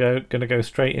 so we're going to go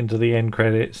straight into the end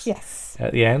credits. Yes.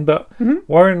 At the end, but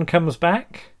Warren comes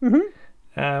back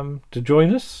to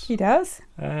join us. He does.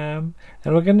 And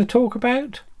we're going to talk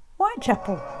about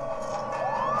Whitechapel.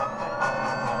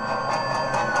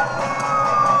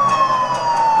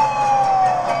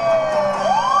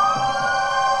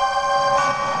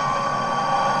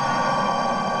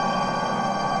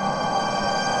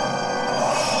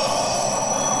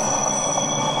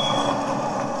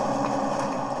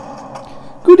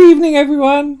 Good evening,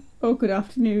 everyone. Oh, good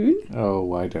afternoon.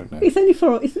 Oh, I don't know. It's only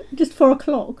it's just 4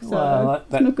 o'clock, so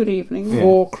it's not good evening. Yeah.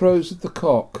 4 crows at the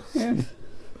cock. Yes.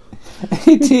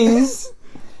 It is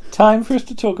time for us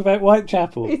to talk about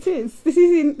Whitechapel. It is. This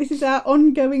is our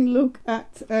ongoing look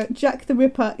at Jack the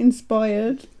Ripper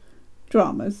inspired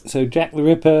dramas. So Jack the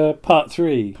Ripper Part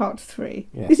 3. Part 3.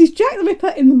 Yes. This is Jack the Ripper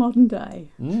in the modern day.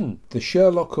 The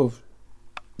Sherlock of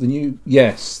the new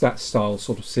that style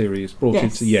sort of series brought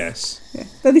into Yeah.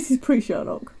 So this is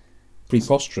pre-Sherlock.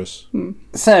 Preposterous.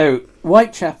 So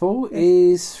Whitechapel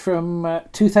is from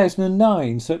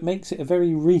 2009, so it makes it a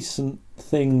very recent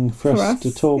thing for us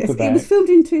to talk about. It was filmed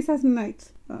in 2008.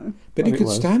 So. But it could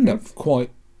stand up quite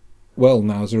well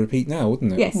now as a repeat now,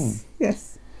 wouldn't it? Yes,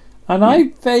 yes. And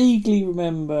I vaguely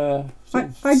remember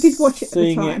I did watch it at the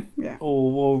seeing time. it,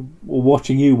 or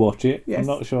watching you watch it. Yes. I'm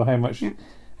not sure how much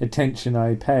attention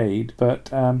I paid,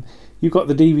 but you got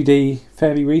the DVD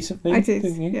fairly recently. I did,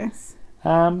 didn't you? yes.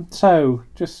 So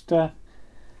just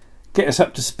get us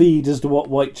up to speed as to what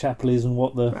Whitechapel is and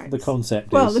what the concept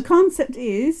is. Well, the concept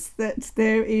is that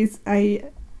there is a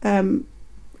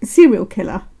serial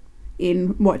killer in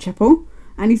Whitechapel,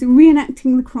 and he's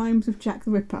reenacting the crimes of Jack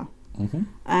the Ripper.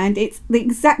 And it's the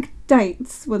exact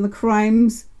dates when the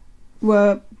crimes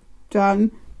were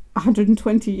done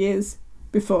 120 years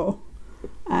before.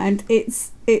 And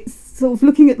it's sort of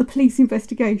looking at the police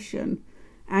investigation.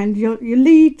 And your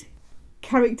lead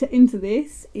character into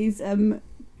this is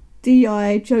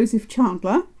D.I. Joseph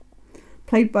Chandler,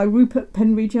 played by Rupert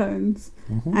Penry Jones.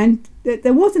 And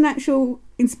there was an actual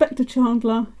Inspector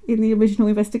Chandler in the original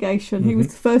investigation. He was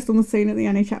the first on the scene at the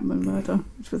Annie Chapman murder,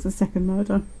 which was the second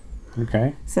murder.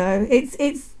 Okay. So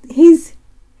he's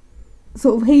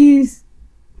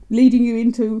leading you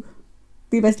into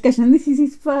the investigation, and this is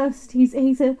his first.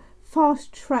 He's a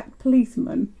fast track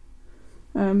policeman.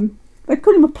 They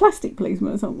call him a plastic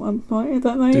policeman at one point,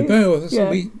 don't they?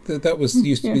 That was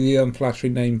used to be the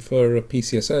unflattering name for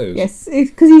PCSOs. Yes,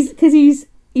 because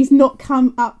he's not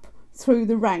come up through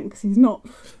the ranks. He's not.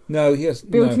 No, he has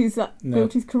built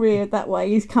his career that way.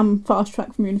 He's come fast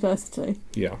track from university.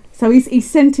 Yeah. So he's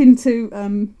sent into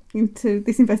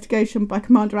this investigation by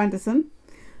Commander Anderson,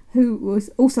 who was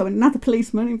also another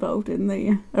policeman involved in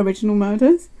the original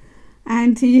murders,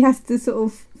 and he has to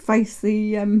sort of face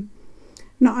the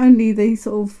not only the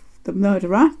sort of the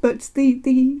murderer, but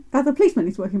the other policeman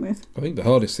he's working with. I think the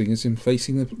hardest thing is him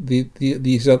facing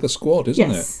these other squad, isn't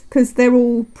it? Yes, because they're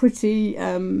all pretty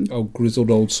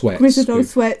grizzled old sweats. Grizzled old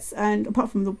sweats, and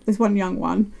apart from there's one young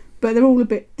one, but they're all a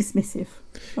bit dismissive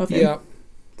of him. Yeah.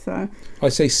 So I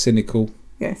say cynical.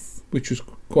 Yes. Which was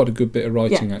quite a good bit of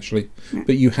writing, actually. Yeah.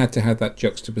 But you had to have that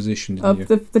juxtaposition, didn't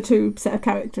you? Of the two set of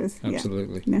characters.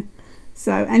 Absolutely. Yeah.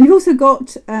 So, and you've also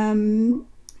got I've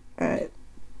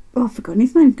forgotten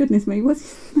his name. Goodness me, what's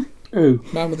his name? Who?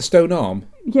 Man with the stone arm.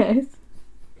 Yes.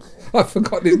 I've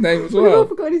forgotten his name as I've well.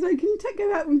 forgotten his name. Can you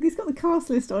go out? He's got the cast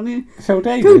list on here. Phil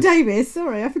Davis. Phil Davis.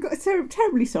 Sorry, I forgot.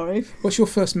 Terribly sorry. What's your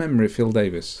first memory of Phil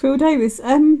Davis? Phil Davis.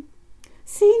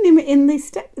 Seen him in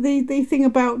the thing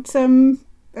about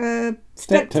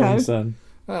Steptoe. Son.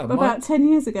 Oh, about 10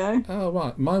 years ago. Oh,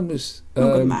 right. Mine was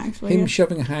Longer than that, actually, him yeah.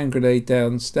 shoving a hand grenade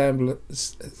down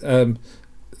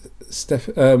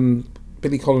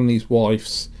Billy Connolly's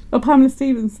wife's Pamela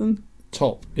Stevenson.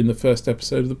 top in the first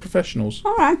episode of The Professionals.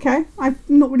 All right, okay. I've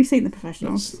not really seen The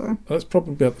Professionals. That's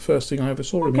probably about the first thing I ever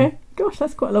saw him in. Okay, gosh,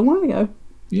 that's quite a long while ago.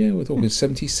 Yeah, we're talking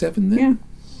 77 then.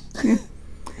 Yeah.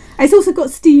 It's also got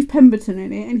Steve Pemberton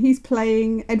in it, and he's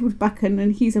playing Edward Buchan,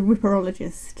 and he's a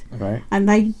ripperologist. Right. And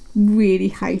they really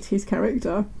hate his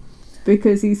character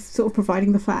because he's sort of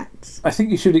providing the facts. I think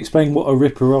you should explain what a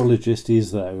ripperologist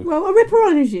is, though. Well, a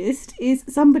ripperologist is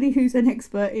somebody who's an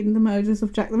expert in the murders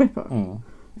of Jack the Ripper. Oh.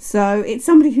 So it's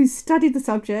somebody who's studied the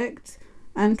subject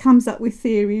and comes up with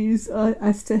theories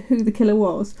as to who the killer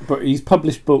was. But he's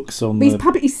published books on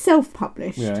He's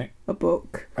self-published Right. a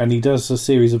book. And he does a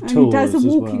series of And tours he does a as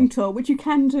walking well. tour, which you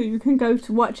can do. You can go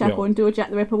to Whitechapel Yeah. and do a Jack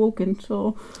the Ripper walking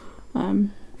tour.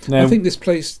 I think this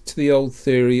plays to the old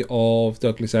theory of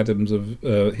Douglas Adams of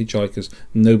Hitchhikers.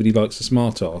 Nobody likes a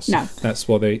smart ass. No. That's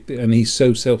why and he's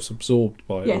so self-absorbed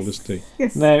by it Yes. all, isn't he?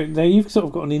 Yes. Now you've sort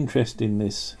of got an interest in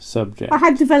this subject. I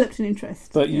had developed an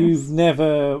interest. But yes. you've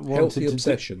never wanted Healthy to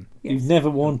obsession. You've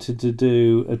never wanted to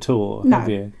do a tour, No. have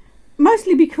you?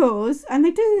 Mostly because, and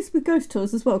they do this with ghost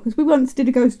tours as well, because we once did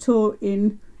a ghost tour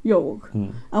in York,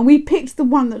 and we picked the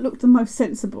one that looked the most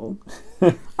sensible,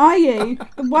 i.e.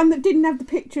 the one that didn't have the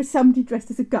picture of somebody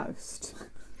dressed as a ghost,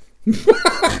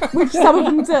 which some of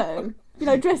them do. You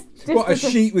know, dressed What, a as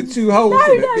sheet with two holes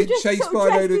no, in it, no, being just chased sort of by a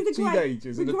dressed load of with the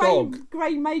teenagers and a with dog.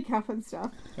 grey makeup and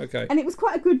stuff. Okay. And it was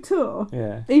quite a good tour,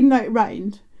 Yeah. even though it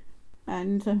rained,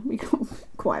 and we got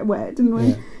quite wet, didn't we?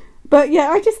 Yeah. But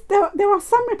yeah, there are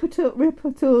some Ripper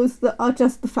tours that are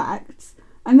just the facts,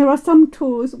 and there are some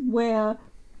tours where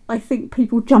I think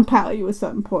people jump out at you at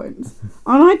certain points,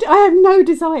 and I have no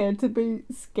desire to be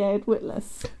scared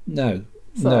witless. No,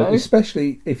 So-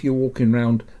 especially if you're walking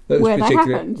around those Where they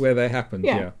particular happened. where they happened.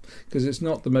 Yeah. Yeah, because it's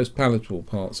not the most palatable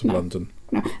parts of No. London.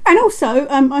 No. And also,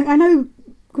 I know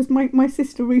because my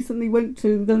sister recently went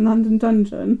to the London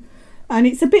Dungeon, and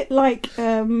it's a bit like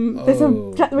there's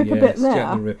a Jack the Ripper bit there,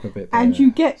 Jack the Ripper bit and there.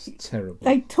 you get It's terrible.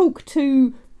 They talk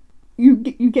to you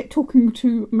get talking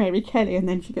to Mary Kelly, and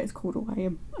then she gets called away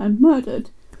and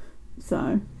murdered.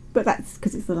 So, but that's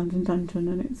because it's the London Dungeon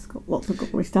and it's got lots of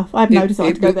gory stuff. I have no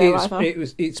desire to go there either.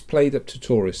 It's played up to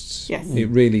tourists. Yes. It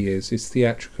really is. It's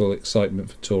theatrical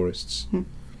excitement for tourists. Hmm.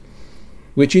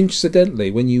 Which, incidentally,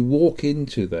 when you walk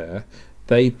into there,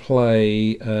 they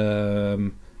play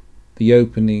the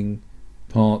opening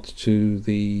part to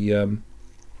the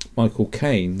Michael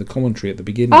Caine, the commentary at the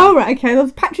beginning. Oh right, okay. That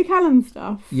was Patrick Allen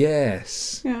stuff.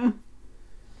 Yes. Yeah.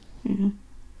 Yeah.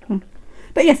 Huh.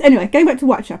 But yes, anyway, going back to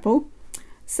Whitechapel.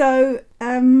 So,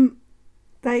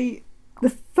 the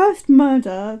first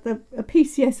murder, a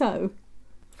PCSO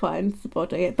finds the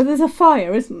body, but there's a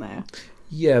fire, isn't there?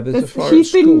 Yeah, there's a fire at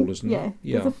school, isn't there?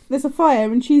 Yeah. There's a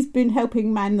fire, and she's been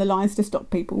helping man the lines to stop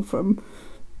people from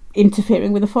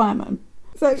interfering with the firemen.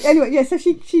 So anyway, yeah, so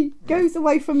she goes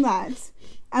away from that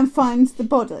and finds the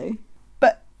body.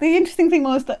 But the interesting thing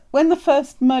was that when the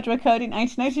first murder occurred in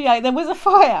 1888, there was a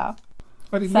fire.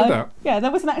 I didn't know that. Yeah, there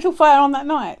was an actual fire on that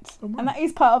night, and that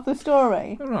is part of the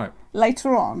story. All right.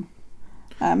 Later on.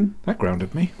 That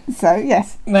grounded me. So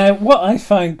yes. Now, what I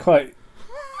find quite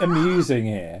amusing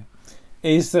here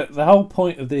is that the whole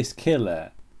point of this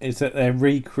killer is that they're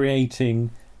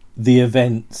recreating the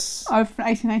events Of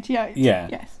 1888. Yeah.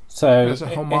 Yes. So There's a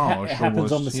homage it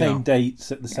happens almost, on the same yeah.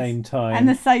 dates at the same time. And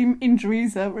the same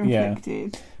injuries are Yeah.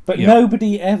 inflicted. But Yeah.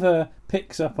 nobody ever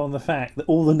picks up on the fact that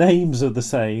all the names are the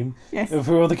same Yes.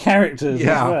 for all the characters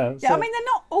Yeah. as well. Yeah, I mean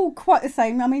they're not all quite the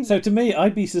same. I mean, So to me,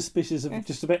 I'd be suspicious of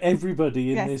just about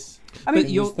everybody in Yes. this. I mean,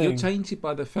 But you're thing. tainted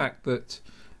by the fact that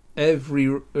every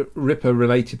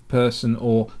Ripper-related person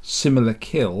or similar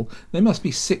kill, they must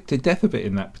be sick to death of it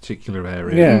in that particular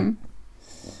area. Yeah,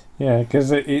 yeah,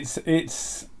 because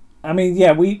it's. I mean,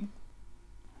 yeah,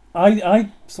 I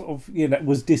sort of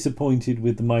was disappointed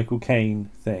with the Michael Caine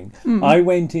thing. Mm. I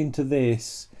went into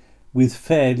this with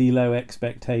fairly low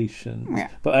expectations. Yeah.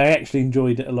 But I actually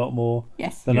enjoyed it a lot more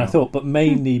than I thought, but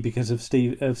mainly because of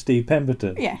Steve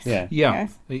Pemberton. Yes. Yeah.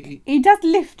 Yes. He does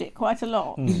lift it quite a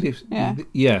lot.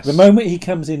 Yes. The moment he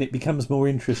comes in, it becomes more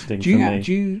interesting for me.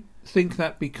 Do you think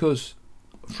that because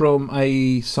from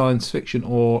a science fiction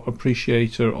or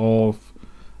appreciator of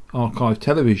archive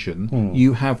television,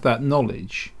 you have that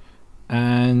knowledge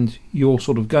and you're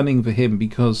sort of gunning for him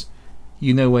because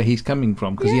you know where he's coming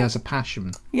from, because he has a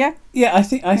passion. Yeah. Yeah, I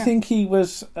think he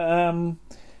was...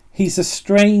 he's a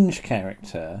strange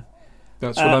character.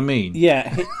 That's what I mean.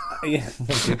 Yeah.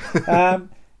 Thank you.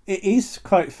 It is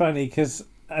quite funny because,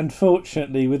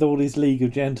 unfortunately, with all his League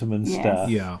of Gentlemen stuff,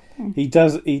 he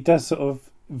does sort of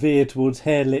veer towards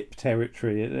hair-lip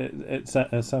territory at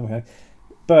somehow.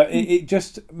 But it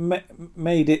just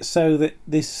made it so that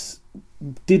this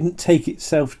didn't take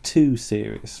itself too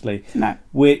seriously. No.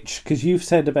 Which, because you've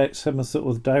said about some sort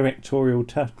of directorial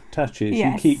touches,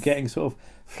 you keep getting sort of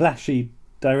flashy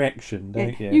direction,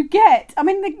 don't you? You get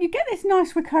this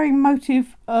nice recurring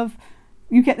motive of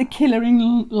you get the killer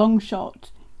in long shot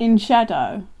in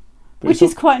shadow, which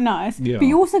is quite nice. Yeah. But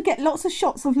you also get lots of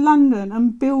shots of London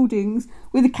and buildings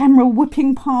with the camera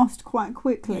whipping past quite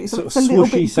quickly. So it's a little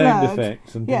bit sound blurred.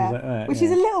 effects and things like that. Which is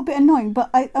a little bit annoying,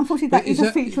 but unfortunately that is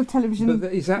a feature of television.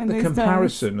 But is that in the these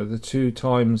comparison of the two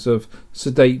times of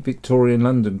sedate Victorian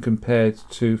London compared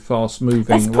to fast-moving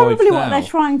That's probably life what now? they're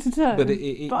trying to do. But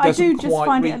it I do doesn't just quite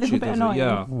find it a reach little bit does it?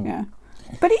 annoying. Yeah.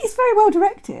 But it is very well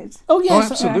directed. Oh yes,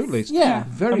 absolutely. It's yeah,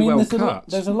 very well there's cut.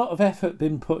 There's a lot of effort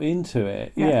been put into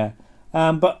it. Yeah.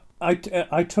 But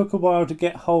I took a while to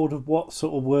get hold of what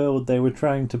sort of world they were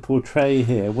trying to portray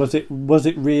here. Was it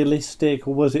realistic,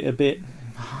 or was it a bit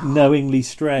knowingly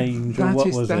strange, or what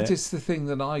was it? That is the thing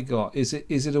that I got. Is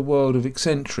it a world of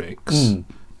eccentrics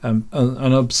and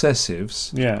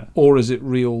obsessives? Yeah. Or is it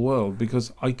real world?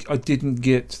 Because I didn't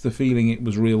get the feeling it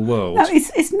was real world. No,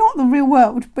 it's not the real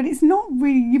world, but it's not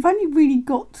really. You've only really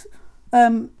got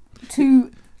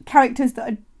two characters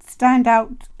that stand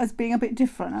out as being a bit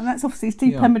different, and that's obviously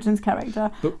Steve Pemberton's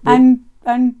character and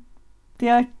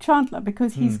Chandler,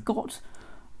 because he's got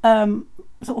sort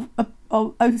of a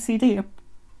OCD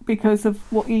because of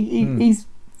what he's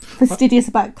fastidious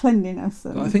about cleanliness.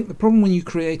 I think the problem when you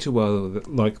create a world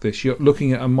like this, you're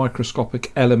looking at a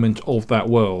microscopic element of that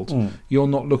world. You're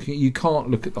not looking. You can't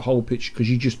look at the whole picture because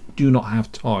you just do not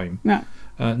have time. No.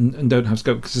 And don't have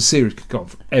scope, because the series could go on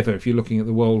forever if you're looking at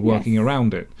the world working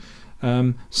around it.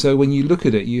 So when you look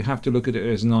at it, you have to look at it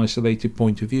as an isolated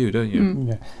point of view, don't you?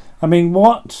 Yeah. I mean,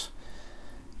 what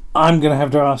I'm going to have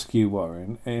to ask you,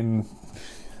 Warren, and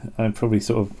I probably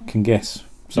sort of can guess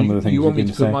some of the things you want me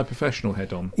to say. put my professional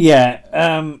head on? Yeah.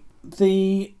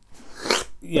 Okay.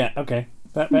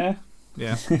 That better?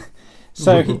 Yeah.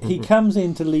 So he comes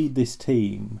in to lead this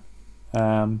team.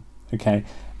 Okay.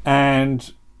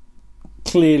 And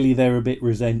clearly they're a bit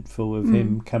resentful of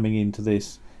him coming into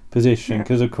this position,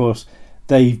 because of course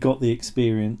they've got the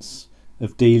experience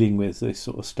of dealing with this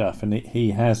sort of stuff and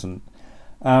he hasn't,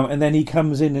 and then he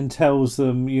comes in and tells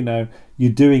them,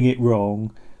 you're doing it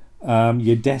wrong,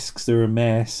 your desks are a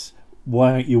mess,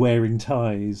 why aren't you wearing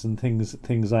ties, and things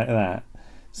like that.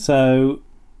 So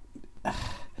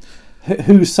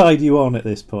whose side are you on at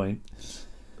this point?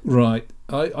 Right,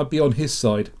 I'd be on his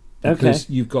side, because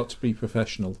you've got to be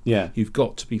professional. You've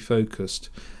got to be focused.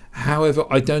 However,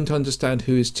 I don't understand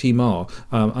who his team are,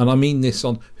 and I mean this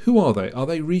on who are they? Are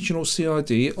they regional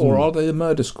CID or are they the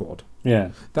murder squad? Yeah,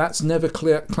 that's never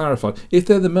clarified. If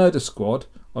they're the murder squad,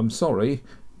 I'm sorry,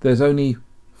 there's only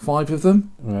 5 of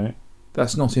them. Right,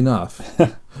 that's not enough.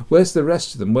 Where's the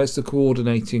rest of them? Where's the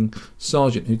coordinating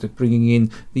sergeant who's bringing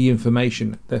in the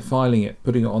information? They're filing it,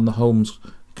 putting it on the Holmes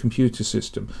computer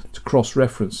system to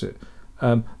cross-reference it.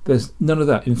 There's none of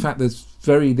that. In fact, there's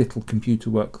very little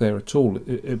computer work there at all.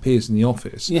 It appears in the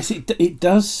office. Yes, it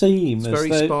does seem it's as very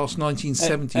though, sparse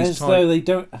 1970s as type. though they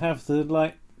don't have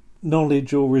the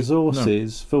knowledge or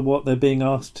resources for what they're being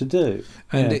asked to do.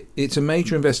 And it's a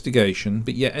major investigation,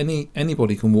 but yet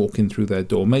anybody can walk in through their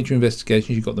door. Major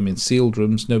investigations, you've got them in sealed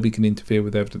rooms, nobody can interfere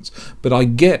with evidence. But I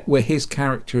get where his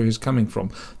character is coming from.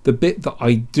 The bit that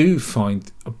I do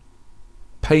find a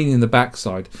pain in the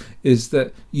backside is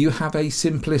that you have a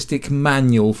simplistic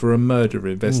manual for a murder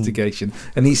investigation,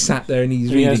 and he sat there and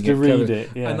he's reading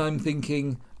it. And I'm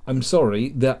thinking, I'm sorry,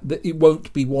 that it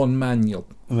won't be one manual.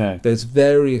 No. There's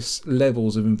various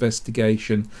levels of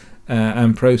investigation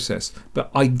and process. But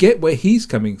I get where he's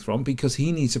coming from, because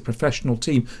he needs a professional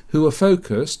team who are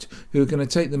focused, who are going to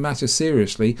take the matter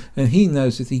seriously, and he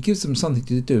knows if he gives them something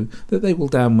to do, that they will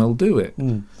damn well do it.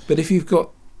 But if you've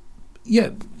got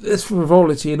there's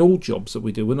frivolity in all jobs that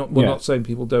we do. We're not saying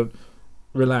people don't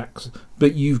relax,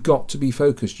 but you've got to be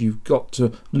focused. You've got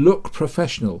to look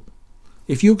professional.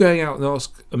 If you're going out and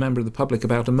ask a member of the public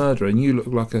about a murder and you look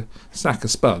like a sack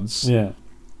of spuds,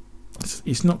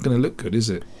 it's not going to look good, is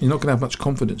it? You're not going to have much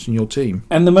confidence in your team.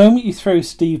 And the moment you throw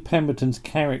Steve Pemberton's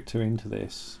character into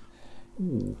this,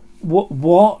 what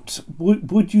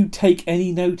would you take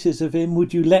any notice of him?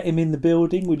 Would you let him in the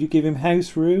building? Would you give him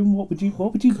house room? What would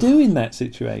you do in that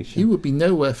situation? He would be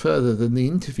nowhere further than the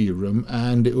interview room,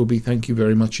 and it will be thank you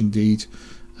very much indeed.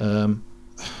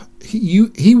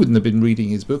 He wouldn't have been reading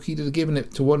his book. He'd have given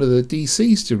it to one of the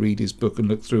DCs to read his book and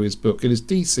look through his book, and his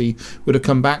DC would have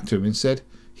come back to him and said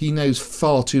he knows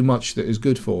far too much that is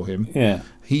good for him. Yeah.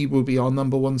 He will be our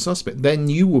number one suspect. Then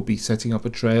you will be setting up a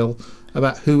trail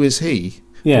about who is he,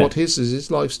 what is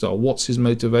his lifestyle, what's his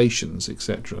motivations,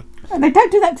 etc. And they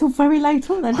don't do that till very late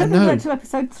on. They don't do that till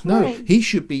episode 3. No, he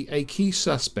should be a key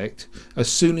suspect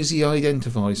as soon as he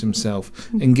identifies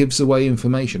himself and gives away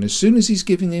information. As soon as he's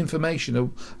giving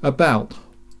information about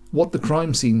what the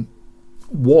crime scene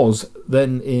was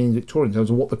then in Victoria in terms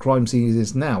of what the crime scene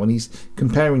is now, and he's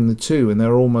comparing the two, and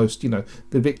they're almost, the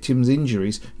victim's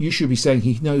injuries, you should be saying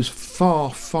he knows far,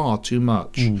 far too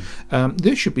much.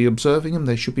 They should be observing him,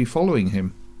 they should be following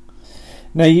him.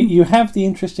 Now, you have the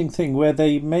interesting thing where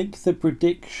they make the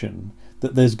prediction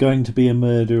that there's going to be a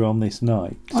murder on this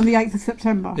night. On the 8th of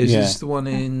September. Is this the one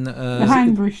in... the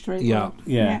Hanbury Street one?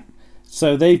 Yeah.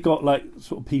 So they've got,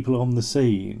 sort of people on the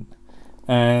scene,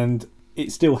 and it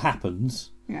still happens.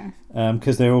 Yeah.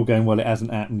 Because they're all going, well, it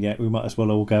hasn't happened yet. We might as well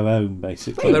all go home,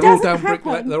 basically. But they're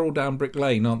all down Brick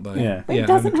Lane, aren't they? Yeah. It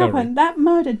doesn't happen. That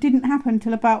murder didn't happen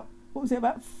till about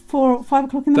 4 or 5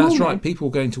 o'clock in the morning. That's right. People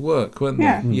were going to work, weren't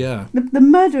they? Yeah. The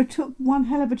murderer took one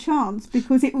hell of a chance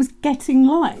because it was getting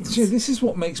light. So this is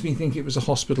what makes me think it was a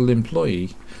hospital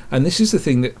employee, and this is the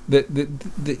thing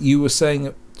that you were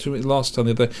saying to me last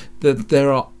time, that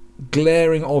there are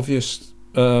glaring, obvious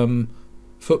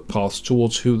footpaths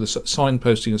towards who the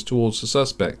signposting is towards the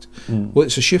suspect. Well,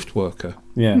 it's a shift worker.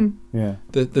 Yeah.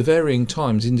 The varying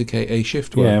times indicate a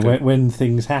shift worker. Yeah, when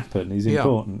things happen is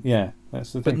important. Yeah,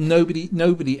 that's the thing. But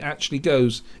nobody actually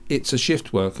goes, it's a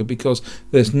shift worker, because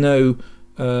there's no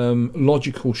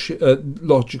logical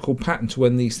pattern to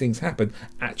when these things happen.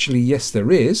 Actually, yes,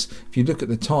 there is. If you look at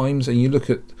the times and you look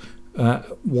at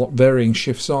what varying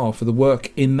shifts are for the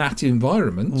work in that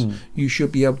environment, you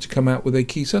should be able to come out with a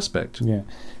key suspect. Yeah,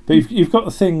 but you've got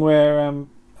the thing where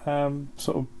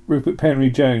sort of Rupert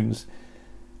Penry-Jones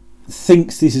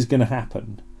thinks this is going to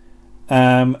happen,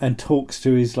 and talks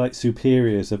to his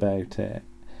superiors about it.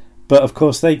 But of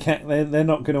course they can't. They're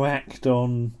not going to act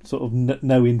on sort of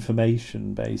no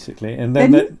information, basically. And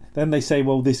then they say,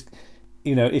 well, this,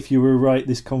 if you were right,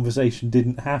 this conversation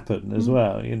didn't happen as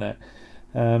well.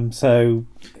 So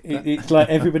it's like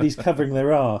everybody's covering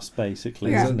their arse,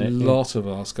 basically, isn't it? There's a lot of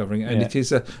arse covering, and it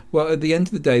is at the end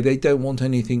of the day, they don't want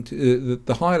anything to.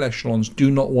 The higher echelons do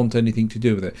not want anything to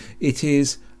do with it. It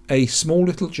is a small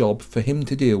little job for him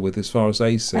to deal with, as far as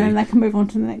they see. And they can move on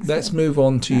to the next. Let's move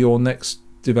on to your next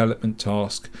development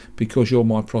task, because you're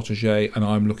my protege and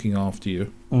I'm looking after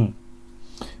you.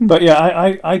 But yeah,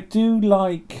 I do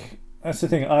like. That's the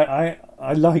thing.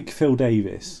 I like Phil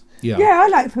Davis. Yeah, I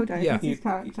like Phil Davis'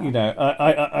 character.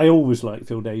 I always like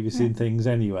Phil Davis in things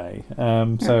anyway.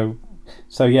 So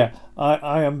yeah,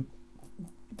 I am.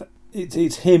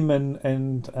 It's him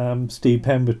and Steve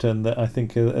Pemberton that I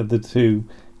think are the two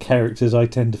characters I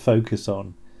tend to focus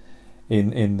on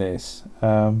in this.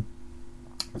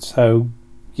 So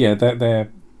yeah,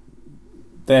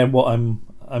 they're what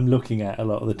I'm looking at a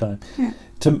lot of the time. Yeah.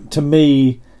 To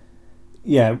me,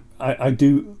 yeah, I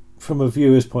do. From a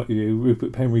viewer's point of view,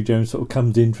 Rupert Penry-Jones sort of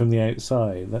comes in from the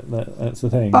outside. That's the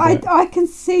thing. But I can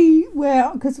see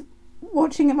where, because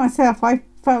watching it myself, I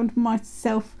found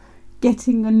myself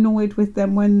getting annoyed with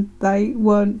them when they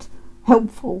weren't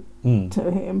helpful to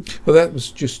him. Well, that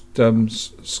was just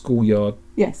schoolyard.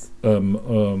 Yes.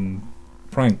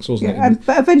 Pranks, wasn't it?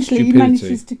 But eventually, he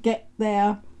manages to get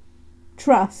their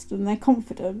trust and their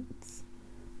confidence.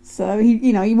 So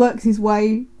he works his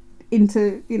way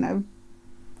into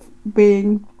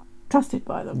being trusted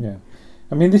by them. Yeah,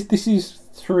 I mean this is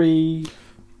three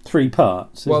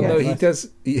parts. Well, no, he does.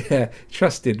 Yeah,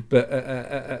 trusted, but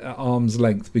at arm's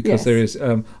length, because there is.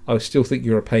 I still think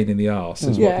you're a pain in the arse,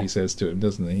 is what he says to him,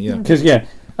 doesn't he? Yeah, because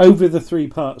over the 3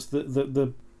 parts,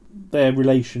 their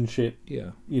relationship,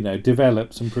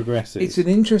 develops and progresses. It's an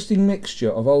interesting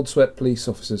mixture of old sweat police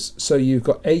officers. So you've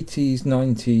got 80s,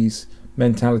 90s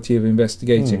mentality of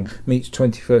investigating meets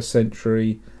 21st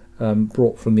century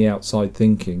brought from the outside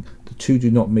thinking. The two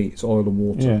do not meet. It's oil and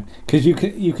water. Yeah, because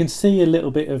you can see a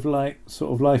little bit of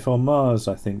sort of life on Mars,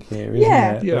 I think, here, isn't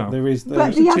there? Yeah. There is,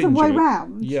 but the other way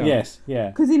round. Yeah. Yes, yeah.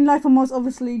 Because in Life on Mars,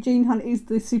 obviously, Gene Hunt is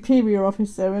the superior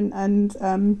officer, and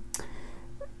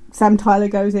Sam Tyler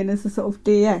goes in as the sort of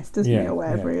DS, doesn't he, or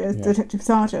whatever he is, Detective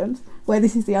Sergeant. Where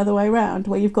this is the other way round,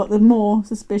 where you've got the more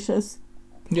suspicious,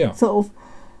 sort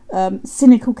of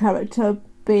cynical character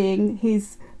being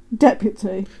his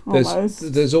deputy,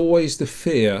 almost. There's always the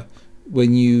fear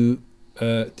when you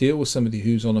deal with somebody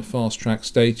who's on a fast track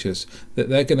status that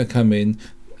they're going to come in,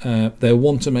 they'll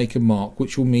want to make a mark,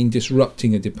 which will mean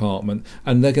disrupting a department,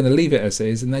 and they're going to leave it as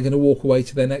is, and they're going to walk away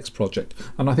to their next project.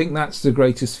 And I think that's the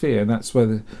greatest fear, and that's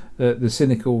where the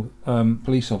cynical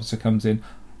police officer comes in.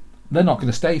 They're not going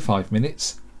to stay 5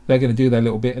 minutes. They're going to do their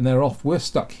little bit, and they're off. We're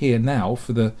stuck here now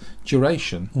for the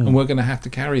duration, and we're going to have to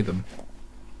carry them.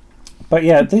 But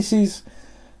yeah, this is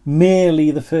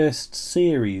merely the first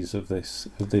series of this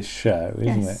show,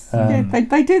 isn't it? Yeah,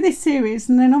 they do this series,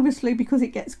 and then obviously because it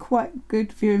gets quite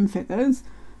good viewing figures,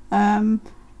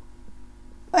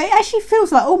 it actually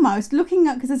feels like almost looking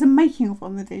at, because there's a making of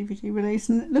on the DVD release,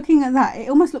 and looking at that, it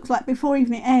almost looks like before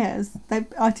even it airs,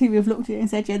 ITV have looked at it and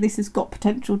said, yeah, this has got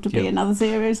potential to be another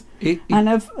series, and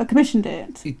have commissioned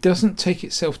it. It doesn't take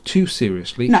itself too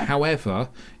seriously. No. However,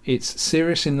 it's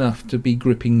serious enough to be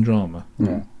gripping drama.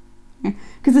 Yeah.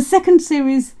 Because the second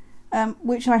series,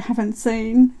 which I haven't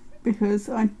seen because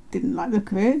I didn't like the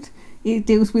look of it, it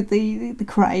deals with the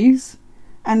Krays.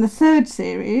 And the third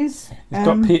series... It's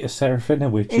got Peter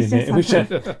Serafinowicz in it,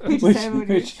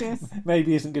 which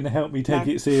maybe isn't going to help me take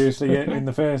it seriously in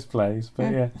the first place.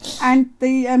 But yeah. And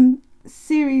the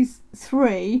series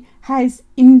 3 has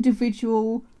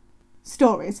individual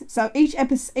stories. So each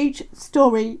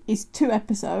story is 2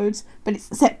 episodes, but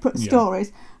it's separate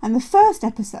stories. And the first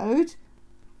episode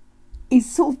is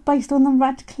sort of based on the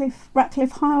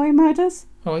Ratcliffe Highway murders.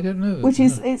 Oh, I don't know that. Which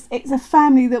is it's a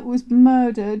family that was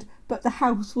murdered, but the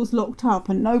house was locked up,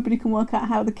 and nobody can work out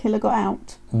how the killer got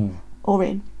out or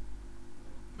in.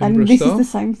 And this is the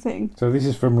same thing. So this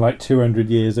is from like 200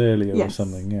 years earlier or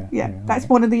something. Yeah, that's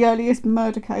one of the earliest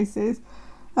murder cases.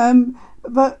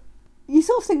 But you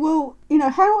sort of think, well,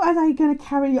 how are they going to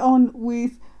carry on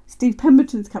with Steve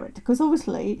Pemberton's character? Because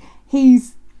obviously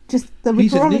he's just the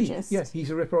ripperologist. Yes, he's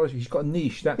a ripperologist. He's got a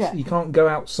niche. He can't go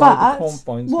outside the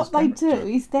confines. What they do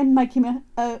is then make him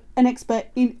an expert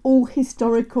in all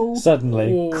historical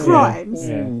crimes.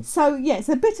 Yeah. So it's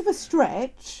a bit of a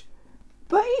stretch,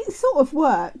 but it sort of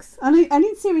works. And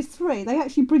in series 3, they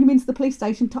actually bring him into the police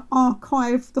station to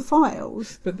archive the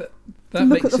files. But that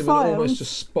makes him almost a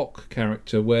Spock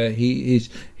character, where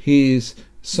his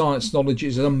science knowledge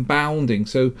is unbounding.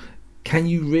 So can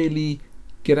you really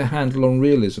get a handle on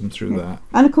realism through that?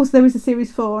 And of course there is a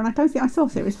series 4, and I don't think I saw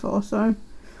series 4, so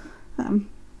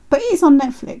but it is on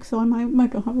Netflix, so I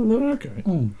might go have a look.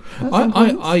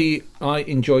 Okay. I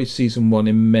enjoyed season 1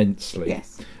 immensely.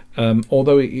 Yes.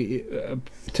 Although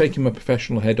taking my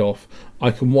professional head off, I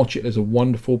can watch it as a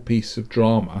wonderful piece of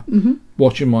drama. Mm-hmm.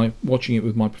 Watching it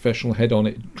with my professional head on,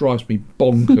 it drives me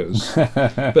bonkers.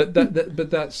 but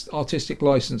that's artistic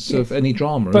license of any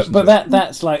drama. But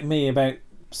that's like me about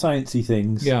sciencey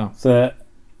things. Yeah. That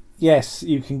yes,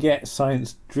 you can get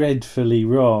science dreadfully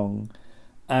wrong,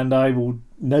 and I will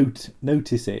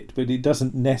notice it, but it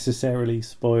doesn't necessarily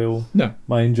spoil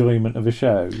my enjoyment of a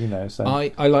show. So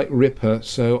I like Ripper,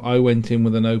 so I went in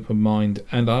with an open mind,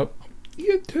 and I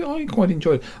quite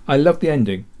enjoyed it. I loved the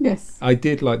ending. Yes, I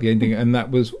did like the ending, and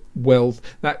that was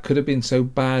that could have been so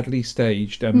badly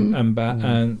staged and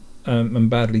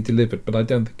badly delivered, but I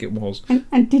don't think it was.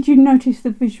 And did you notice the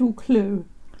visual clue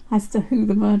as to who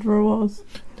the murderer was?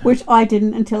 Which I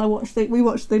didn't until we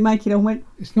watched the making and went,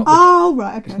 it's not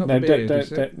right, okay. It's not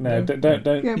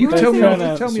don't you tell me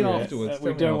afterwards.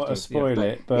 We don't want to spoil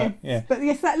it, but But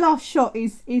yes, that last shot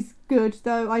is good,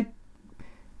 though I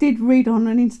did read on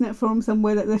an internet forum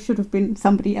somewhere that there should have been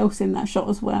somebody else in that shot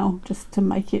as well, just to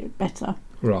make it better.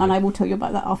 Right. And I will tell you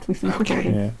about that after we finish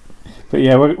recording. Yeah. But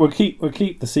yeah, we'll keep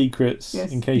the secrets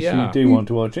in case you do want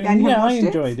to watch it. And I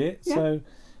enjoyed it, so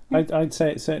I'd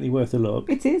say it's certainly worth a look.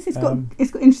 It is. It's got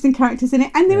interesting characters in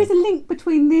it, and there is a link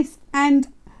between this and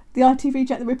the ITV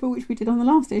Jack the Ripper, which we did on the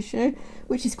last issue,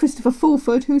 which is Christopher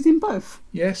Fulford, who's in both.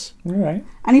 Yes. All right.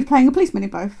 And he's playing a policeman in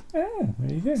both. Oh,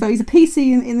 there you go. So he's a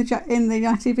PC in the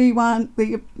ITV one,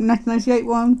 the 1998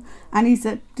 one, and he's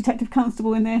a detective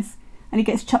constable in this, and he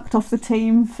gets chucked off the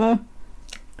team for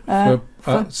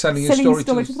selling his story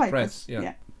to the press.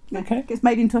 Yeah. Okay. Gets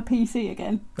made into a PC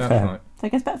again. That's right. So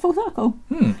it gets back full circle.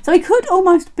 So he could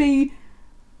almost be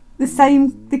the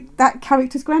same that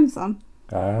character's grandson.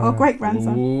 Our great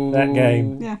grandson. That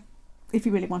game. Yeah, if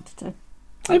you really wanted to.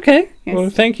 Okay. Yes. Well,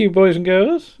 thank you, boys and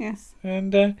girls. Yes.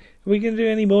 And are we going to do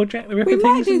any more Jack the Ripper We things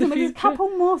might do in the them, but there's a future? couple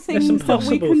more There's things some that we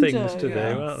possible can things do. to do,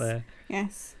 aren't there?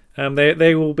 Yes.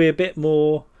 They will be a bit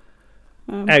more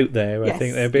out there. I yes.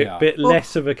 think they're a bit Well,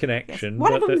 less of a connection.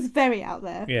 One but of them is very out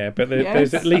there. yeah, but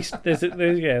there's Yes. at least there's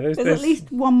There's at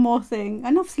least one more thing,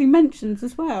 and obviously mentions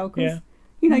as well. 'Cause, Yeah.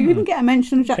 you even get a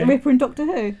mention of Jack the Okay. Ripper in Doctor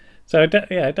Who. So I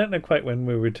don't know quite when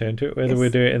we'll return to it, whether Yes. we'll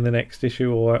do it in the next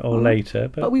issue or later.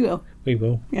 But we will. We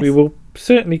will. Yes. We will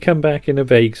certainly come back in a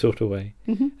vague sort of way.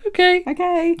 Mhm. Okay.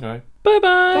 Okay. All right. Bye-bye.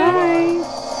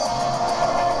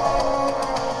 Bye.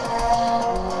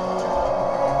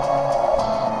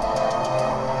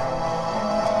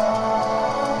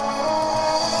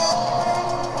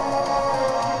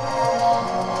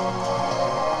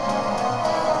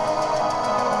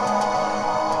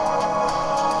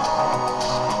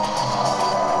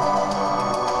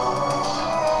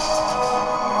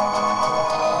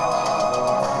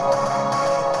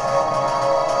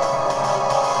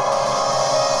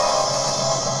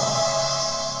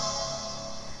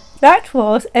 That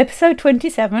was episode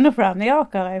 27 of Round the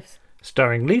Archives.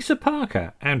 Starring Lisa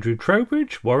Parker, Andrew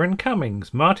Trowbridge, Warren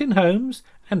Cummings, Martin Holmes,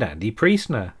 and Andy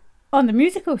Priestner. On the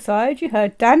musical side, you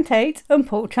heard Dan Tate and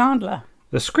Paul Chandler.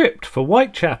 The script for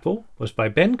Whitechapel was by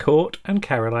Ben Court and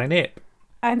Caroline Ip.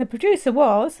 And the producer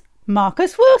was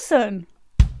Marcus Wilson.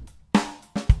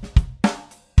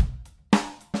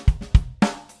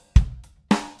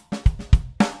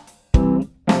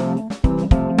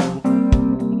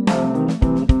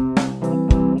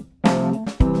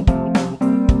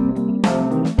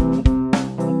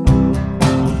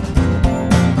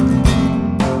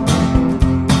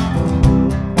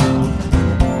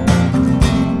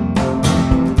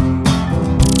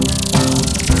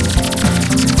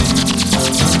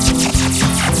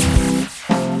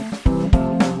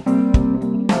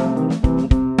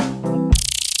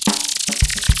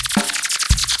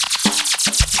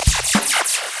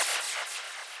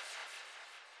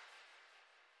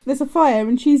 There's a fire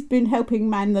and she's been helping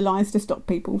man the lines to stop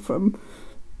people from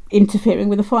interfering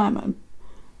with the firemen.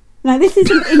 Now this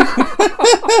isn't...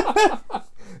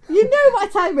 You know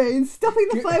what I mean, stopping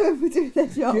the firemen from doing their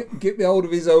job. Get me hold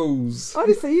of his hose.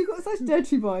 Honestly, you've got such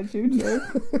dirty minds, you know.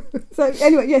 So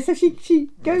anyway, yeah, so she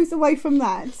goes away from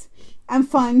that and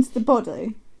finds the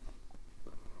body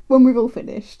when we've all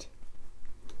finished.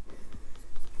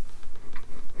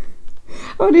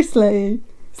 Honestly.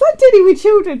 It's like dealing with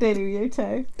children, dealing with you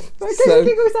two. Right, don't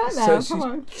giggles out now, come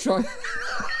on.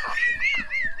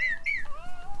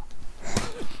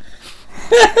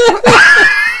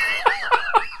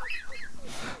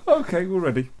 Okay, we're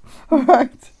ready.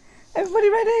 Alright. Everybody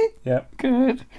ready? Yep. Good.